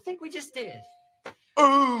 I think we just did.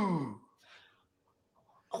 Ooh.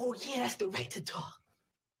 Oh yeah, that's the right to talk.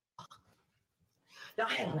 Now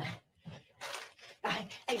handle that.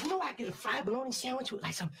 Hey, you know I get a fried bologna sandwich with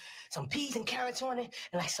like some peas and carrots on it,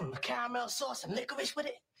 and like some caramel sauce and licorice with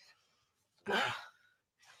it.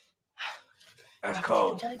 That's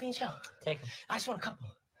cold. Jelly bean show. Take them. I just want a couple.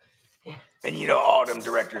 Yeah. And you know all them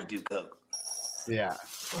directors do cook. Yeah.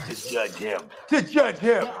 Just judge him. Just judge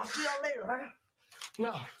him. Yeah, I'll see y'all later, huh?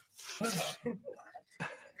 No.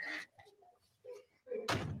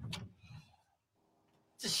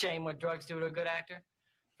 It's a shame what drugs do to a good actor.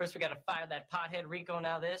 First, we got to fire that pothead Rico,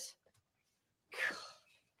 now this.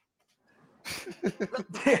 Look,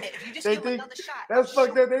 if you just give him another shot. That's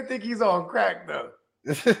fucked up. They think he's on crack, though.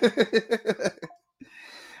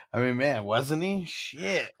 I mean, man, wasn't he?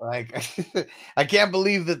 Shit. Like, I can't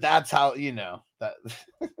believe that's how, that.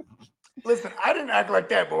 Listen, I didn't act like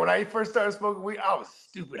that, but when I first started smoking weed, I was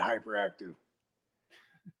stupid hyperactive.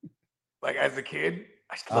 Like, as a kid,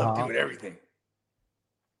 I just loved doing everything.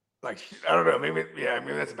 Like, I don't know, maybe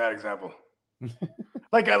that's a bad example.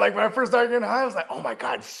 like when I first started getting high, I was like, oh my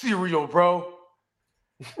God, cereal, bro.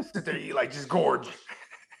 Sit there, eat, like, just gorge.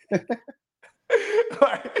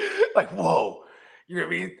 like, whoa. You know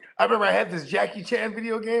what I mean? I remember I had this Jackie Chan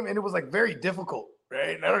video game, and it was, like, very difficult,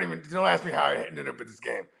 right? And don't ask me how I ended up in this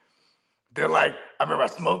game. They're like, I remember I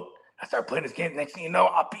smoked. I started playing this game. Next thing you know,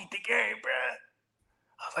 I beat the game, bruh.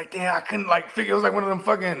 I was like, damn, I couldn't, like, figure. It was like one of them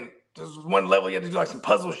fucking, there's one level you had to do, like, some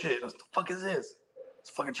puzzle shit. What the fuck is this?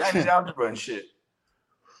 It's fucking Chinese algebra and shit.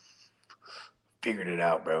 Figured it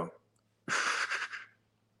out, bro.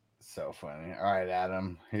 So funny. All right,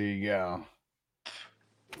 Adam, here you go.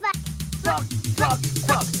 Fuck,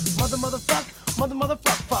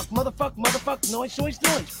 motherfuck, noise.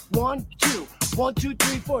 1, 2, 1, 2,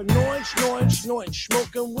 3, 4, noise.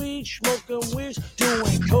 Smoking weed,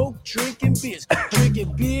 doing coke, drinking beers,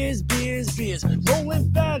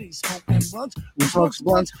 rolling fatties, smoking blunts. We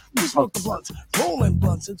smoke the blunts, rolling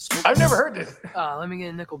blunts. And I've never heard this. Let me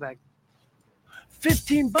get a nickel bag.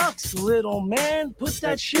 $15, little man. Put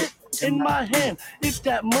that shit in my hand. If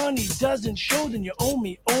that money doesn't show, then you owe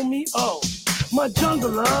me, oh. My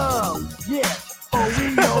jungle love, yeah.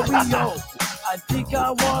 We know. I think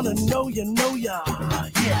I wanna know ya.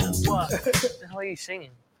 Yeah, what? What the hell are you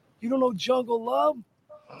singing? You don't know Jungle Love?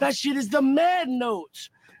 That shit is the Mad Notes.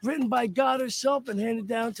 Written by God herself and handed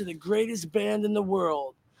down to the greatest band in the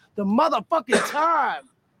world. The motherfucking time.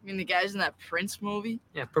 I mean, the guys in that Prince movie?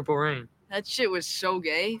 Yeah, Purple Rain. That shit was so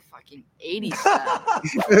gay. Fucking 80s style.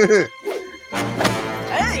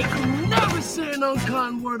 Hey, never say an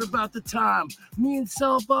unkind word about the time. Me and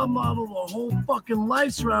Selva model the whole fucking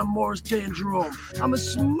life around Morris Day and Jerome. I'm a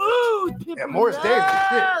smooth people. Yeah, Morris Day is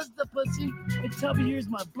the shit. The pussy. And tell me here's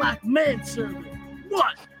my black man servant.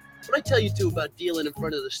 What? What I tell you two about dealing in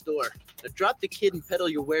front of the store? Now drop the kid and peddle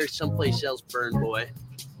your wares someplace else, burn boy.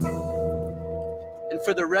 And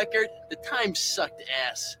for the record, the time sucked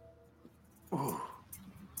ass. Ooh.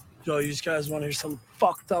 Yo, you guys want to hear something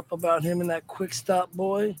fucked up about him and that Quick Stop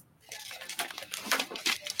boy?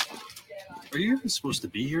 Are you even supposed to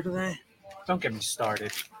be here today? Don't get me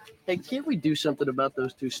started. Hey, can't we do something about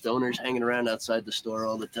those two stoners hanging around outside the store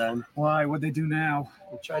all the time? Why? What'd they do now?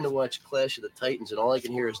 I'm trying to watch Clash of the Titans, and all I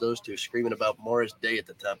can hear is those two screaming about Morris Day at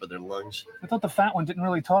the top of their lungs. I thought the fat one didn't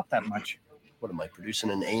really talk that much. What am I,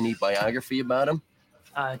 producing an A&E biography about him?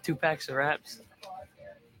 2 packs of wraps.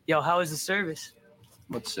 Yo, how was the service?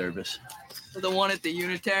 What service? The one at the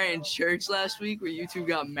Unitarian Church last week where you two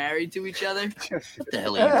got married to each other? What the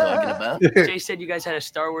hell are you talking about? Jay said you guys had a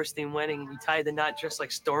Star Wars themed wedding. We tied the knot dressed like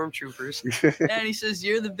stormtroopers. And he says,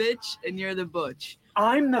 you're the bitch and you're the butch.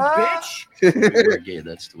 I'm the bitch? If we were gay,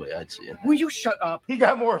 that's the way I'd see it. Will you shut up? He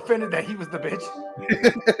got more offended that he was the bitch.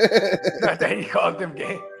 Not that he called them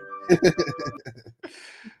gay.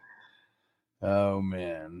 Oh,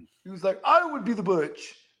 man. He was like, I would be the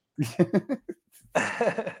butch.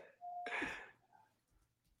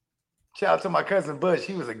 Shout out to my cousin Bush.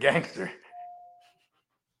 He was a gangster.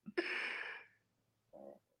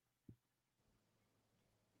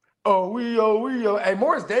 Oh. Hey,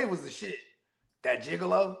 Morris Day was the shit. That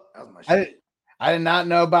Gigolo, that was my shit. I did not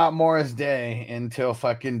know about Morris Day until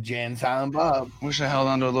fucking Jay and Silent Bob. Wish I held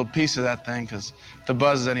onto a little piece of that thing, because the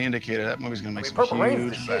buzz is any indicator, that movie's gonna make some Purple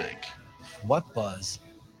Rain's huge the shit. bank. What buzz?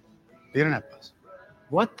 The internet buzz.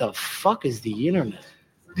 What the fuck is the internet?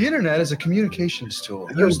 The internet is a communications tool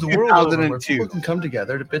It was used the world over where 2002. people can come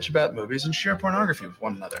together to bitch about movies and share pornography with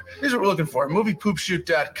one another. Here's what we're looking for: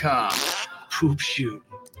 moviepoopshoot.com. Poop shoot.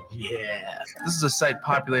 Yeah. This is a site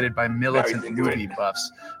populated by militant movie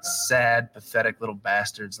buffs, sad, pathetic little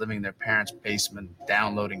bastards living in their parents' basement,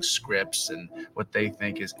 downloading scripts and what they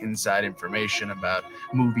think is inside information about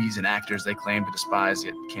movies and actors they claim to despise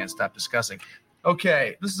yet can't stop discussing.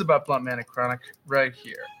 Okay, this is about Blunt Man and Chronic right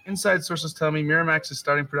here. Inside sources tell me Miramax is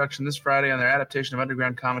starting production this Friday on their adaptation of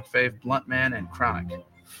underground comic fave Blunt Man and Chronic.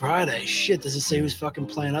 Friday. Shit, does it say who's fucking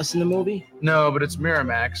playing us in the movie? No, but it's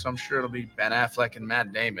Miramax, so I'm sure it'll be Ben Affleck and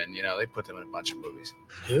Matt Damon. You know, they put them in a bunch of movies.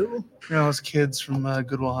 Who? You know those kids from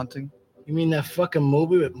Good Will Hunting? You mean that fucking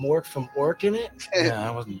movie with Mork from Ork in it? Yeah,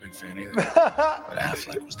 I wasn't a big fan either. But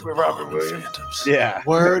Affleck was the With Robert Bond Williams. Phantoms. Yeah.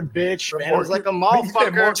 Word, bitch. Man, it was like a When you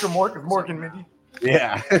said motherfucker. Mork and Mindy.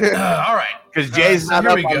 Yeah. All right. Because Jay's So not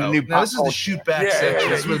here up we on go. the new Now, this is pop the shoot back Yeah, section. yeah,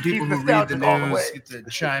 This is where he's people who read the nostalgic all the news way. get to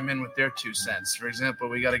chime in with their 2 cents. For example,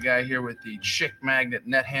 we got a guy here with the chick magnet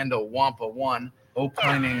net handle Wampa1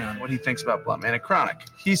 opining on what he thinks about Blunt Man and Chronic.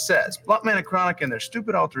 He says, Blunt Man and Chronic and their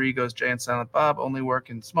stupid alter egos, Jay and Silent Bob, only work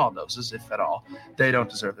in small doses, if at all. They don't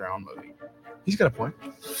deserve their own movie. He's got a point.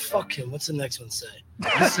 Fuck him. What's the next one say?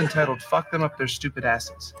 This is entitled Fuck Them Up Their Stupid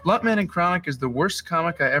Asses. Blunt Man and Chronic is the worst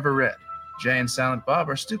comic I ever read. Jay and Silent Bob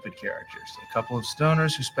are stupid characters, a couple of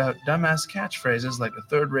stoners who spout dumbass catchphrases like a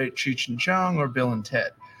third-rate Cheech and Chong or Bill and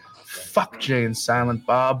Ted. Fuck Jay and Silent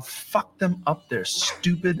Bob. Fuck them up their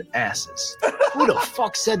stupid asses. Who the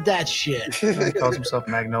fuck said that shit? He calls himself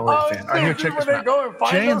Magnolia Oh, fan. All right, here, check this out. Go and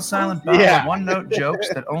find Jay and those Silent fools? Bob Yeah. are one-note jokes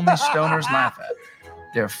that only stoners laugh at.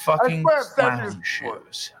 They're fucking swear I've said this clown before.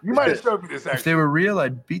 shows. You might have showed me this If actually. they were real,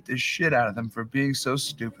 I'd beat the shit out of them for being so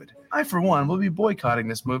stupid. I, for one, will be boycotting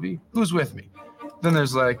this movie. Who's with me? Then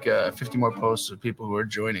there's like 50 more posts of people who are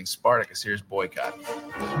joining Spartacus. Here's boycott.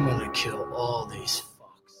 I'm gonna kill all these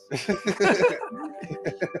fucks.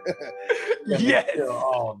 Yes. Kill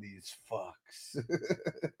all these fucks.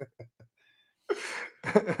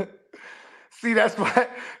 See, that's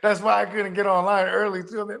why I couldn't get online early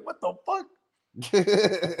too. I mean, what the fuck?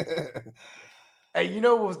 Hey, you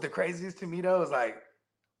know what was the craziest to me though? It's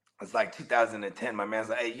like 2010. My man's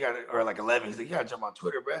like, hey, you gotta, or like 11. He's like, you gotta jump on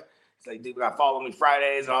Twitter, bro. He's like, dude, you gotta follow me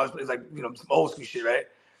Fridays and all this. It's like, you know, some old school shit, right?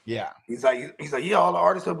 Yeah. He's like, yeah, all the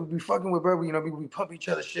artists that we be fucking with, bro. You know, we pump each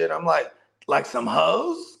other shit. I'm like some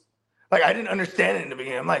hoes. Like I didn't understand it in the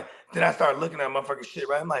beginning. I'm like, then I started looking at motherfucking shit,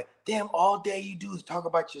 right? I'm like, damn, all day you do is talk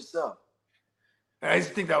about yourself. And I used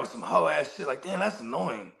to think that was some hoe ass shit. Like, damn, that's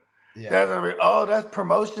annoying. Yeah. That's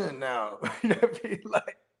promotion now. You know what I mean?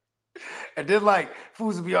 Like, and then like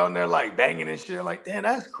fools would be on there like banging and shit. Like, damn,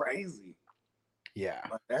 that's crazy. Yeah.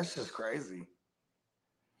 Like, that's just crazy.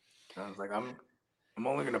 I was like, I'm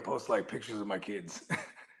only gonna post like pictures of my kids.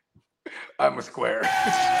 I'm a square.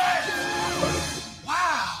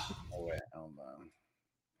 Oh, wait, hold on.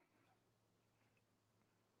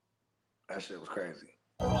 That shit was crazy.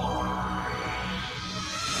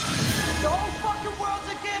 The whole fucking world's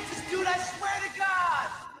against us, dude. I swear to God.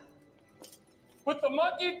 Put the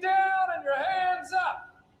monkey down and your hands up.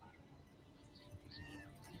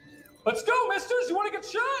 Let's go, misters. You want to get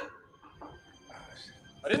shot?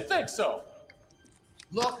 I didn't think so.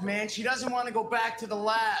 Look, man, she doesn't want to go back to the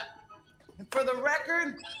lab. And for the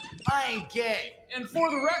record, I ain't gay. And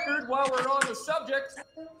for the record, while we're on the subject,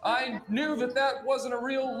 I knew that wasn't a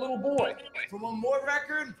real little boy. For one more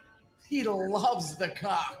record, He loves the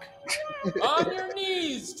cock. On your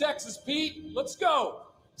knees, Texas Pete. Let's go.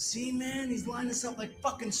 See, man, he's lining us up like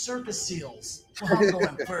fucking circus seals. Well, I'm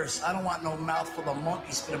going first. I don't want no mouthful of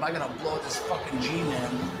monkey spit if I gotta blow this fucking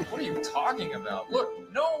G-man. What are you talking about?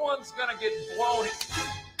 Look, no one's gonna get blown.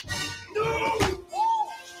 No!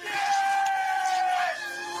 Oh,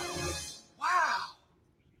 shit! Wow.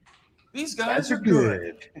 These guys are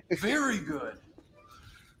good. Very good.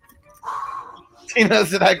 Tina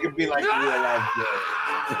said I could be like real life good.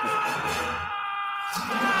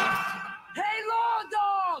 Hey, Law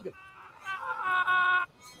Dog!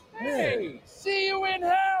 Hey, see you in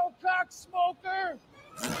hell, cocksmoker!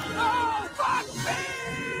 Oh, fuck me!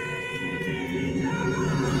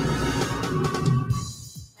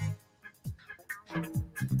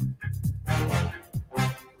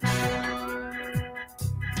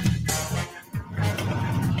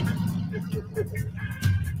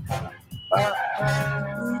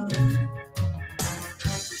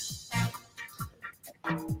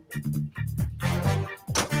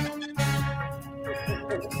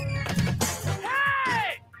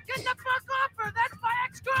 Hey! Get the fuck off her! That's my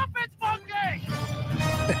ex-girlfriend's monkey!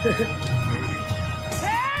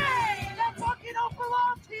 Hey! That monkey don't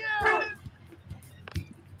belong to you!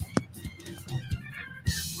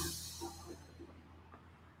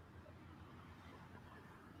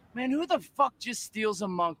 Man, who the fuck just steals a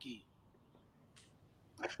monkey?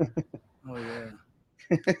 Oh, yeah.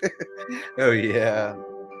 Oh yeah.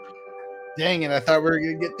 Dang it, I thought we were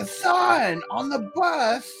gonna get the sign on the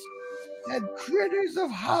bus. Said Critters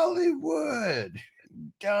of Hollywood.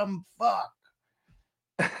 Dumb fuck.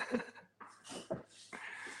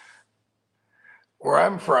 Where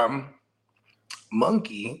I'm from,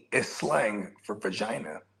 monkey is slang for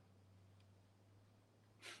vagina.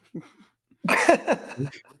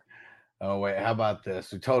 Oh wait, how about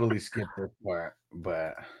this? We totally skipped this part,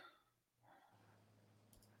 but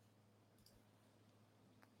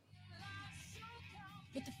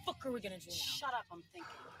What the fuck are we gonna do now? Shut up, I'm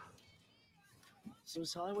thinking. So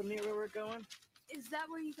is Hollywood near where we're going? Is that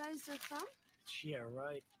where you guys are from? Yeah,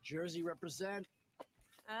 right. Jersey represent.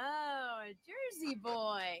 Oh, a Jersey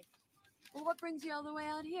boy. Well, what brings you all the way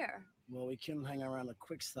out here? Well, we couldn't hang around a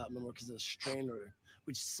quick stop no more because of the strain order,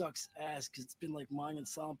 which sucks ass because it's been like mine and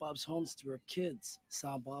Silent Bob's home since we were kids.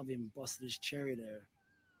 Silent Bob even busted his cherry there.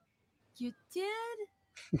 You did?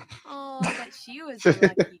 Oh, but she was a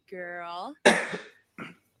lucky girl.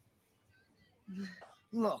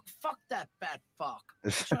 Look, fuck that fat fuck.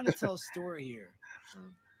 I'm trying to tell a story here.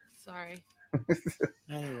 Oh, sorry.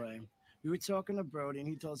 Anyway, we were talking to Brody and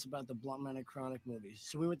he told us about the Blunt Man and Chronic movies.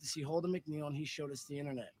 So we went to see Holden McNeil and he showed us the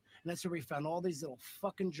internet. And that's where we found all these little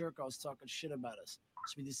fucking jerk-offs talking shit about us.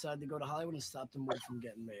 So we decided to go to Hollywood and stop the movie from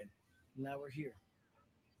getting made. And now we're here.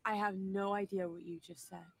 I have no idea what you just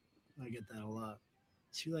said. I get that a lot.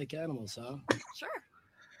 So you like animals, huh? Sure.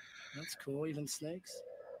 That's cool. Even snakes?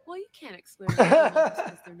 Well, you can't exclude animals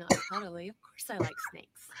because they're not cuddly. Of course I like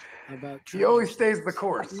snakes. How about He always stays the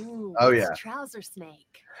course. Ooh, Oh, what's yeah. a trouser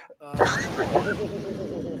snake.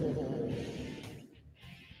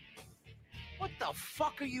 What the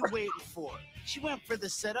fuck are you waiting for? She went for the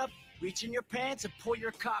setup. Reach in your pants and pull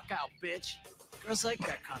your cock out, bitch. Girls like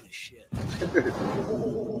that kind of shit.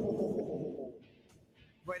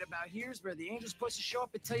 Right about here's where the angel's supposed to show up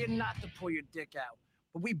and tell you not to pull your dick out.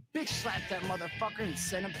 But we bitch slapped that motherfucker and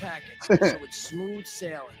sent him packing. So it's smooth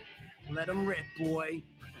sailing. Let him rip, boy.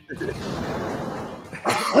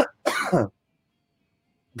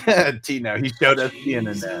 Tino, he showed us the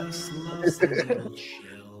internet.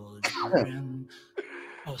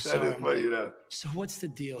 Oh, That sorry. is funny, though. So what's the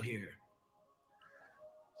deal here?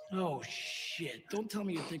 Oh, shit. Don't tell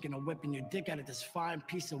me you're thinking of whipping your dick out at this fine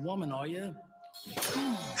piece of woman, are you?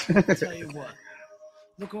 I'll tell you what.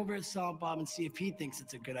 Look over at Silent Bob and see if he thinks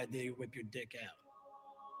it's a good idea to whip your dick out.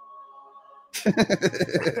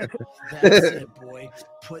 That's it, boy.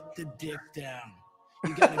 Put the dick down.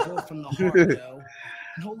 You gotta go from the heart, yo.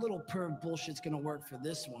 No little perv bullshit's gonna work for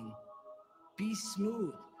this one. Be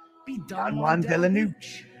smooth. Be Don Juan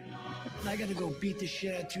Delanucci. I gotta go beat the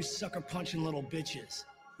shit out of two sucker punching little bitches.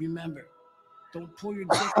 Remember, don't pull your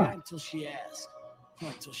dick out until she asks.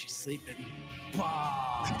 Not until she's sleeping.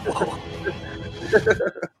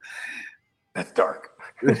 That's dark.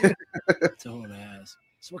 Don't ask.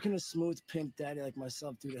 So what can a smooth pimp daddy like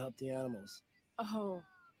myself do to help the animals? Oh,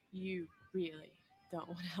 you really don't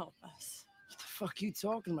want to help us. What the fuck you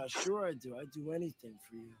talking about? Sure I do. I'd do anything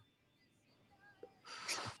for you.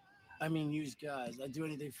 I mean, used guys. I'd do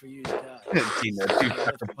anything for used guys. Tino, two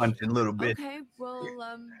sucker punching little bitch. Okay, well,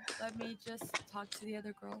 let me just talk to the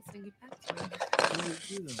other girls and get back to you. What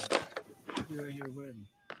do you do that? You're right here waiting.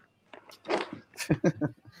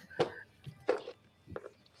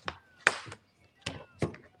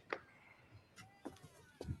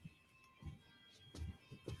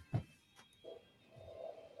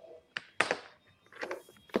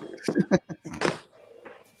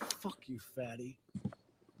 Fuck you, fatty.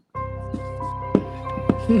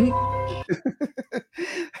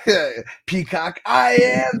 Peacock, I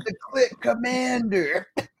am the Clit Commander.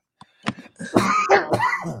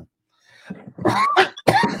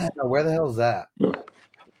 Where the hell is that?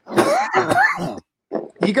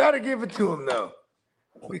 You got to give it to him though,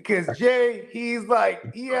 because Jay, he's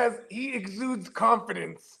like he exudes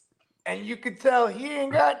confidence, and you could tell he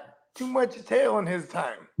ain't got too much tail in his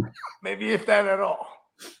time, maybe if that at all.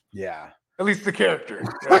 Yeah, at least the character.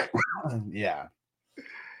 Right? Yeah.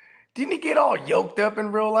 Didn't he get all yoked up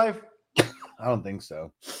in real life? I don't think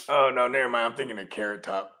so. Oh no, never mind. I'm thinking of Carrot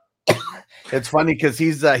Top. It's funny because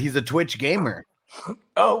he's a Twitch gamer.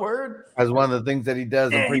 Oh, word. As one of the things that he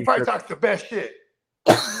does. Yeah, he probably talks the best shit.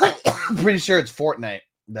 I'm pretty sure it's Fortnite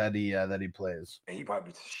that he plays. And he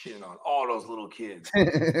probably shitting on all those little kids. Now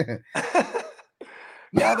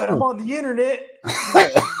that I'm on the internet.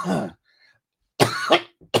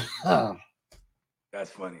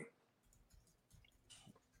 That's funny.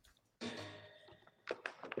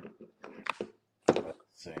 Let's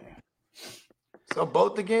see. So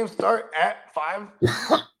both the games start at 5?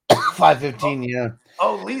 5:15, yeah.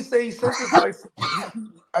 Oh, Lee say he sent this like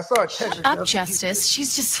I saw a text. Shut up, Justice.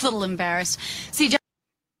 She's just a little embarrassed. See,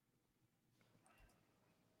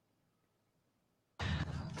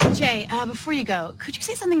 Jay, before you go, could you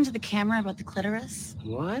say something to the camera about the clitoris?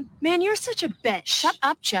 What? Man, you're such a bitch. Shut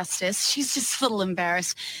up, Justice. She's just a little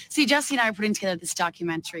embarrassed. See, Jesse and I are putting together this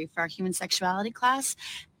documentary for our human sexuality class,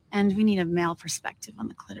 and we need a male perspective on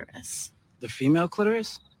the clitoris. The female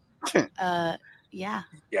clitoris? Yeah.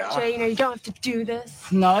 Jay, you don't have to do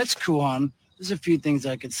this. No, it's cool, hon. There's a few things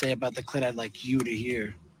I could say about the clit I'd like you to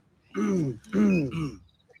hear.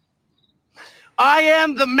 I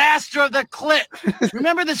am the master of the clit.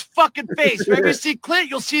 Remember this fucking face. Whenever you see clit,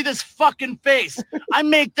 you'll see this fucking face. I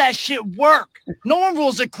make that shit work. No one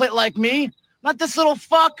rules a clit like me. Not this little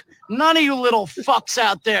fuck. None of you little fucks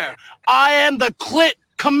out there. I am the clit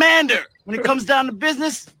commander. When it comes down to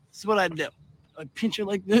business, this is what I do. I pinch it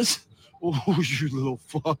like this. Oh, you little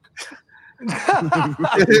fuck.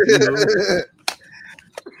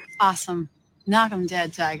 Awesome. Knock him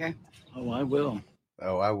dead, Tiger. Oh, I will.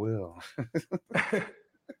 Oh, I will.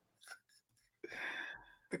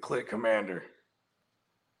 The Clit Commander.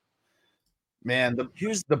 Man,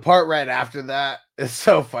 the part right after that is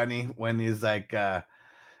so funny when he's like,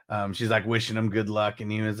 she's like wishing him good luck,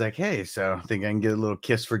 and he was like, "Hey, so think I can get a little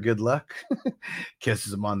kiss for good luck?"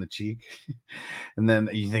 Kisses him on the cheek, and then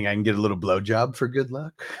you think I can get a little blowjob for good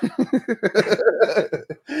luck?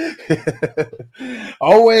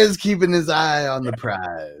 Always keeping his eye on the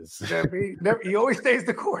prize. He always stays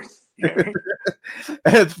the course.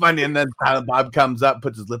 It's funny, and then Silent Bob comes up,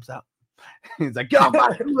 puts his lips out. He's like, "Get off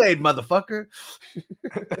my Kool-Aid, motherfucker!"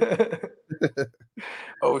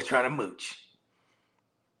 Always trying to mooch.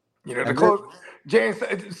 You know, the closed James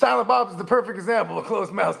Silent Bob is the perfect example of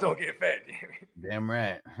closed mouths don't get fed. Damn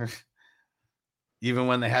right. Even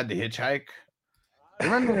when they had to hitchhike, they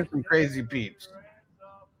run into some crazy peeps.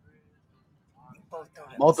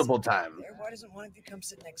 Multiple times. Why doesn't one of you come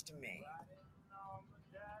sit next to me?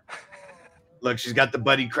 Look, she's got the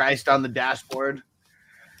Buddy Christ on the dashboard.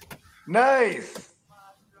 Nice.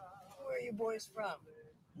 Where are you boys from?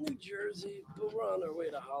 New Jersey, but we're on our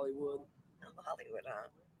way to Hollywood. Hollywood, huh?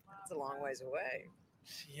 That's a long ways away.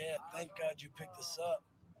 Yeah, thank God you picked us up.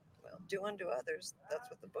 Well, do unto others. That's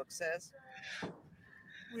what the book says.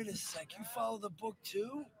 Wait a sec, you follow the book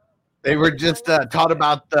too? They were just taught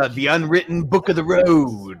about the unwritten book of the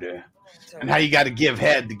road and how you got to give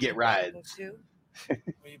head to get rides. Well,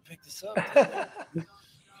 you picked us up. I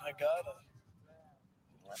gotta.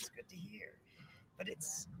 Well, that's good to hear. But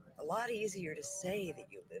it's a lot easier to say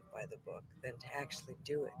that you live by the book than to actually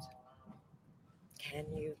do it. Can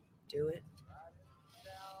you do it?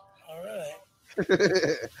 All right.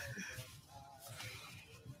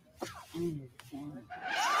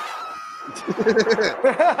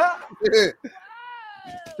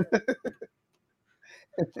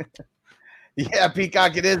 Yeah,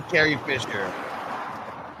 Peacock, it is Carrie Fisher.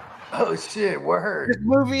 Oh shit, word. This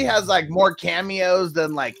movie has like more cameos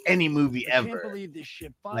than like any movie I can't ever. believe this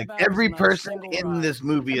shit. Like 5 every hours, not a person single in ride. this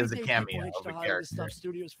movie is a Every day cameo people hitch of to a Hollywood character. stuff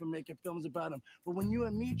studios for making films about them. But when you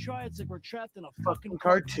and me try, it's like we're trapped in a Fucking fucking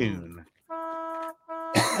cartoon.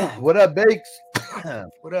 What up, Bakes?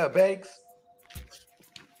 What up, Bakes?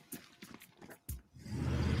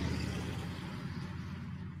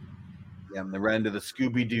 Yeah, I'm the run to the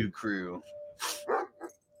Scooby Doo crew.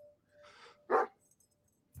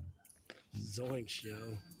 Zoink show.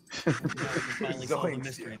 Now we can finally solve the Zoinks,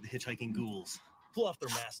 mystery of the hitchhiking ghouls. Pull off their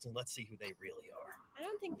masks and let's see who they really are. I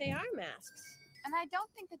don't think they are masks. And I don't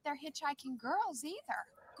think that they're hitchhiking girls either.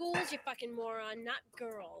 Ghouls, you fucking moron, not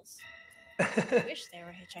girls. I wish they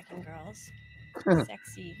were hitchhiking girls.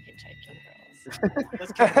 Sexy hitchhiking girls.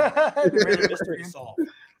 Let's keep the mystery solved.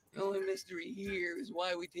 The only mystery here is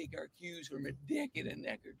why we take our cues from a dick in a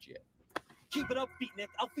neckerchief. Keep it up, Beatnik.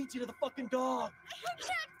 I'll feed you to the fucking dog. I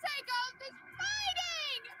can't take all this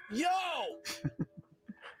fighting! Yo!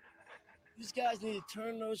 These guys need to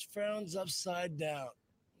turn those frowns upside down.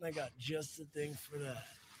 I got just the thing for that.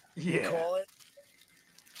 Yeah. Call it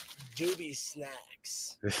doobie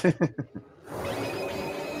snacks. I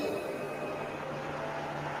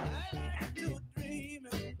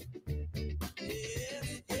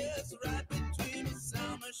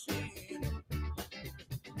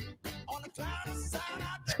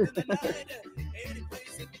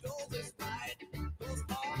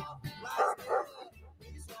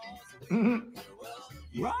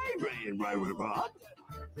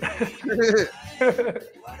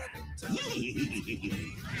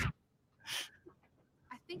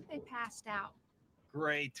think they passed out.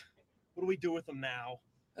 Great. What do we do with them now?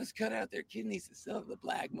 Let's cut out their kidneys to sell to the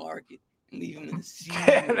black market and leave them in the sea.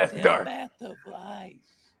 That's dark. Bathtub flies.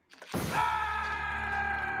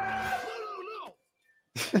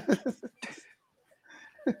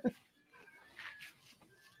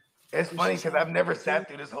 It's funny because I've never sat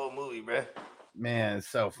through this whole movie, bro. Man, it's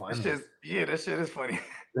so funny. This shit is funny.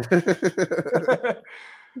 I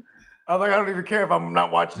was like, I don't even care if I'm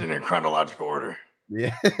not watching it in chronological order.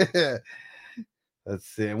 Yeah. Let's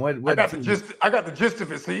see. And what I got the gist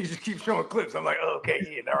of it, so you just keep showing clips. I'm like, oh, okay,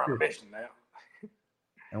 yeah, they're on a mission now.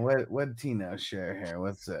 And what did Tino share here?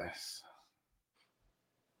 What's this?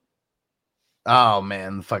 Oh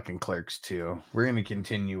man, the fucking Clerks 2. We're gonna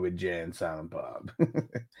continue with Jay and Silent Bob.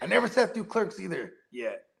 I never sat through Clerks either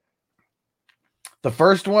yet. The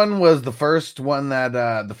first one was the first one that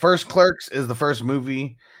the first Clerks is the first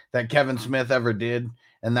movie that Kevin Smith ever did,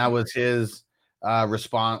 and that was his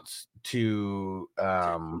response to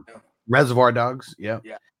Reservoir Dogs. Yep.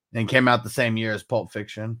 Yeah. And came out the same year as Pulp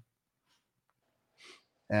Fiction.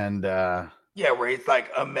 And yeah, where it's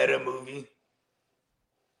like a meta movie.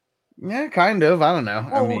 Yeah, kind of. I don't know.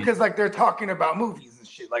 Well, I mean, because like they're talking about movies and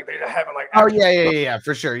shit. Like they're having like oh yeah,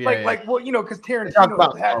 for sure. Yeah, like well, you know, because Tarantino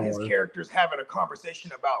will have his characters having a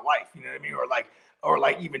conversation about life. You know what I mean? Or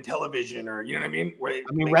like even television, or you know what I mean? Where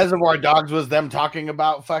Reservoir Dogs was them talking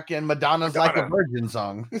about fucking Madonna's "Like a Virgin"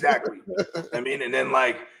 song. Exactly. I mean, and then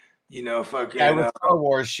like you know, fucking yeah, with Star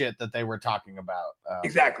Wars shit that they were talking about.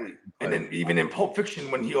 Exactly. And then even in Pulp Fiction,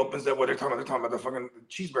 when he opens up what they're talking about the fucking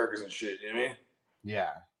cheeseburgers and shit. You know what I mean?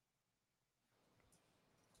 Yeah.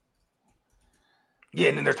 Yeah,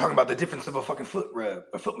 and then they're talking about the difference of a fucking foot rub,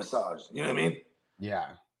 a foot massage. You know what I mean? Yeah.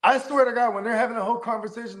 I swear to God, when they're having a whole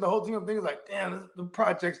conversation, the whole team of things like, damn, the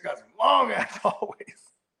project's got some long ass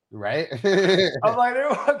hallways. Right? I'm like, they're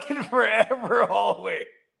walking forever hallway.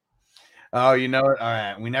 Oh, you know what? All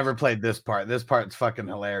right, we never played this part. This part's fucking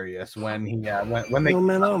hilarious. When he when they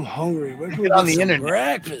man, I'm hungry. Where can we get on get the some internet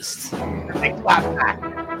breakfast? They clap back.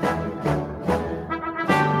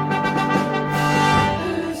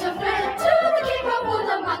 Who's a friend to the king of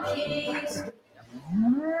the monkeys?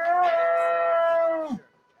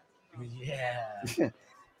 Yeah.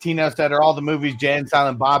 Tino said, "Are all the movies Jay and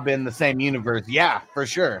Silent Bob in the same universe?" Yeah, for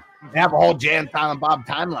sure. They have a whole Jay and Silent Bob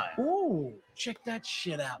timeline. Ooh, check that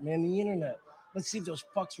shit out, man. The internet. Let's see if those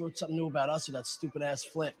fucks wrote something new about us or that stupid ass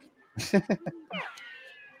flick.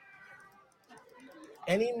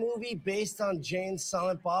 Any movie based on Jay and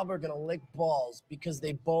Silent Bob are gonna lick balls because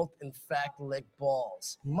they both, in fact, lick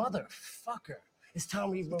balls. Motherfucker. It's time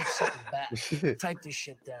we wrote something back. Type this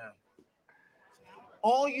shit down.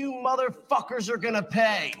 All you motherfuckers are gonna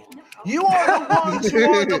pay. You are the ones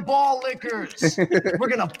who are the ball lickers. We're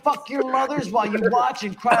gonna fuck your mothers while you watch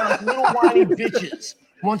and cry like little whiny bitches.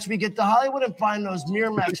 Once we get to Hollywood and find those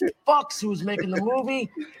Miramax fucks who's making the movie,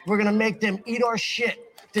 we're gonna make them eat our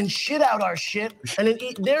shit, then shit out our shit, and then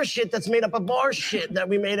eat their shit that's made up of our shit that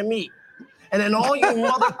we made them eat. And then all you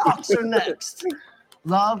motherfucks are next.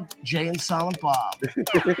 Love, Jay and Silent Bob.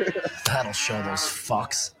 That'll show those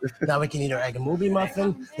fucks. Now we can eat our egg and movie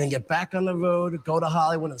muffin, then get back on the road, go to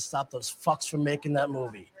Hollywood, and stop those fucks from making that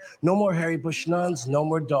movie. No more Harry Bush nuns, no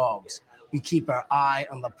more dogs. We keep our eye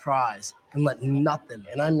on the prize and let nothing,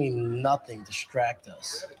 and I mean nothing, distract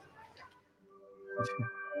us.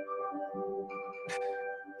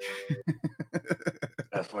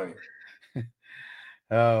 That's funny.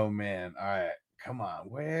 Oh man. All right. Come on.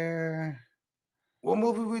 What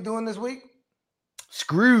movie we doing this week?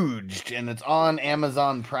 Scrooged, and it's on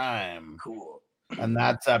Amazon Prime. Cool. And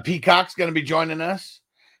that's Peacock's going to be joining us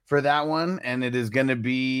for that one, and it is going to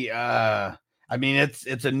be I mean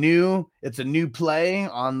it's a new play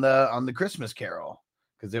on the Christmas Carol,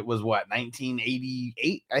 because it was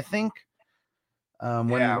 1988, I think.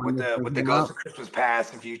 With the Ghost of Christmas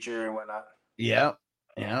Past and Future and whatnot. Yeah.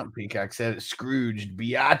 Peacock said it. Scrooged,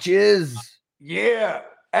 biatches. Yeah.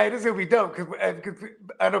 Hey, this is gonna be dope because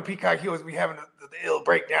I know Peacock, he always be having the ill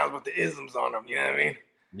breakdowns with the isms on them. You know what I mean?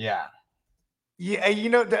 Yeah. Yeah. You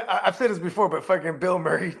know, I've said this before, but fucking Bill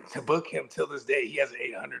Murray, to book him till this day, he has an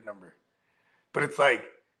 800 number. But it's like,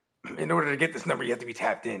 in order to get this number, you have to be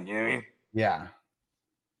tapped in. You know what I mean? Yeah.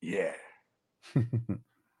 Yeah.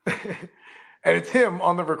 And it's him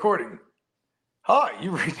on the recording. Hi,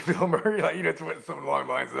 you reached Bill Murray. Like, you know, something along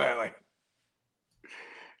the lines of that. Like,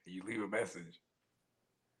 you leave a message.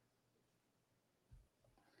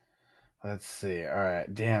 Let's see. All right.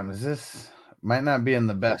 Damn, this might not be in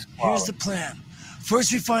the best quality. Here's the plan.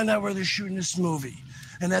 First, we find out where they're shooting this movie.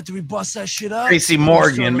 And after we bust that shit up, Tracy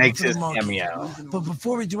Morgan makes his cameo. But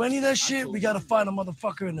before we do any of that shit, we got to find a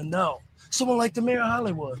motherfucker in the know. Someone like the mayor of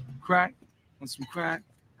Hollywood. Crack? Want some crack?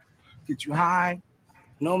 Get you high?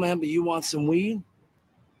 No, man, but you want some weed?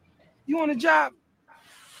 You want a job?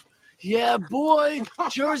 Yeah, boy.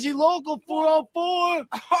 Jersey Local 404.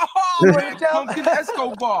 Oh, Pumpkin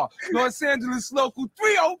Escobar. Los Angeles Local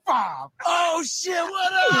 305. Oh, shit,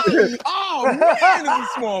 what up? Oh, man, it's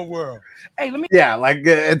a small world. Hey, let me... Yeah, like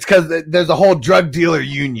it's because there's a whole drug dealer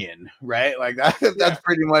union, right? Like that's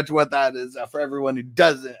pretty much what that is for everyone who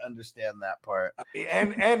doesn't understand that part.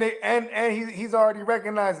 And he's already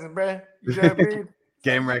recognizing, bro. You know what I mean?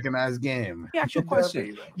 Game recognized game. Let me ask you a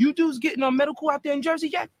question. You dudes getting on medical out there in Jersey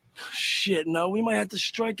yet? Shit, no. We might have to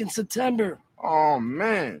strike in September. Oh,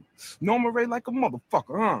 man. Norma Ray like a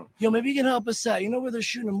motherfucker, huh? Yo, maybe you can help us out. You know where they're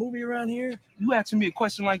shooting a movie around here? You asking me a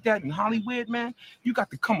question like that in Hollywood, man? You got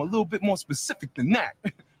to come a little bit more specific than that.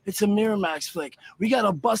 It's a Miramax flick. We got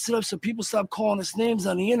to bust it up so people stop calling us names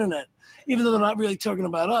on the internet. Even though they're not really talking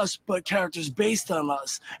about us, but characters based on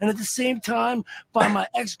us. And at the same time, by my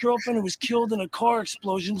ex-girlfriend who was killed in a car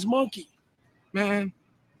explosion's monkey. Man,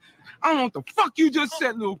 I don't know what the fuck you just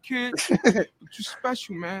said, little kid. But you're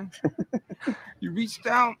special, man. You reached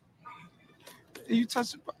out and you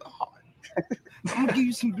touched it by the heart. I'm gonna give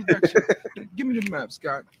you some direction. Give me the map,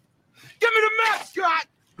 Scott. Give me the map, Scott!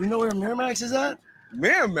 You know where Miramax is at?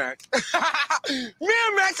 Miramax?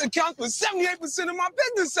 Miramax accounts for 78% of my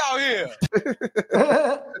business out here.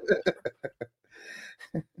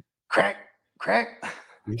 Crack.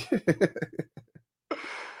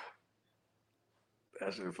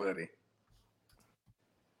 That's really funny.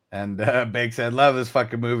 And Bake said, love this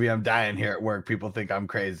fucking movie. I'm dying here at work. People think I'm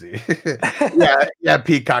crazy. yeah,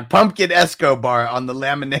 Peacock. Pumpkin Escobar on the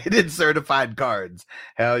laminated certified cards.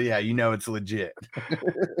 Hell yeah, you know it's legit.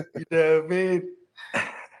 You know what I mean?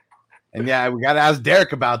 And yeah, we got to ask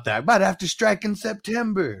Derek about that. Might have to strike in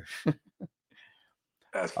September.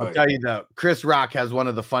 That's funny. I'll tell you though, Chris Rock has one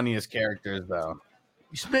of the funniest characters though.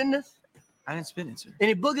 You spitting this? I didn't spit it, sir.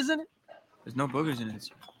 Any boogers in it? There's no boogers in it,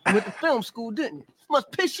 sir. You went to film school, didn't you?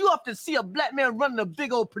 Must piss you off to see a black man running a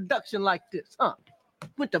big old production like this, huh?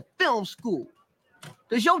 Went to film school.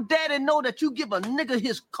 Does your daddy know that you give a nigga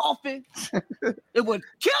his coffee? It would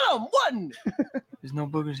kill him, wouldn't it? There's no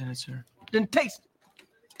boogers in it, sir. Then taste it.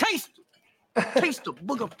 Taste it. Taste the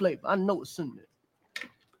booger flavor. I know it's in there.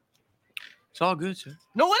 It's all good, sir.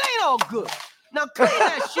 No, it ain't all good. Now clean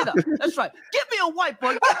that shit up. That's right. Give me a white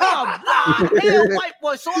boy. Give me a blonde-haired white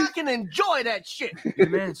boy so I can enjoy that shit. You're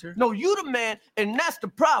the man, sir. No, you the man, and that's the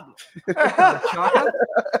problem.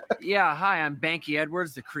 Yeah, hi, I'm Banky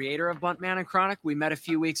Edwards, the creator of Buntman and Chronic. We met a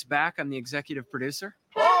few weeks back. I'm the executive producer.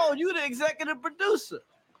 Oh, you the executive producer.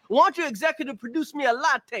 Why don't you executive produce me a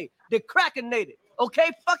latte? Decrackinated. Okay,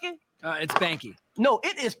 fucking? It's Banky. No,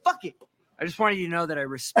 it is fucking. I just wanted you to know that I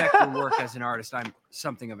respect your work as an artist. I'm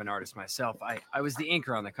something of an artist myself. I was the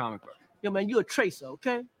inker on the comic book. Yo, man, you a tracer,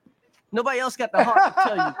 okay? Nobody else got the heart to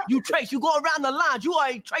tell you. You trace. You go around the lines. You are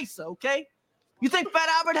a tracer, okay? You think Fat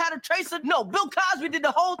Albert had a tracer? No, Bill Cosby did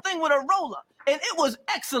the whole thing with a roller, and it was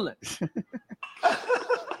excellent.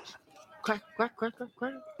 Crack.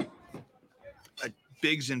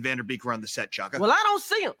 Biggs and Vanderbeek were on the set, Chaka. Well, I don't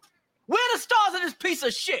see them. Where are the stars of this piece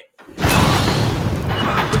of shit?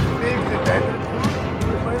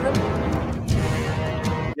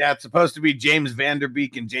 Yeah, it's supposed to be James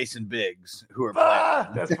Vanderbeek and Jason Biggs who are playing.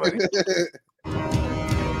 That's funny.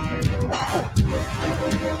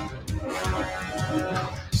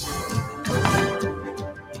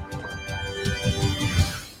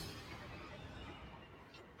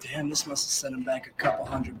 Damn, this must have sent him back a couple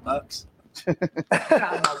 $100.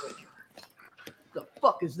 The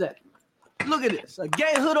fuck is that? Look at this. A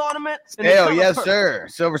gay hood ornament. Hell yes, sir.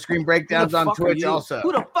 Silver Screen Breakdowns on Twitch also.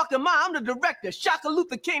 Who the fuck am I? I'm the director. Shaka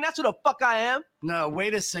Luther King. That's who the fuck I am. No,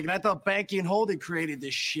 wait a second. I thought Banky and Holden created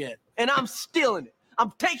this shit. And I'm stealing it.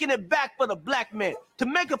 I'm taking it back for the black man to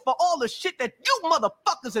make up for all the shit that you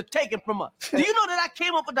motherfuckers are taking from us. Do you know that I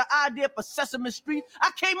came up with the idea for Sesame Street? I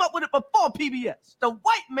came up with it before PBS. The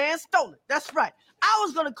white man stole it. That's right. I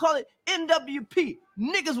was going to call it NWP,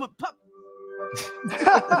 Niggas with Pup.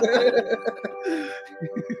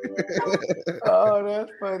 Oh,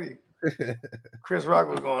 that's funny. Chris Rock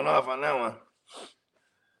was going off on that one.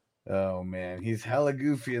 Oh man, he's hella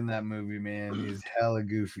goofy in that movie, man. He's hella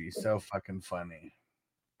goofy. So fucking funny.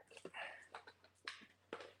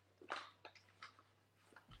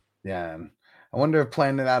 Yeah, and I wonder if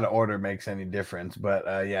playing it out of order makes any difference.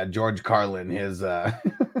 But yeah, George Carlin, his okay,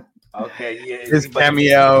 yeah, his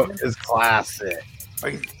cameo is classic.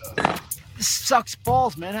 This sucks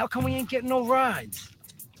balls, man. How come we ain't getting no rides?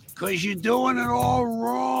 Because you're doing it all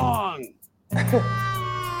wrong.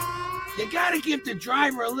 You gotta give the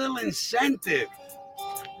driver a little incentive.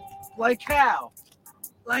 Like how?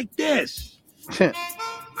 Like this.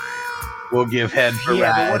 We'll give head for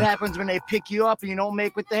Yeah, ride. but what happens when they pick you up and you don't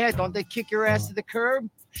make with the head? Don't they kick your ass to the curb?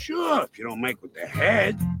 Sure, if you don't make with the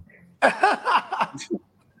head.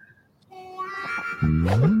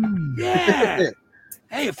 Yeah.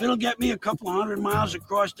 Hey, if it'll get me a couple 100 miles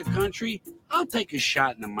across the country, I'll take a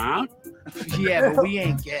shot in the mouth. Yeah, but we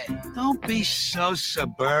ain't gay. Don't be so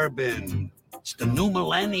suburban. It's the new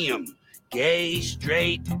millennium. Gay,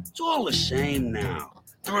 straight, it's all the same now.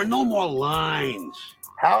 There are no more lines.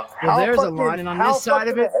 Well, there's a line, and on this side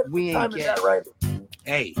of it, we ain't gay. Right?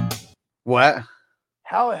 Hey. What?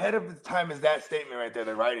 How ahead of the time is that statement right there?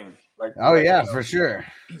 They're writing like. Oh yeah, for sure.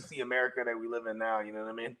 PC America that we live in now. You know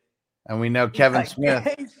what I mean? And we know Kevin Like, Smith.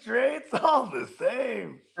 gay, straight, it's all the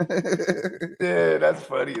same. Yeah, that's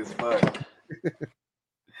funny as fuck.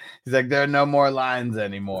 He's like, there are no more lines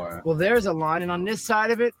anymore. Well, there's a line, and on this side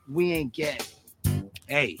of it, we ain't gay.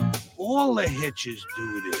 Hey, all the hitches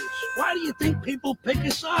do this. Why do you think people pick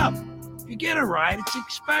us up? If you get a ride, it's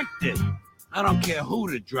expected. I don't care who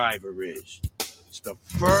the driver is. It's the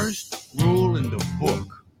first rule in the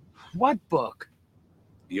book. What book?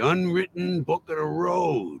 The unwritten book of the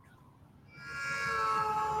road.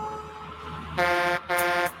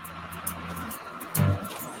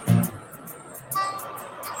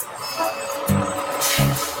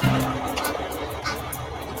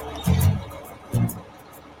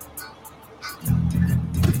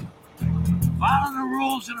 Follow the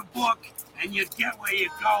rules of the book, and you get where you're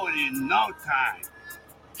going in no time.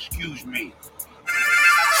 Excuse me.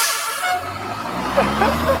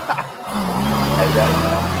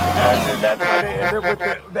 And that's why they end up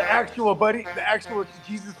with the actual buddy, the actual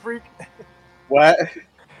Jesus freak. What?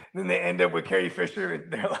 Then they end up with Carrie Fisher, and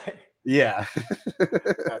they're like, Yeah.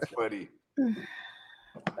 that's funny.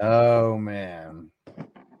 Oh man.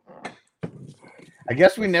 I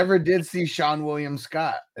guess we never did see Sean William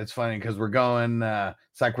Scott. It's funny because we're going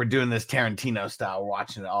it's like we're doing this Tarantino style, we're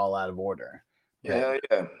watching it all out of order. Yeah,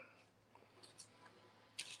 yeah.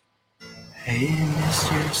 Hey,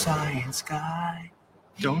 Mr. Science Guy,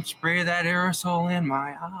 don't spray that aerosol in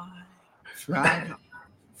my eye.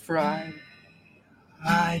 Fried.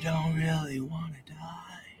 I don't really want to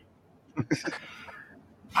die.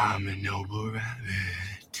 I'm a noble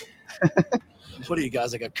rabbit. What are you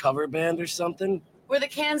guys, like a cover band or something? We're the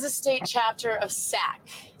Kansas State chapter of SAC,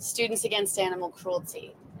 Students Against Animal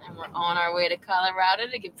Cruelty. And we're on our way to Colorado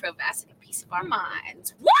to give Provasic a piece of our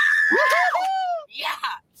minds. Woo! Yeah!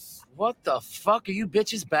 What the fuck are you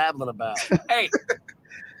bitches babbling about? Hey,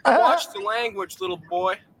 watch the language, little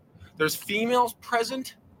boy. There's females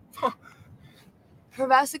present.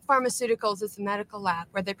 Provasic Pharmaceuticals is a medical lab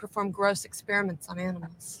where they perform gross experiments on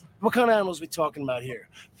animals. What kind of animals we talking about here?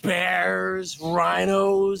 Bears,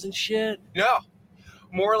 rhinos, and shit? No,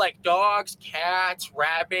 more like dogs, cats,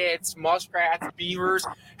 rabbits, muskrats, beavers,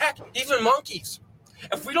 heck, even monkeys.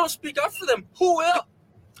 If we don't speak up for them, who will?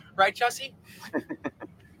 Right, Jesse?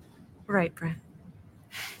 Right, Brent.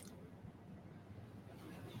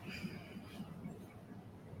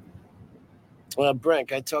 Brent,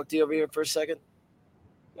 can I talk to you over here for a second?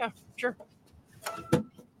 Yeah, sure.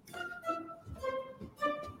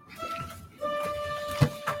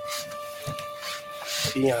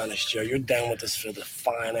 Be honest, Joe. You're down with this for the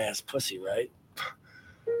fine-ass pussy, right?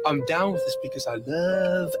 I'm down with this because I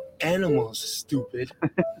love animals, stupid.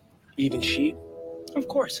 Even sheep? Of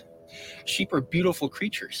course. Sheep are beautiful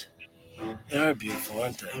creatures. They are beautiful,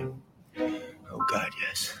 aren't they? Oh, God,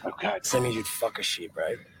 yes. Oh, God. So that means you'd fuck a sheep,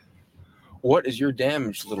 right? What is your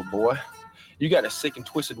damage, little boy? You got a sick and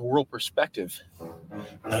twisted world perspective.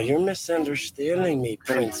 No, you're misunderstanding me,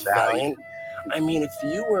 Prince Valiant. I mean, if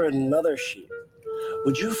you were another sheep,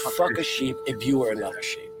 would you fuck a sheep if you were another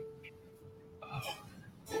sheep?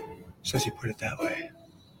 Since you put it that way,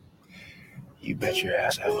 you bet your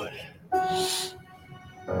ass I would.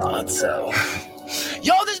 Not so.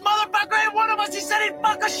 Yo, this motherfucker ain't one of us. He said he'd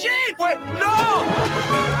fuck a sheep. Wait, no!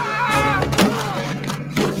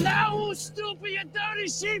 Now who's stupid, you dirty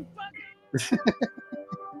sheep fucker?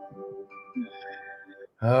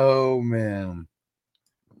 Oh, man.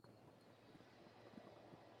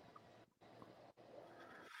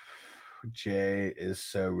 Jay is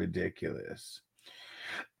so ridiculous.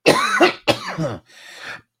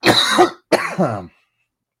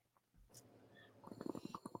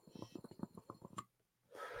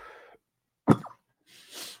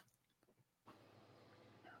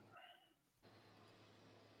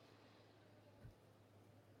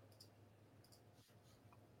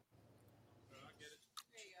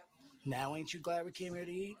 Now ain't you glad we came here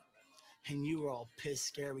to eat? And you were all pissed,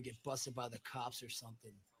 scared we get busted by the cops or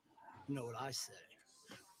something. You know what I say?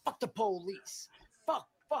 Fuck the police. Fuck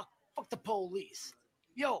the police.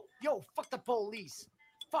 Yo, fuck the police.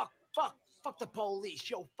 Fuck the police.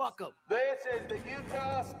 Yo, fuck them. This is the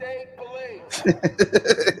Utah State Police.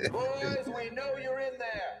 Boys, we know you're in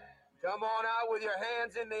there. Come on out with your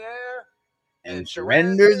hands in the air. And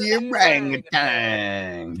surrender the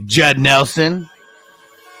orangutan. Judd Nelson.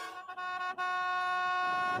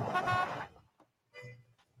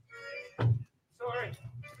 Sorry.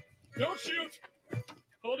 Don't shoot.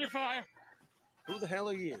 Hold your fire. Who the hell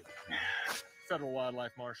are you? Federal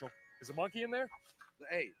Wildlife Marshal. Is a monkey in there?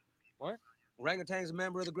 Hey. What? Orangutan's a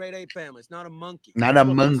member of the great ape family. It's not a monkey. Not a Look,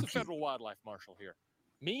 who's monkey. the Federal Wildlife Marshal here?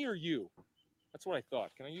 Me or you? That's what I thought.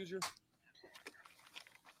 Can I use your...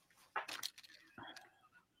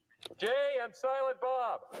 Jay and Silent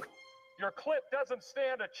Bob, your clip doesn't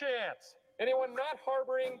stand a chance. Anyone not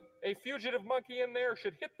harboring a fugitive monkey in there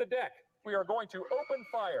should hit the deck. We are going to open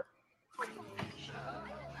fire.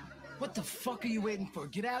 What the fuck are you waiting for?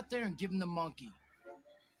 Get out there and give him the monkey.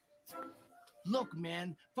 Look,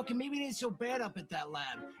 man, fucking maybe it ain't so bad up at that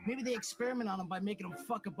lab. Maybe they experiment on him by making him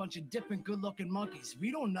fuck a bunch of different good-looking monkeys.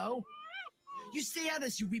 We don't know. You stay out of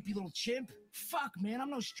this, you weepy little chimp. Fuck, man, I'm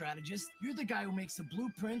no strategist. You're the guy who makes the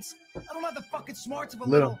blueprints. I don't have the fucking smarts of a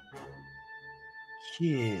little...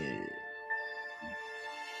 Kid.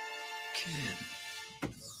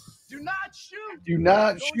 Do not shoot! Do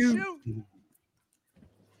not Don't shoot.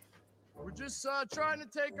 We're just trying to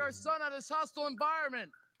take our son out of this hostile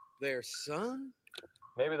environment. Their son?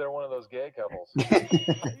 Maybe they're one of those gay couples.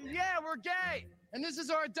 Yeah, we're gay. And this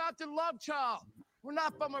is our adopted love child. We're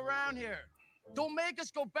not from around here. Don't make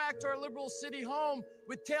us go back to our liberal city home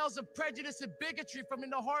with tales of prejudice and bigotry from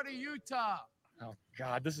in the heart of Utah. Oh,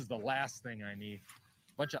 God, this is the last thing I need.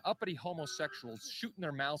 Bunch of uppity homosexuals shooting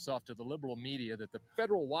their mouths off to the liberal media that the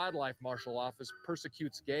Federal Wildlife Marshal Office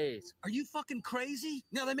persecutes gays. Are you fucking crazy?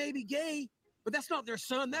 Now, they may be gay, but that's not their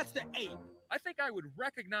son. That's the ape. I think I would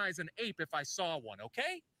recognize an ape if I saw one,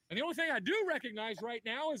 okay? And the only thing I do recognize right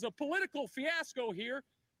now is a political fiasco here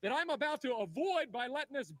that I'm about to avoid by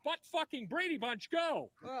letting this butt-fucking Brady Bunch go.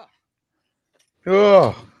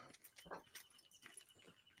 Oh,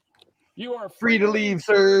 You are free to leave,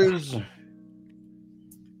 sirs.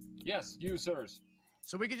 Yes, you, sirs.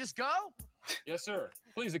 So we can just go? Yes, sir.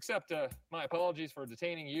 Please accept my apologies for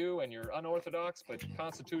detaining you and your unorthodox but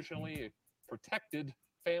constitutionally protected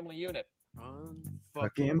family unit.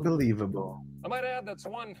 Fucking believable. I might add that's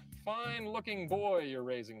one fine-looking boy you're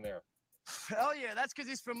raising there. Hell yeah, that's because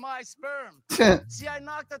he's from my sperm. See, I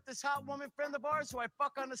knocked up this hot woman friend of ours who I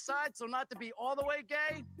fuck on the side, so not to be all the way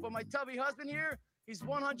gay, but my tubby husband here, he's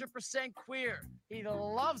 100% queer. He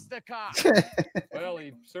loves the cock. Well,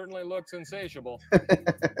 he certainly looks insatiable.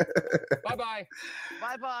 Bye-bye.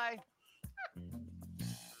 Bye-bye.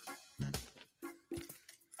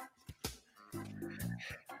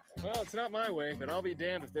 Well, it's not my way, but I'll be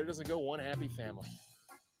damned if there doesn't go one happy family.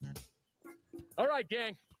 All right,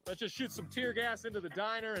 gang. Let's just shoot some tear gas into the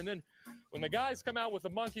diner, and then when the guys come out with the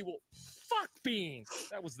monkey, we'll... Fuck beans!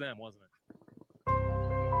 That was them, wasn't it?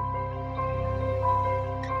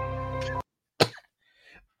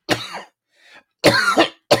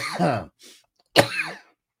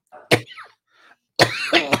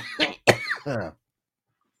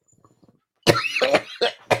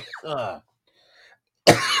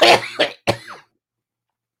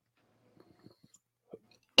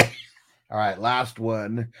 All right, last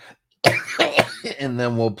one. And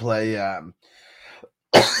then we'll play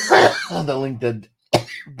The link that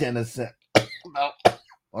Dennis sent about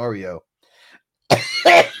Oreo.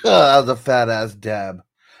 That was a fat ass dab.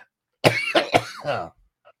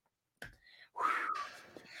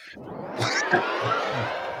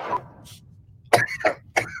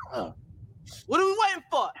 What are we waiting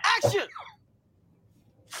for? Action!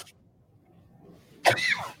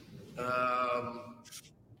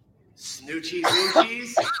 Snoochie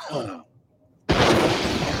Moochies?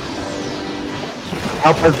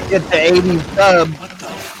 Help us get to 80 subs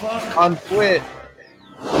on Twitch.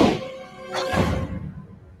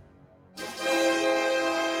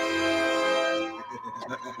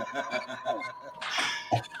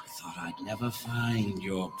 Thought I'd never find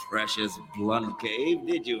your precious blunt cave,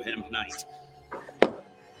 did you, Hemp Knight?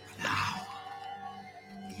 Now,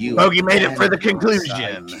 you Bogey made it for the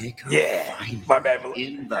conclusion. Yeah, my bad.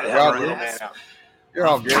 In the You're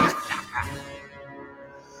all good.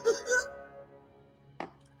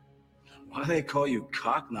 Why do they call you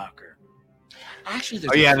Cockknocker? Actually,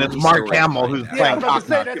 Oh yeah, and it's Mark Hamill who's playing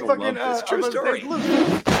Cockknocker. That's fucking It's true story.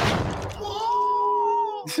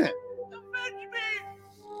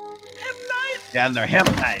 Yeah, and they're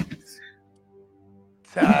Hemp Knights.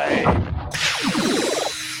 Tight.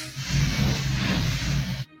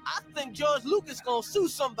 I think George Lucas gonna sue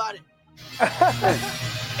somebody.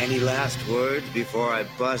 Any last words before I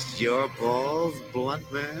bust your balls, blunt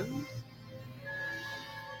man?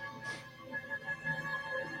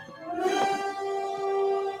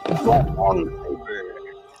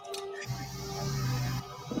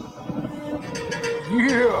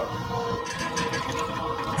 Yeah.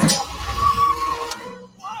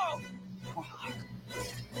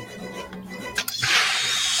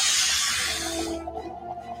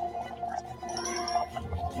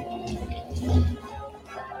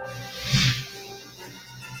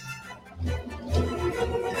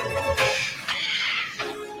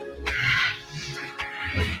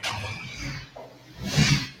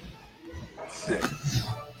 Sick.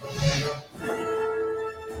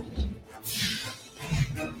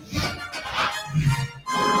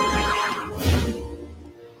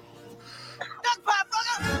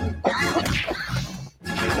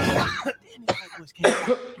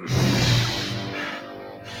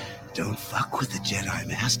 Don't fuck with the Jedi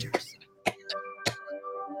Masters.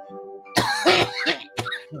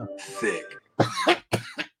 Sick.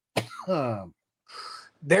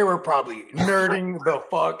 They were probably nerding the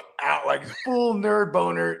fuck out, like full nerd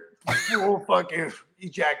boner, full fucking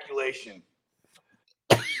ejaculation.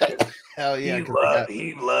 Hell yeah.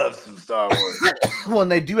 He loves some Star Wars. Well,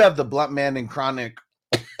 and they do have the Blunt Man and Chronic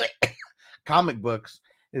comic books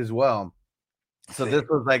as well. So this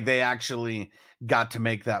was like they actually got to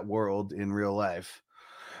make that world in real life.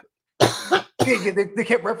 Yeah, they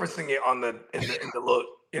kept referencing it on in the little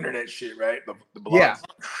internet shit, right? The blogs. Yeah.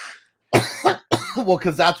 Well,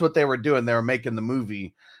 because that's what they were doing. They were making the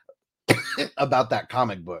movie about that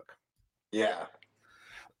comic book. Yeah.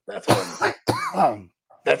 That's funny.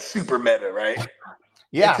 That's super meta, right?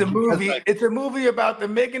 Yeah. It's a movie. It's a movie about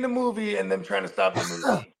them making the movie and them trying to stop the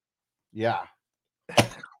movie. Yeah.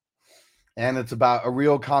 And it's about a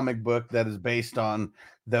real comic book that is based on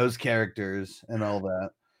those characters and all that.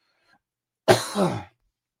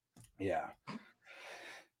 Yeah.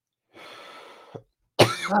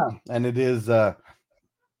 And it is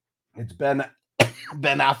it's Ben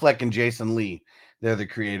Affleck and Jason Lee. They're the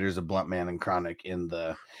creators of Blunt Man and Chronic in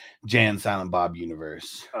the Jay and Silent Bob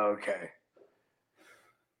universe. Okay.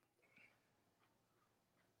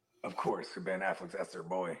 Of course, for Ben Affleck, that's their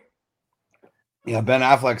boy. Yeah, Ben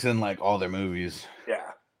Affleck's in like all their movies.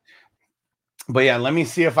 Yeah. But yeah, let me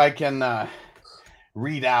see if I can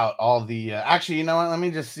read out all the actually, you know what? Let me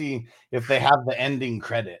just see if they have the ending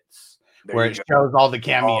credits where it shows all the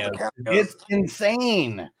cameos. It's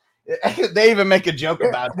insane. They even make a joke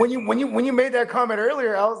about it. When you made that comment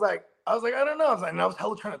earlier, I was like, I don't know. I was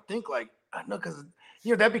hella trying to think, like, I don't know, because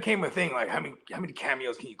that became a thing. Like, how many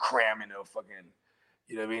cameos can you cram into a fucking,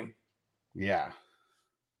 you know what I mean? Yeah.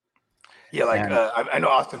 Yeah, like I know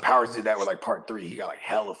Austin Powers did that with like part 3. He got like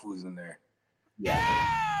hella fools in there. Yeah.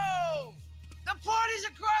 Yo! The party's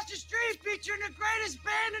across the street featuring the greatest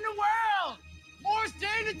band in the world. Morris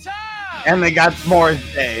Day to time. And they got Morris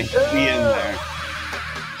Day to be in there.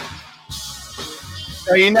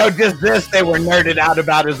 So just this they were nerded out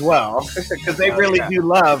about as well. Because they really do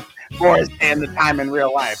love Morris Day and the time in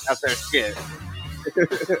real life. That's their shit.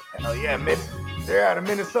 Hell yeah, they're out of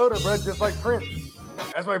Minnesota, bro, just like Prince.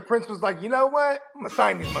 That's why Prince was like, you know what? I'm gonna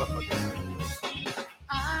sign these motherfuckers.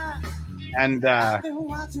 And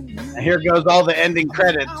here goes all the ending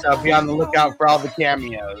credits. So be on the lookout for all the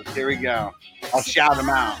cameos. Here we go. I'll shout them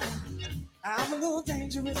out. I'm a little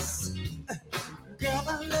dangerous. Girl,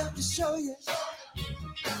 I love to show you.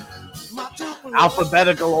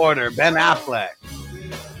 Alphabetical order: Ben Affleck,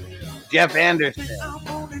 Jeff Anderson,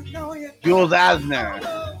 Jules Asner,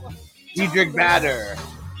 Diedrich Bader,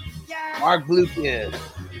 Mark Lucas,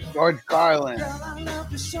 George Carlin,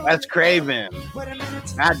 Wes Craven,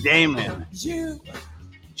 Matt Damon,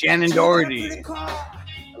 Shannon Doherty,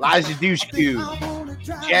 Elijah Dushku,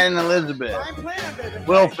 Shannon Elizabeth,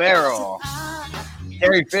 Will Ferrell,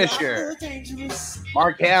 Carrie Fisher,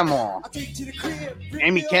 Mark Hamill,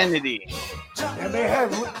 Amy Kennedy, And they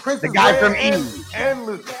have the guy from Eve, and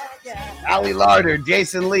Lucas. Ali Larder,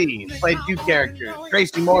 Jason Lee played 2 characters,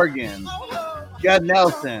 Tracy Morgan, Judd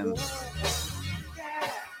Nelson,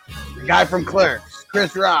 the guy from Clerks,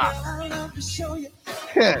 Chris Rock,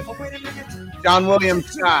 John William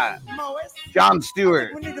Scott, Jon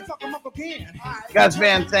Stewart, Gus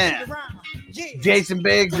Van Sant, Jason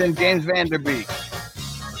Biggs, and James Van Der Beek,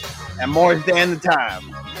 and Morris Day and the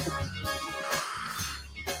Time.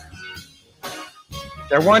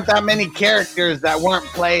 There weren't that many characters that weren't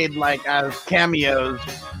played like as cameos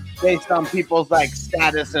based on people's like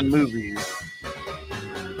status in movies.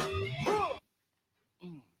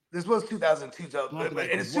 This was 2002, though, but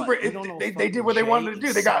it's super. They did what they wanted to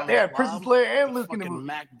do. They had Princess Leia and Luke in the movie.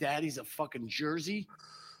 Mac Daddy's a fucking Jersey.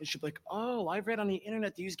 It should be like, oh, I read on the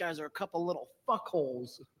internet these guys are a couple little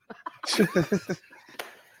fuckholes.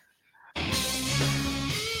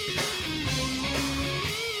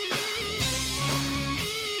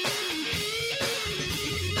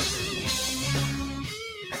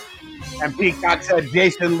 And Peacock said,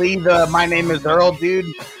 Jason Lee, the My Name is Earl dude.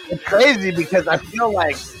 It's crazy because I feel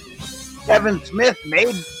like Kevin Smith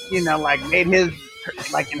made his, like,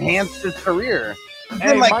 enhanced his career.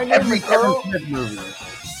 Hey, like My Name every is Kevin Earl. Smith movie.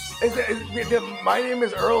 My Name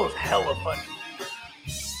is Earl is hella funny.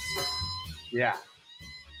 Yeah.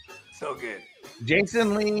 So good.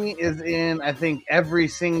 Jason Lee is in, I think, every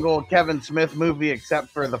single Kevin Smith movie except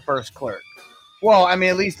for the first Clerk. Well, I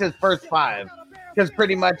mean, at least his first 5. Because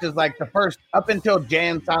pretty much is like the first, up until Jay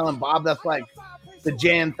and Silent Bob, that's like the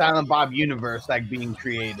Jay and Silent Bob universe like being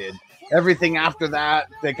created. Everything after that,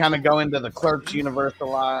 they kind of go into the Clerks universe a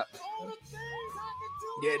lot.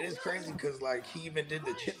 Yeah, it is crazy because like he even did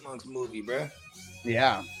the Chipmunks movie, bro.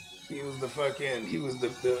 Yeah. He was the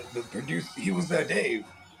producer. He was Dave.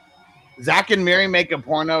 Zach and Miri Make a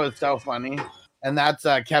Porno is so funny. And that's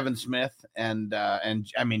Kevin Smith and I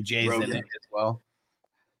mean Jay's Rogan in it as well.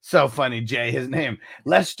 So funny, Jay, his name.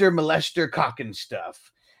 Lester Molester Cock and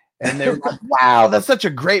Stuff. And they're like, wow, that's such a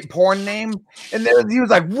great porn name. And then he was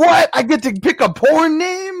like, what? I get to pick a porn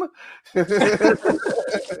name? That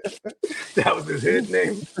was his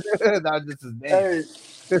name. That was just his name.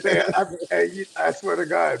 Hey, I swear to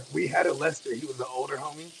God, we had a Lester. He was an older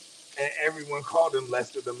homie, and everyone called him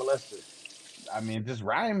Lester the Molester. I mean, it just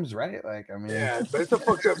rhymes, right? Like, I mean, Yeah, but it's a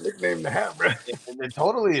fucked up nickname to have, bro. It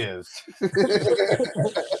totally is.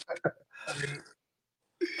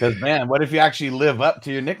 Because, man, what if you actually live up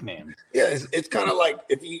to your nickname? Yeah, it's kind of like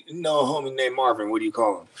if you know a homie named Marvin, what do you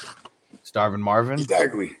call him? Starving Marvin?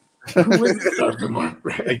 Exactly. Starving Marvin,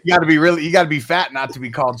 right? Like, you gotta be fat not to be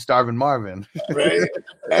called Starving Marvin. Right?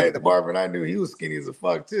 Hey, the Marvin I knew, he was skinny as a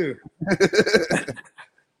fuck, too.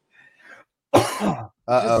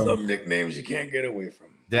 Just some nicknames you can't get away from.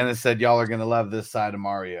 Dennis said y'all are gonna love this side of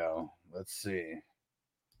Mario. Let's see.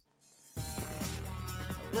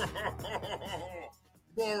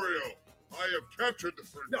 Mario, I have captured the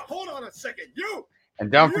friend. Now hold on a second, you.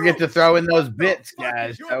 And don't forget to throw in those bits,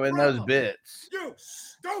 guys. Throw in those bits. You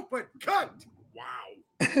stupid cunt! Wow.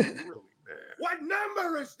 Really, man. What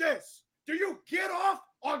number is this? Do you get off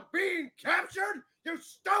on being captured? You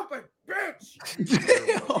stupid bitch! You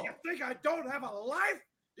think I don't have a life?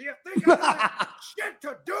 Do you think I have shit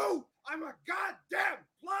to do? I'm a goddamn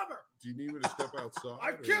plumber. Do you need me to step outside?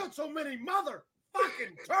 I've killed so many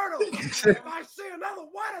motherfucking turtles. If I see another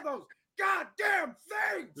one of those goddamn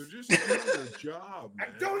things, they're just doing their job, man.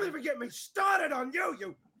 And don't even get me started on you,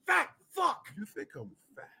 you fat fuck. You think I'm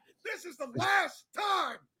fat? This is the last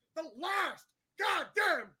time, the last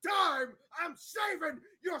goddamn time I'm saving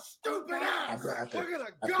your stupid ass. We're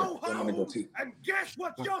gonna go home and guess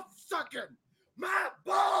what you're sucking? My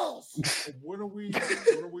balls. When are we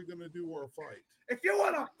gonna do our fight? If you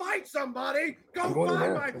want to fight somebody, go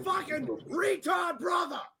find my fucking retard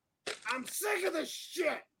brother. I'm sick of this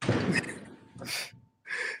shit.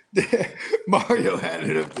 Mario had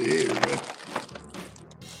it up to here, man.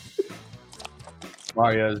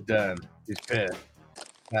 Mario's done. He's pissed.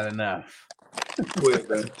 Not enough. Quit,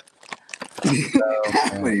 man.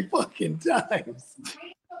 How many fucking times?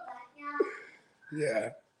 Yeah.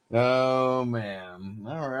 Oh man.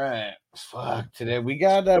 All right. Fuck. Today we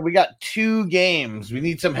got 2 games. We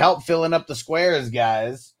need some help filling up the squares,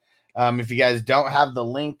 guys. If you guys don't have the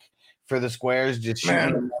link for the squares, just shoot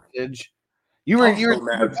me a message. You were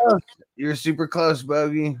super close. You were super close,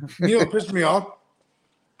 Bogey. You know what pissed me off?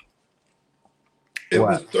 It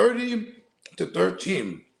was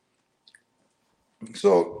 30-13.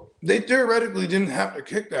 So they theoretically didn't have to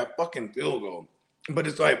kick that fucking field goal. But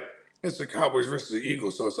it's like, it's the Cowboys versus the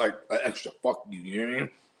Eagles, so it's like an extra fuck you, you know what I mean?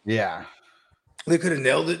 Yeah. They could have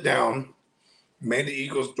nailed it down, made the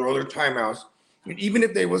Eagles throw their timeouts. And even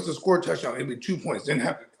if they was to score a touchdown, it'd be 2 points. Didn't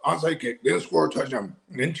have onside kick, didn't score a touchdown,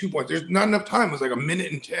 then 2 points. There's not enough time. It was like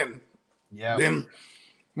 1:10. Yeah. Then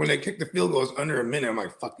when they kicked the field goal, it was under a minute. I'm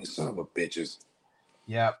like, fuck these son of a bitches.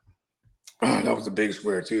 Yep. That was a big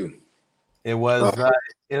square too. It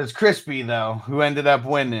was Crispy though who ended up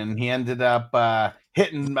winning. He ended up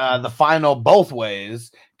hitting the final both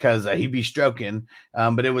ways because he'd be stroking.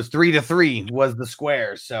 But it was 3-3 was the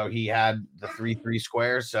square, so he had the 3-3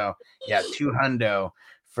 square. So yeah, 200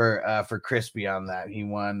 for Crispy on that. He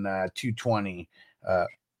won 220,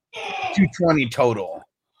 220 total.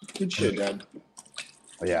 Good shit, Dad.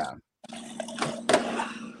 Yeah.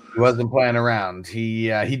 He wasn't playing around. He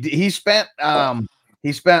spent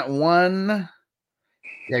he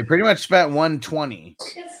pretty much spent 120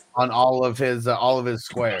 on all of his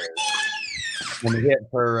squares when he hit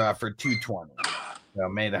for 220. So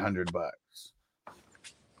made $100.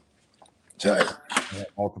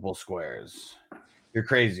 Multiple squares. You're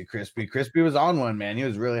crazy, Crispy. Crispy was on one, man. He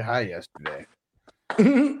was really high yesterday.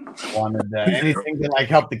 Wanted anything to like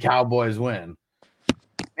help the Cowboys win.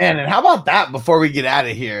 Man, and how about that before we get out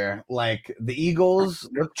of here? Like the Eagles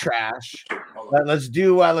look trash. Let's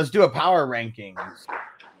do a power rankings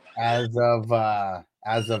as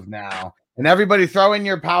of now. And everybody throw in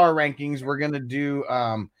your power rankings. We're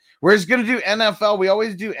just gonna do NFL. We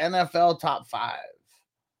always do NFL top 5.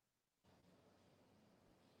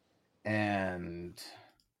 And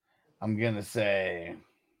I'm gonna say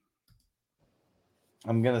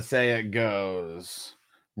it goes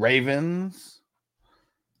Ravens,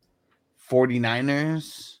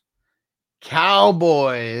 49ers,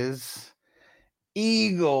 Cowboys,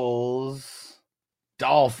 Eagles,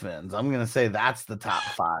 Dolphins. I'm going to say that's the top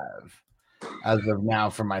 5 as of now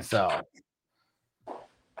for myself.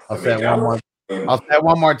 I'll say it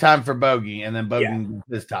one more time for Bogey, and then Bogey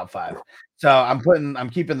is top 5. So I'm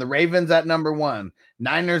keeping the Ravens at number 1,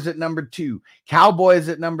 Niners at number 2, Cowboys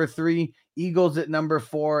at number 3, Eagles at number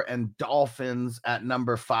 4, and Dolphins at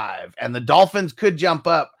number 5. And the Dolphins could jump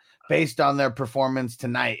up based on their performance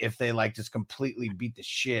tonight if they like just completely beat the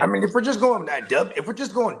shit. I mean, if we're just going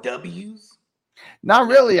W's, not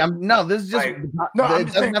really. This is just I'm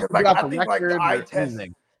just saying, like, I think like the eye test.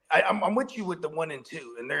 I'm with you with the 1 and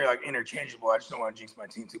 2, and they're like interchangeable. I just don't want to jinx my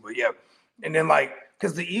team too, but yeah. And then like,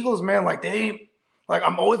 because the Eagles, man, like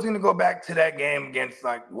I'm always gonna go back to that game against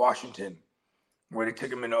like Washington, where they took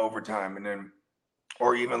them into overtime, and then,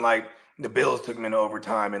 or even like the Bills took them into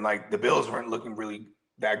overtime, and like the Bills weren't looking really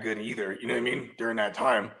that good either. You know what I mean? During that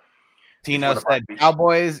time. Tino said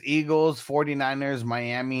Cowboys, Eagles, 49ers,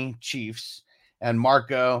 Miami, Chiefs. And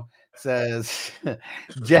Marco says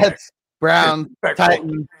Jets, Browns,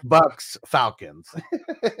 Titans, Bucks, Falcons.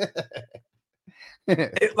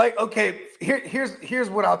 Okay, here's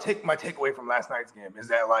what I'll take my takeaway from last night's game is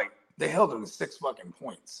that like they held them to 6 fucking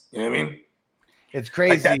points. You know what I mean? It's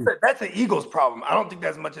crazy. Like, that's the Eagles' problem. I don't think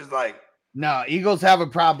that's much as like. No, Eagles have a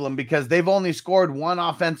problem because they've only scored 1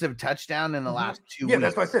 offensive touchdown in the last 2 weeks. Yeah,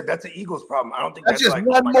 that's what I said. That's the Eagles' problem. I don't think that's just like,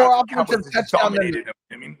 one more offensive touchdown.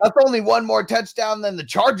 That's only one more touchdown than the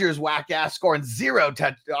Chargers whack ass scoring 0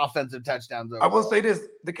 offensive touchdowns. Overall. I will say this: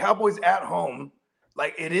 the Cowboys at home,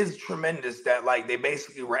 like it is tremendous that like they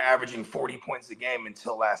basically were averaging 40 points a game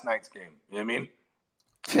until last night's game. You know what I mean?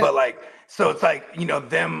 But like, so it's like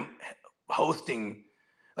them hosting.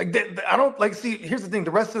 Like I don't like see. Here's the thing: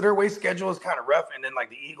 the rest of their way schedule is kind of rough, and then like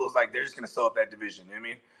the Eagles, like they're just gonna sew up that division. You know what I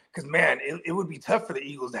mean? Because man, it would be tough for the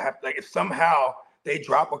Eagles to have like if somehow they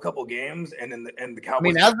drop a couple games and then the Cowboys. I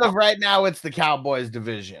mean, as of right now, it's the Cowboys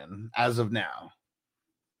division. As of now,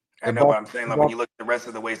 I know what I'm saying. Like when you look at the rest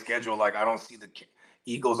of the way schedule, like I don't see the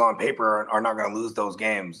Eagles on paper are not gonna lose those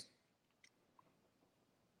games.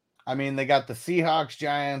 I mean, they got the Seahawks,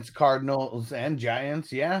 Giants, Cardinals, and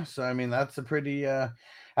Giants. Yeah, so I mean that's a pretty.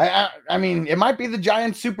 I mean, it might be the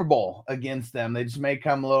Giants Super Bowl against them. They just may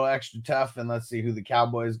come a little extra tough, and let's see who the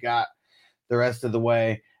Cowboys got the rest of the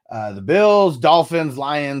way. The Bills, Dolphins,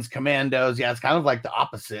 Lions, Commandos. Yeah, it's kind of like the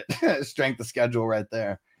opposite strength of schedule right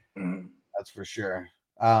there. Mm-hmm. That's for sure.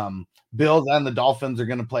 Bills and the Dolphins are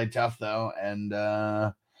going to play tough, though, and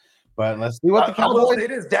But let's see what the I will Cowboys. say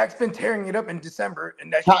this: Dak's been tearing it up in December,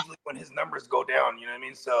 and that's usually when his numbers go down. You know what I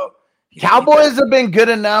mean? So Cowboys have been good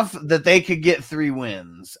enough that they could get 3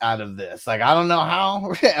 wins out of this. Like, I don't know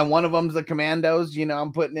how, and one of them's the Commandos,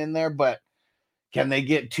 I'm putting in there, but can they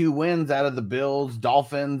get 2 wins out of the Bills,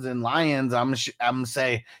 Dolphins, and Lions? I'm gonna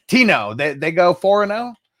say Tino. They go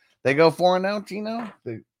 4-0. They go 4-0. Tino.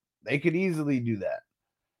 They could easily do that.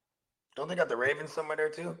 Don't they got the Ravens somewhere there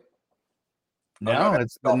too? No,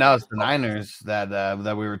 it's the Niners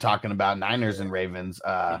that we were talking about. Niners and Ravens.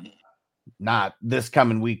 Not this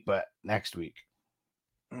coming week, but next week.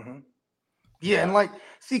 Mm-hmm. Yeah, and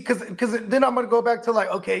because then I'm gonna go back to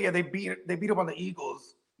okay, yeah, they beat up on the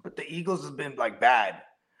Eagles, but the Eagles has been bad,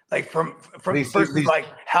 from versus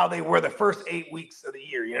how they were the first 8 weeks of the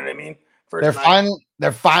year. You know what I mean?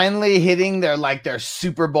 They're finally hitting their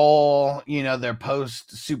Super Bowl, their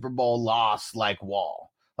post Super Bowl loss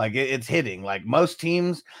wall. It's hitting. Most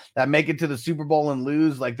teams that make it to the Super Bowl and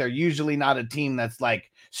lose, they're usually not a team that's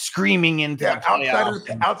screaming into the playoffs.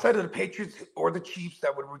 Outside of the Patriots or the Chiefs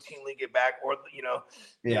that would routinely get back, or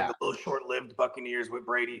the little short-lived Buccaneers with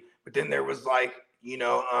Brady. But then there was the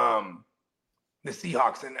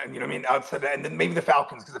Seahawks and you know what I mean, outside that, and then maybe the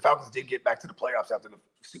Falcons, because the Falcons did get back to the playoffs after the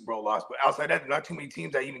Super Bowl loss. But outside that, not too many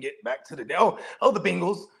teams that even get back to the the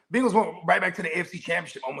Bengals. Bengals went right back to the AFC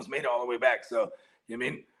Championship, almost made it all the way back. So you know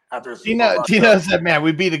what I mean? After Tino said, "Man,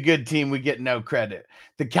 we beat a good team. We get no credit."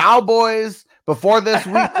 The Cowboys before this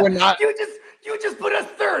week were not. you just put us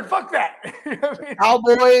third. Fuck that. You know what I mean?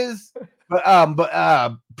 Cowboys,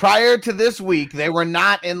 but prior to this week, they were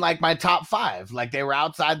not in my top 5. They were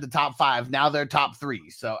outside the top 5. Now they're top 3.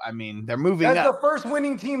 So I mean, they're moving up. That's the first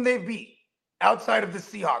winning team they've beat outside of the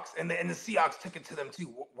Seahawks, and the Seahawks took it to them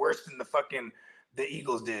too, worse than the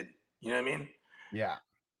Eagles did. You know what I mean? Yeah.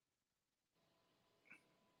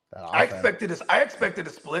 I expected a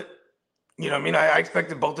split. You know what I mean? I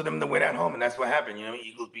expected both of them to win at home, and that's what happened. You know,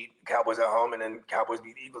 Eagles beat Cowboys at home, and then Cowboys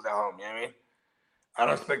beat Eagles at home. You know what I mean? I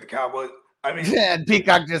don't expect the Cowboys. I mean, yeah,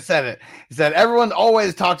 Peacock just said it. He said everyone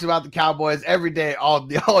always talks about the Cowboys every day,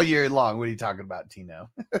 all year long. What are you talking about, Tino?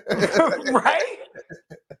 Right?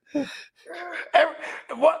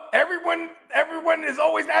 Everyone is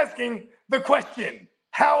always asking the question,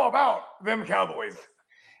 how about them Cowboys?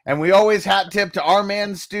 And we always hat tip to our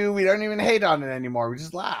man Stu. We don't even hate on it anymore. We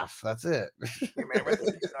just laugh. That's it. Hey man, rest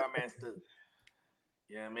in peace, our man Stu.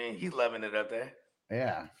 Yeah, man, he's loving it up there.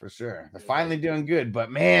 Yeah, for sure. They're finally doing good. But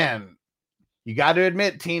man, you got to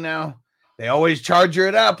admit, Tino, they always charge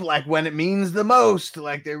it up when it means the most.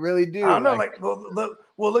 They really do. I don't know.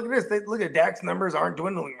 Look at this. Look at Dak's numbers aren't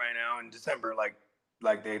dwindling right now in December. Like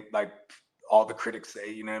all the critics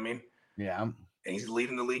say. You know what I mean? Yeah. And he's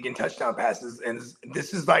leading the league in touchdown passes. And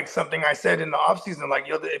this is something I said in the offseason.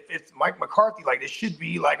 If it's Mike McCarthy, this should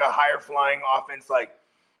be a higher flying offense.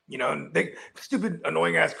 Stupid,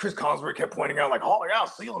 annoying ass Chris Collinsworth kept pointing out,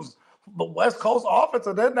 Sealand's the West Coast offense.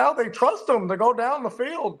 And then now they trust him to go down the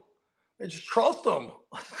field. They just trust him.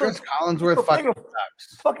 Chris Collinsworth fucking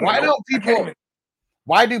sucks.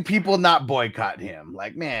 Why do people not boycott him?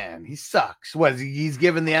 Man, he sucks. He's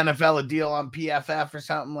giving the NFL a deal on PFF or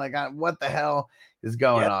something? What the hell is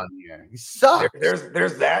going on here? He sucks.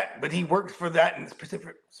 There's that, but he works for that in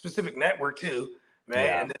specific network too, man.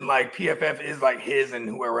 Yeah. And then PFF is his and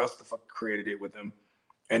whoever else the fuck created it with him.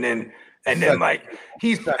 And then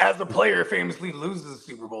he's as a player famously loses the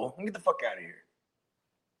Super Bowl. Get the fuck out of here.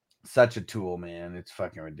 Such a tool, man. It's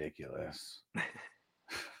fucking ridiculous.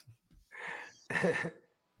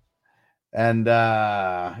 And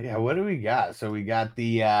what do we got? So we got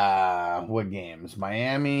the what games?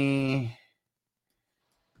 Miami.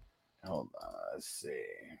 Hold on, let's see.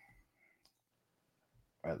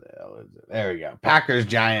 Where the hell is it? There we go. Packers,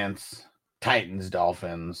 Giants, Titans,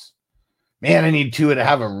 Dolphins. Man, I need Tua to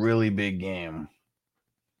have a really big game.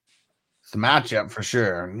 It's the matchup for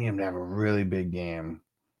sure. I need him to have a really big game.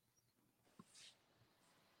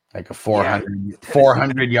 A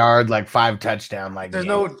 400 yard, 5 touchdown, Is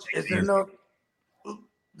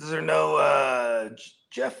there no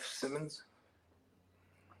Jeff Simmons?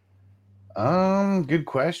 Good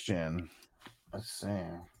question. Let's see.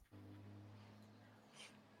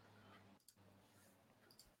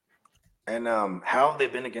 And how have they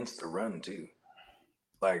been against the run too?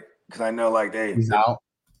 Because I know he's out.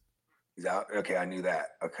 He's out. Okay, I knew that.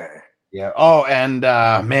 Okay. Yeah. Oh, and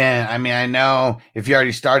man, I mean, I know if you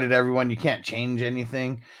already started everyone, you can't change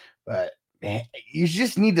anything, but man, you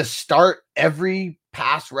just need to start every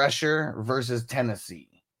pass rusher versus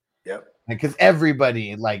Tennessee. Yep. Because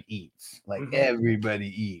everybody eats. Everybody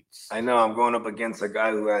eats. I know. I'm going up against a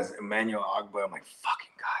guy who has Emmanuel Ogbah. I'm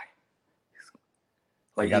fucking guy.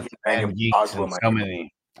 I Like got even the Van Banging Geeks Boswell in might so be-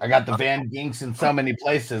 many. I got the Van Ginks in so many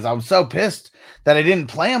places. I was so pissed that I didn't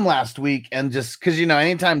play him last week, and just because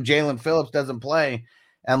anytime Jalen Phillips doesn't play,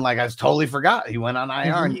 and like I totally forgot he went on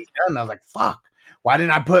IR and he's done. I was like, fuck, why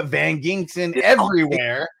didn't I put Van Ginks in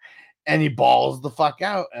everywhere? And he balls the fuck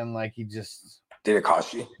out, and like he just Did it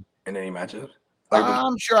cost you in any matchup?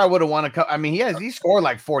 I'm sure I would have won a cup. I mean, he scored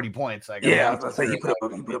like 40 points. Like, Yeah, I I was gonna say he put up a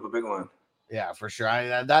big one. Yeah, for sure.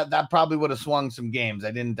 That probably would have swung some games. I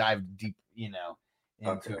didn't dive deep,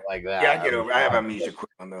 into it like that. Yeah, I get over. I have amnesia quick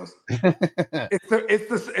on those. it's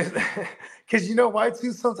because you know why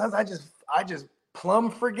too. Sometimes I just plumb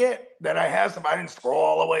forget that I have some. I didn't scroll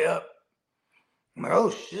all the way up. I'm like, oh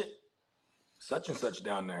shit, such and such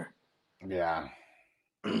down there. Yeah.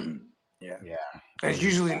 Yeah. Yeah. And it's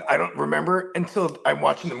usually I don't remember until I'm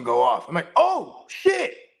watching them go off. I'm like, oh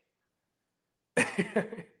shit.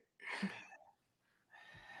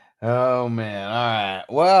 Oh man. All right.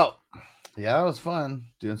 Well, yeah, that was fun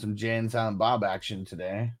doing some Jay and Silent Bob action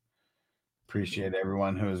today. Appreciate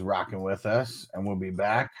everyone who is rocking with us, and we'll be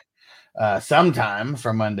back sometime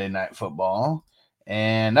for Monday Night Football.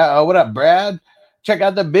 And what up, Brad? Check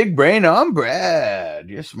out the big brain on Brad.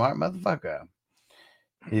 You're a smart motherfucker.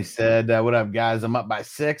 He said, what up, guys? I'm up by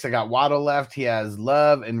 6. I got Waddle left. He has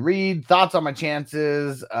Love and Reed. Thoughts on my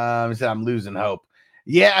chances? He said, I'm losing hope.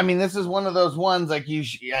 Yeah, I mean, this is one of those ones like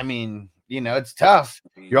it's tough.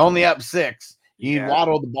 You're only up 6. You need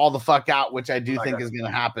Waddle to ball the fuck out, which I do think is going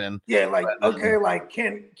to happen. Yeah, like, okay, like,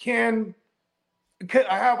 can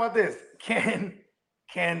how about this? Can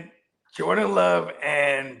Jordan Love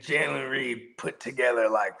and Jalen Reed put together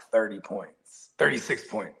like 30 points, 36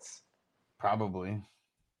 points? Probably.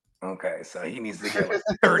 Okay, so he needs to get like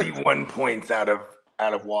 31 points out of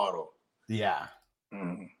Waddle. Yeah.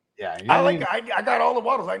 Yeah. I got all the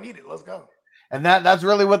Waddles I needed. Let's go. And that's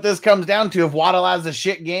really what this comes down to. If Waddle has a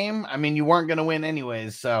shit game, I mean, you weren't going to win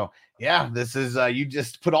anyways. So, yeah, this is you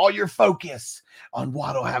just put all your focus on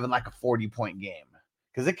Waddle having like a 40-point game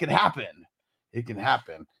because it can happen. It can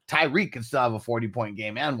happen. Tyreek can still have a 40-point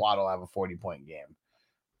game and Waddle have a 40-point game.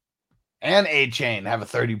 And A-Chain have a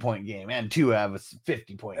 30-point game and Tua have a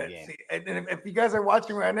 50-point game. See, and if you guys are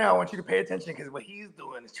watching right now, I want you to pay attention because what he's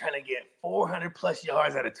doing is trying to get 400 plus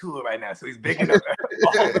yards out of Tua right now. So he's bigging up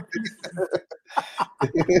all the pieces.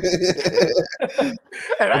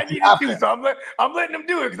 And I need it too, so I'm letting him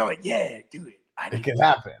do it because I'm like, yeah, do it. It can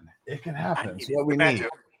happen. It can happen. That's what we need.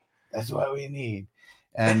 That's what we need.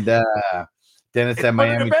 And Dennis said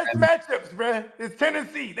Miami. One of the best matchups, bro. It's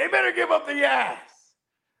Tennessee. They better give up the ass.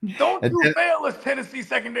 Don't you fail us, Tennessee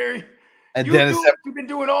secondary. And You Dennis do what you've been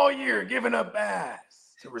doing all year, giving up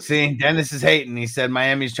ass. See, Dennis is hating. He said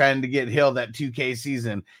Miami's trying to get Hill that 2K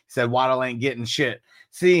season. He said Waddle ain't getting shit.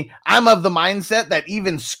 See, I'm of the mindset that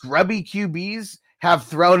even scrubby QBs have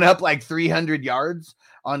thrown up like 300 yards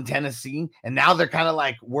on Tennessee, and now they're kind of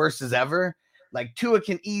like worse as ever. Like Tua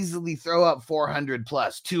can easily throw up 400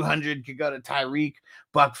 plus. 200 could go to Tyreek.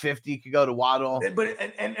 $150 could go to Waddle. But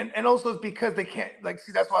and also it's because they can't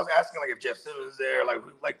see that's why I was asking like if Jeff Simmons is there like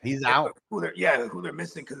he's out. Who they're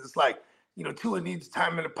missing because it's like Tua needs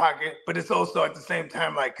time in the pocket, but it's also at the same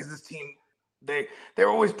time like because this team they're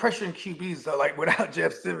always pressuring QBs. So like without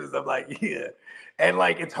Jeff Simmons, I'm like yeah, and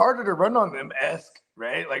like it's harder to run on them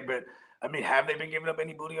right like but I mean have they been giving up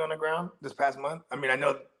any booty on the ground this past month? I mean I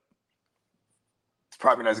know it's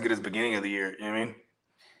probably not as good as the beginning of the year. You know what I mean?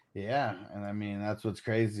 Yeah, and I mean that's what's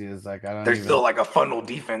crazy is like I don't. They're still like a funnel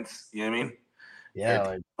defense. You know what I mean? Yeah,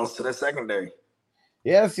 like close to the secondary.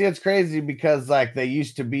 Yeah, see, it's crazy because like they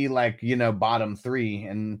used to be like bottom 3,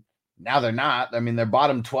 and now they're not. I mean, they're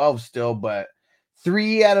bottom 12 still, but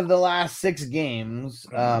 3 out of the last 6 games,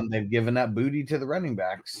 they've given up booty to the running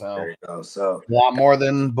backs. So there you go. So a lot more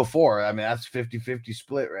than before. I mean, that's 50-50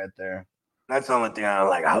 split right there. That's the only thing I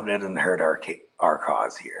like. I hope that doesn't hurt our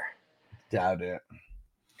cause here. Doubt it.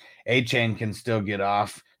 A-Chain can still get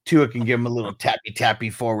off. Tua can give him a little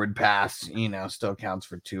tappy forward pass. Still counts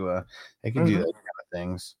for Tua. They can do those kind of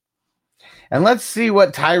things. And let's see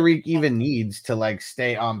what Tyreek even needs to like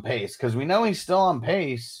stay on pace because we know he's still on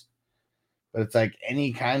pace, but it's like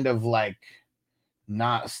any kind of like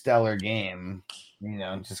not stellar game,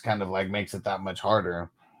 just kind of like makes it that much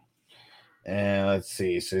harder. And let's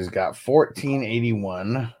see. So he's got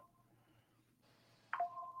 1481.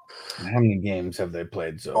 How many games have they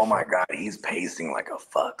played so far? Oh my God, he's pacing like a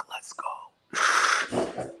fuck. Let's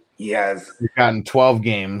go. He has gotten 12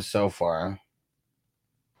 games so far.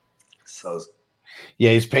 So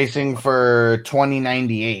yeah, he's pacing for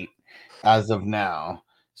 2098 as of now.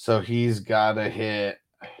 So he's got to hit.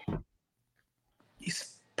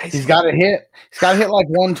 He's He's got to hit like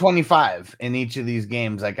 125 in each of these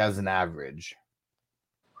games, like as an average.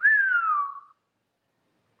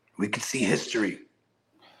 We could see history.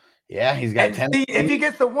 Yeah, he's got 10. If he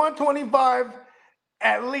gets to 125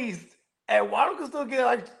 at least, and Waddle can still get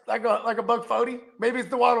like a $140. Maybe it's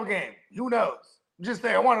the Waddle game. Who knows? Just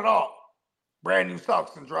say I want it all. Brand new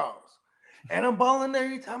socks and drawers. And I'm balling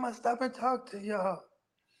every time I stop and talk to y'all.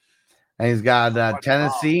 And he's got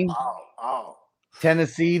Tennessee.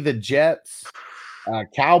 Tennessee, the Jets,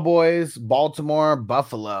 Cowboys, Baltimore,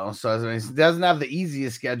 Buffalo. So he doesn't have the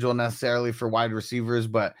easiest schedule necessarily for wide receivers,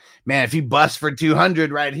 but man, if he busts for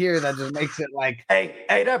 200 right here, that just makes it like, hey,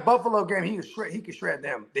 that Buffalo game, he could shred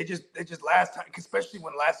them. They just last time, especially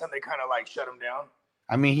when last time they kind of like shut him down.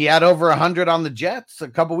 I mean, he had over 100 on the Jets a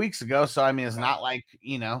couple weeks ago, so I mean, it's not like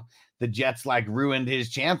the Jets like ruined his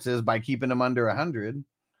chances by keeping him under 100.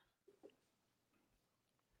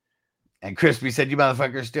 And Crispy said, "You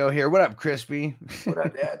motherfuckers still here? What up, Crispy? What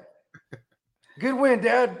up, Dad? Good win,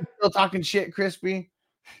 Dad. Still talking shit, Crispy."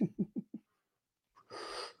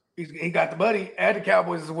 He got the buddy. And the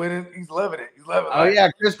Cowboys is winning. He's loving it. Oh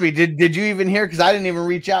yeah, Crispy. Did you even hear? Because I didn't even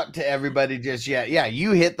reach out to everybody just yet. Yeah,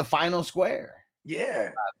 you hit the final square.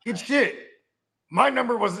 Yeah, good shit. My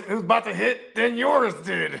number was about to hit, then yours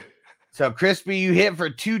did. So Crispy, you hit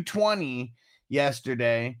for 220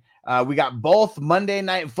 yesterday. We got both Monday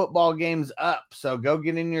Night Football games up, so go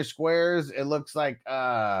get in your squares. It looks like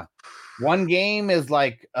one game is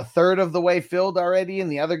like a third of the way filled already,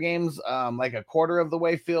 and the other game's like a quarter of the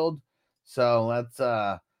way filled. So let's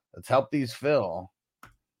help these fill.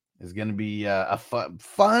 It's gonna be a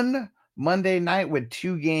fun Monday night with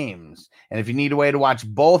 2 games, and if you need a way to watch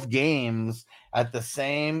both games at the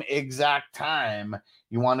same exact time,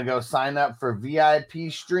 you want to go sign up for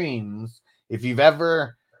VIP streams. If you've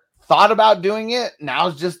ever thought about doing it,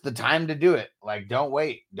 now's just the time to do it. Like, don't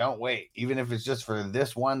wait. Even if it's just for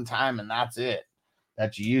this one time and that's it,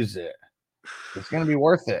 that you use it. It's going to be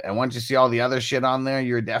worth it. And once you see all the other shit on there,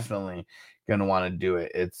 you're definitely going to want to do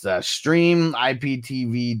it. It's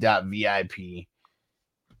streamiptv.vip.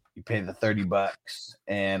 You pay the $30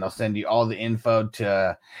 and I'll send you all the info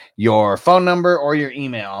to your phone number or your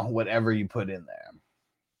email, whatever you put in there.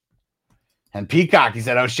 And Peacock, he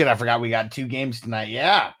said, "Oh shit, I forgot we got 2 games tonight."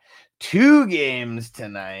 Yeah. 2 games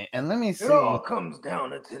tonight. And let me see. It all comes down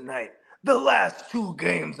to tonight. The last 2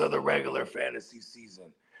 games of the regular fantasy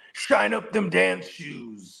season. Shine up them dance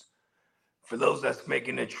shoes for those that's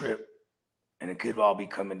making the trip. And it could all be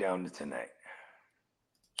coming down to tonight.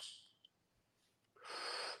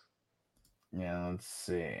 Yeah, let's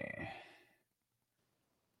see.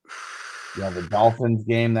 You have the Dolphins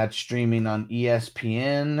game that's streaming on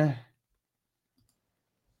ESPN.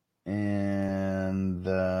 And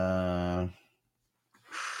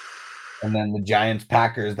then the Giants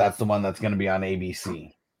Packers, that's the one that's going to be on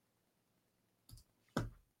ABC.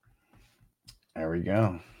 There we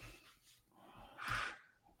go.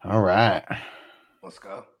 All right. Let's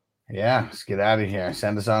go. Yeah, let's get out of here.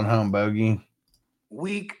 Send us on home, Bogey.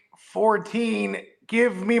 Week 14,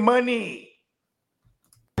 give me money.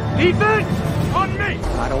 Defense on me.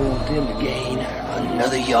 I don't want them to gain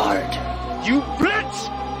another yard. You blitz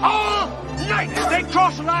all night. If they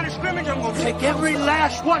cross the line of scrimmage, I'm going to take every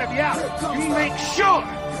last one of you out. You make sure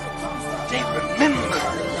they remember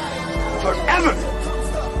forever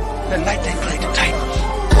the night they played the Titans.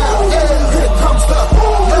 Here comes the